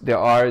there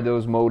are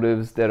those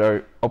motives that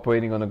are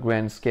operating on a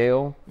grand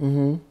scale?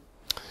 Mm-hmm.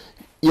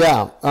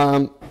 Yeah,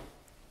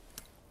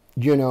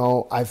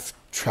 I've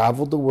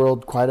traveled the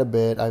world quite a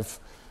bit.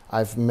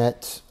 I've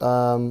met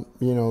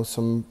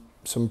some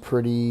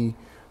pretty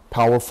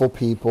powerful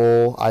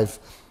people. I've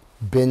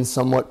been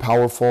somewhat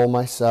powerful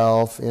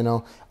myself.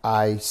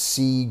 I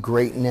see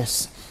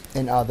greatness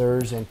in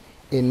others, and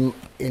in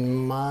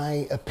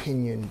my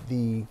opinion,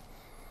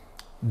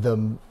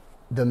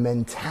 the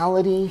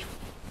mentality,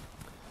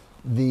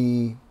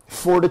 the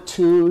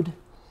fortitude,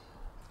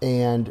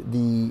 and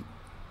the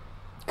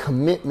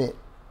commitment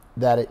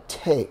that it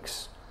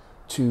takes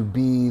to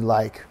be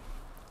like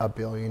a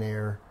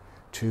billionaire,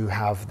 to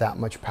have that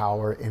much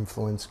power,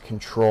 influence,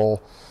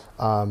 control,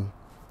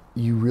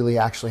 you really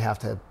actually have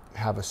to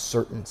have a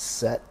certain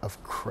set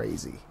of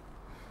crazy.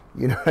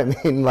 You know what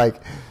I mean?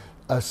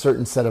 A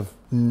certain set of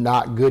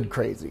not good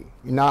crazy,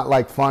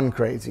 not fun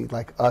crazy,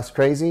 us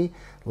crazy,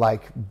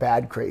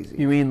 bad crazy.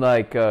 You mean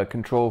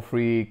control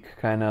freak,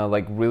 kind of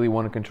really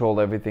want to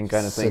control everything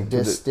kind of thing?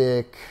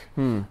 Sadistic,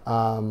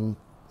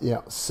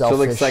 selfish.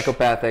 So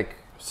psychopathic.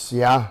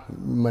 Yeah,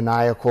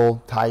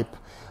 maniacal type.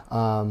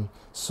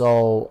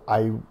 So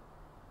I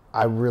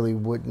really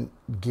wouldn't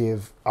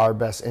give our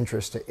best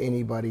interest to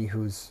anybody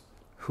who's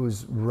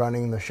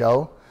running the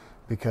show.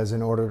 Because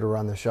in order to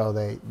run the show,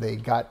 they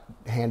got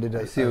handed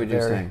a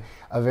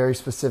very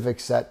specific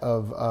set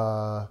of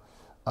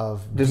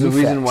There's defects. a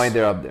reason why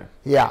they're up there.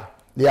 Yeah,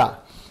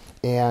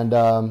 and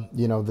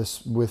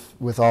this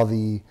with all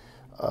the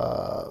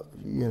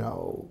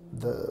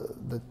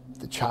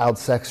the child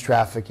sex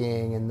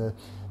trafficking and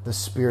the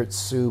spirit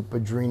soup,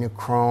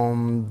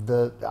 adrenochrome.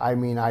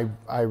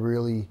 I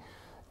really,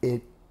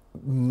 it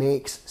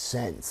makes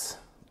sense.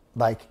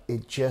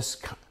 It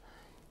just.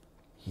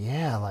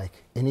 Yeah,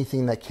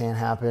 anything that can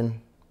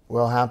happen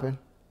will happen,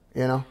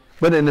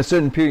 But in a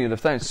certain period of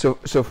time. So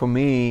for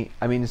me,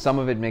 some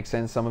of it makes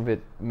sense, some of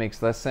it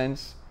makes less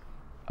sense.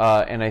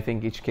 and I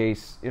think each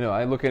case,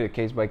 I look at it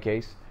case by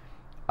case.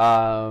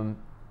 I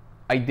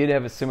did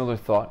have a similar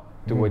thought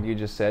to what you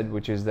just said,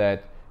 which is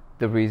that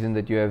the reason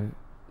that you have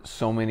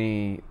so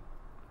many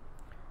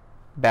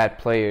bad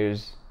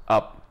players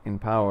up in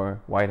power,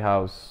 White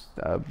House,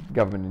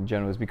 government in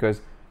general, is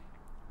because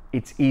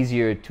it's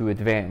easier to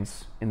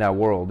advance in that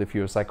world if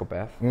you're a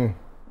psychopath.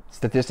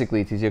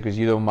 Statistically, it's easier because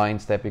you don't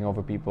mind stepping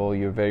over people,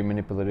 you're very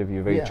manipulative,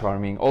 you're very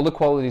charming. All the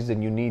qualities that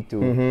you need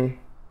to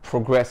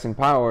progress in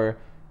power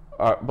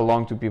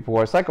belong to people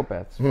who are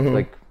psychopaths,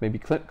 like maybe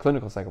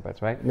clinical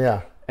psychopaths, right?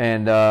 Yeah.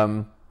 And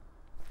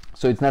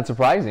so it's not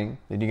surprising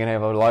that you're going to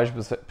have a large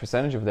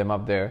percentage of them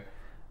up there.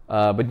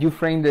 But you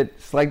framed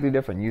it slightly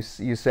different.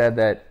 You said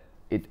that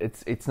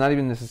it's not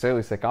even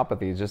necessarily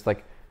psychopathy. It's just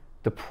like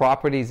the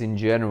properties in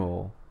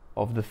general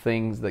of the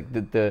things, like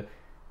the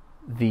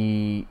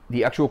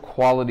actual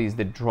qualities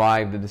that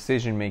drive the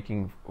decision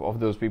making of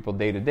those people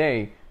day to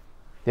day.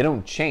 They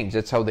don't change.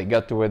 That's how they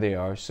got to where they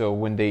are. So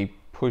when they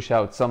push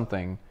out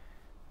something,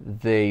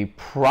 they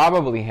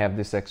probably have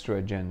this extra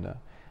agenda.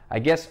 I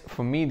guess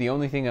for me, the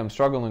only thing I'm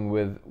struggling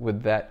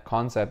with that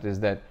concept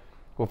is that,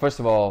 well, first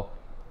of all,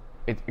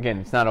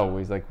 it's not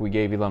always. Like we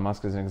gave Elon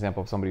Musk as an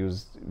example of somebody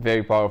who's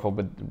very powerful,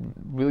 but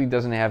really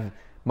doesn't have,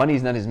 money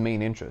is not his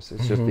main interest.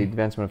 It's just the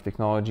advancement of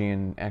technology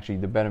and actually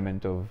the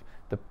betterment of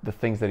the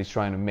things that he's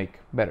trying to make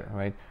better,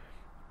 right?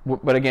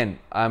 But again,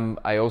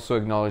 I also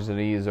acknowledge that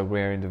he is a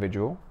rare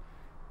individual.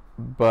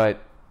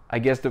 But I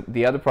guess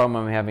the other problem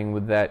I'm having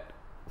with that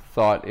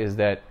thought is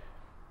that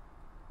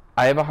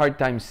I have a hard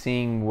time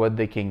seeing what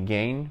they can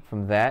gain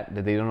from that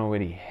they don't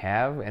already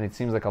have, and it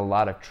seems like a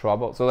lot of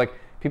trouble. So like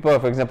people are,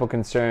 for example,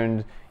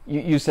 concerned,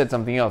 you said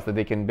something else, that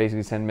they can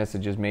basically send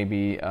messages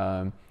maybe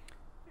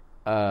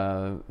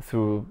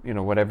through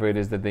whatever it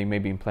is that they may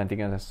be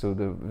implanting us to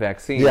the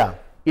vaccine. Yeah.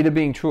 Either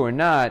being true or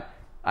not,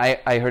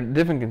 I heard a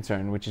different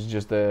concern, which is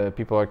just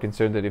people are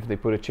concerned that if they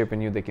put a chip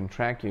in you, they can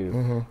track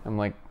you. I'm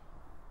like,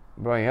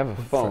 bro, you have a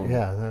phone.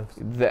 Yeah.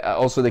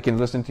 Also, they can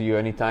listen to you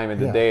any time of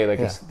the day. Like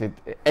What's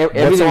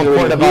so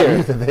important about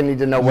you that they need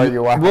to know where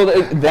you are? Well,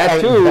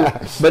 that too.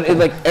 But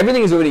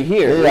everything is already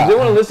here. Yeah. If they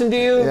want to listen to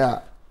you,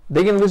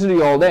 they can listen to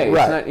you all day.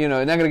 Right. It's not,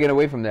 they're not going to get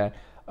away from that.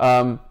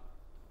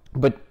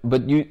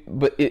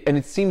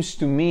 It seems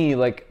to me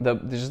like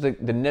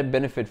the net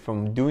benefit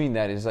from doing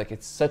that is like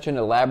it's such an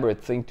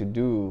elaborate thing to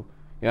do.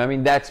 You know what I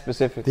mean? That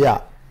specifically.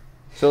 Yeah.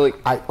 So like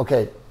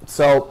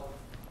So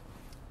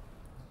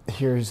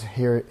here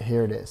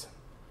it is.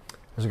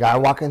 There's a guy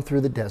walking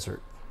through the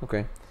desert.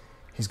 Okay.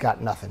 He's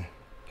got nothing.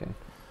 Okay.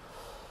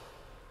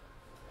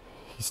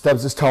 He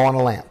stubs his toe on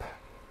a lamp.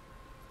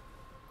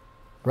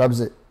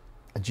 Rubs it.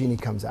 A genie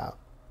comes out.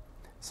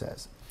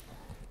 Says,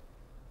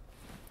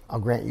 I'll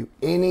grant you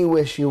any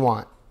wish you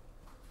want.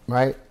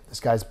 Right?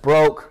 This guy's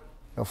broke,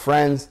 no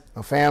friends,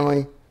 no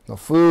family, no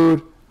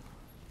food,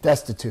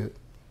 destitute.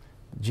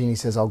 The genie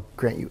says, I'll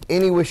grant you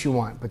any wish you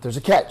want, but there's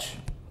a catch.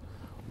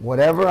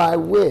 Whatever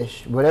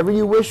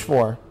you wish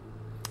for,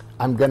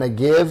 I'm going to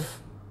give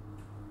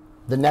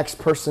the next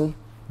person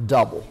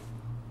double.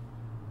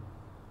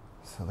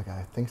 So the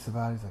guy thinks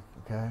about it. He's like,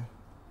 okay.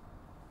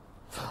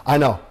 I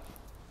know.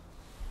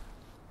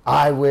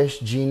 I wish,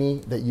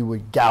 genie, that you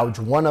would gouge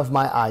one of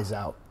my eyes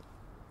out.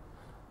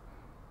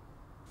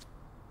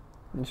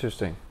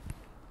 Interesting.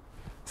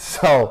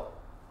 So,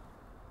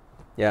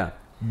 yeah.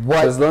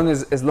 what? As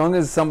long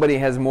as somebody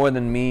has more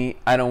than me,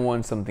 I don't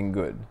want something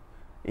good.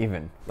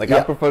 Even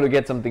I prefer to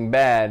get something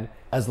bad.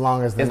 As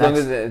long as if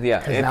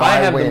I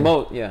have the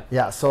most,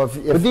 yeah. So if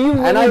but do you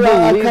really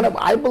and believe?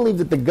 I believe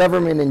that the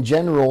government in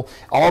general,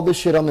 all the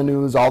shit on the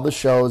news, all the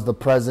shows, the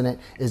president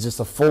is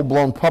just a full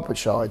blown puppet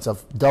show. It's a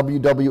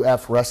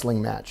WWF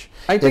wrestling match.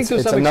 I think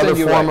to some extent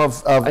you're right.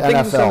 Of I think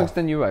NFL. to some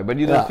extent you're right, but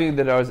you don't think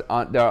that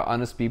there are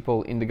honest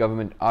people in the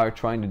government are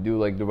trying to do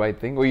like the right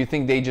thing, or you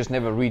think they just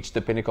never reached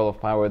the pinnacle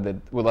of power that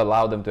will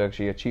allow them to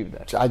actually achieve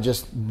that? I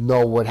just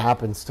know what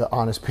happens to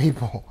honest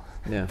people.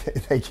 Yeah.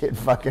 They get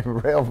fucking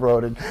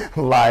railroaded,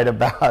 lied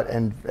about,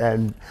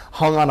 and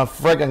hung on a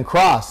friggin'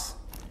 cross.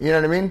 You know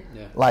what I mean?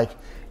 Yeah. Like,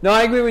 no,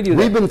 I agree with you.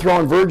 We've been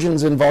throwing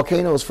virgins in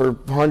volcanoes for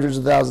hundreds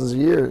of thousands of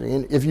years.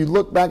 And if you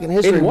look back in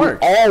history, it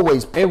works.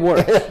 It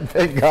works.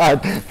 Thank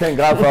God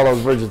for all those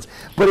virgins.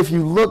 But if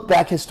you look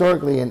back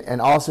historically in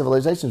all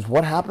civilizations,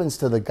 what happens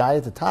to the guy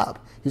at the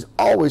top? He's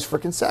always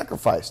freaking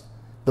sacrificed.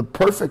 The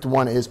perfect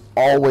one is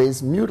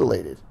always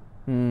mutilated.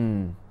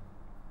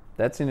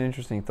 That's an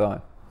interesting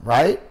thought.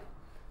 Right?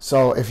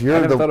 So if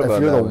you're the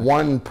way.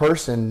 one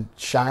person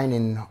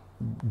shining,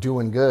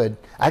 doing good,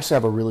 I actually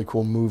have a really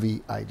cool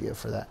movie idea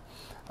for that.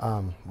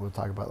 We'll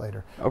talk about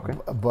later. Okay.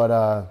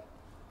 But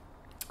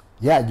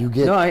you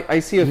get. No, I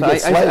see.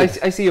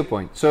 I see your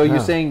point. So you're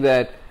saying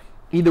that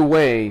either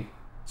way.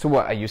 So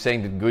what are you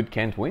saying, that good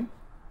can't win?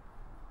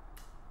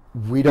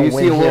 We don't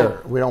win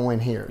here. We don't win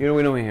here. You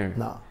don't win here.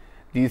 No.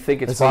 Do you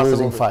think it's possible?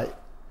 possible? A losing fight.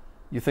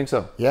 You think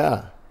so?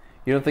 Yeah.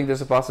 You don't think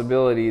there's a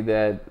possibility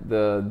that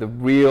the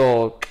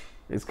real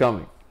is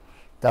coming?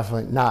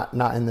 Definitely not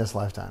in this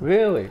lifetime.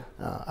 Really?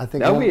 I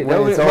think That would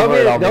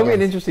be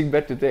an interesting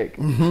bet to take.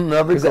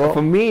 That'd be 'Cause cool.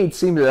 for me, it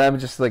seems that I'm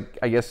just like,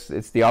 I guess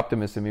it's the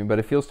optimist in me, but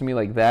it feels to me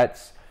like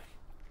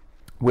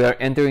we are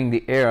entering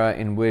the era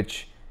in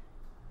which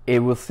it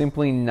will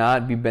simply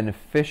not be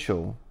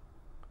beneficial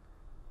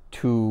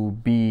to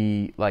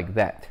be like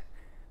that,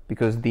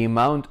 because the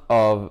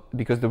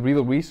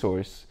real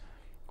resource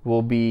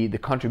will be the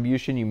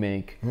contribution you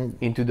make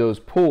into those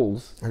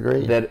pools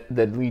Agreed.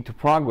 that lead to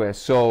progress.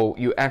 So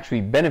you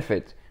actually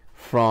benefit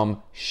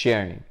from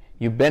sharing.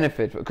 You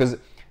benefit because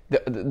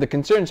the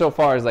concern so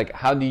far is like,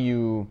 how do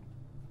you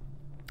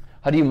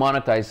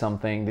monetize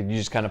something that you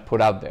just kind of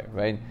put out there,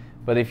 right?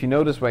 But if you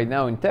notice right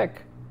now in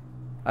tech,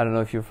 I don't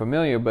know if you're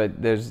familiar,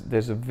 but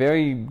there's a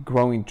very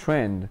growing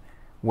trend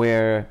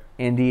where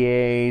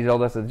NDAs, all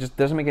that stuff, just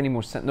doesn't make any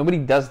more sense. Nobody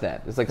does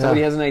that. It's like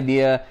somebody has an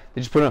idea, they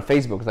just put it on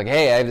Facebook. It's like,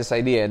 hey, I have this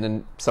idea, and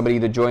then somebody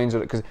either joins, or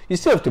because you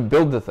still have to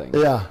build the thing.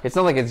 Yeah. It's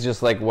not like it's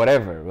just like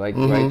whatever, like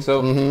right.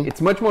 So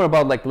it's much more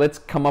about like, let's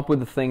come up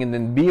with the thing and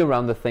then be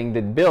around the thing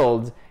that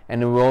builds,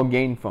 and then we'll all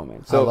gain from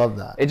it. So I love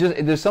that.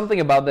 There's something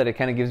about that. It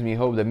kind of gives me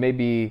hope that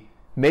maybe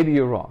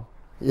you're wrong.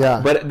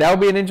 Yeah. But that would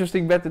be an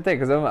interesting bet to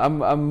take, because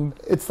I'm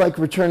It's like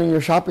returning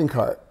your shopping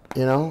cart.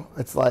 You know,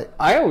 it's like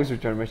I always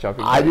return my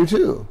shopping I cart. do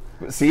too.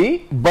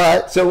 See?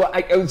 But So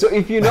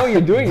if you know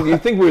you're doing it, do you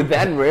think we're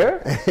that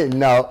rare?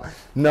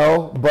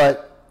 no,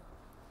 but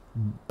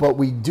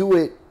we do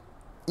it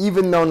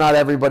even though not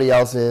everybody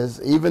else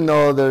is, even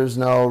though there's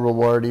no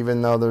reward,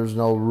 even though there's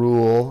no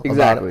rule about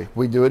Exactly. it,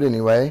 we do it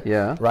anyway.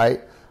 Yeah.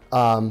 Right?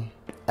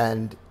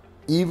 And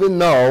even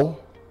though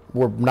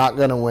we're not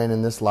going to win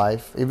in this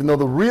life, even though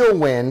the real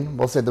win,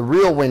 we'll say the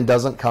real win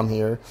doesn't come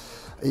here,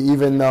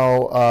 even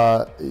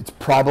though it's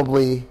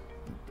probably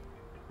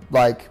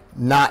like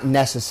not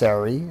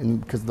necessary, and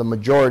because the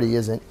majority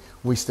isn't,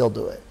 we still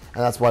do it.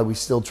 And that's why we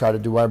still try to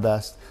do our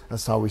best.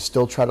 That's how we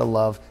still try to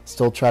love,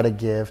 still try to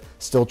give,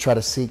 still try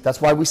to seek.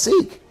 That's why we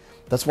seek.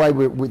 That's why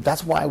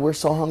that's why we're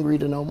so hungry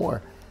to know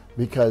more.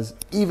 Because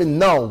even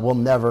though we'll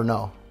never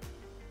know,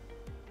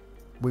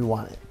 we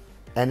want it.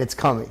 And it's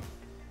coming.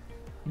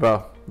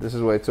 Bro, this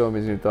is why it's so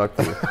amazing to talk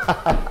to you.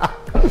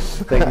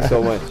 Thank you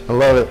so much. I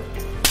love it.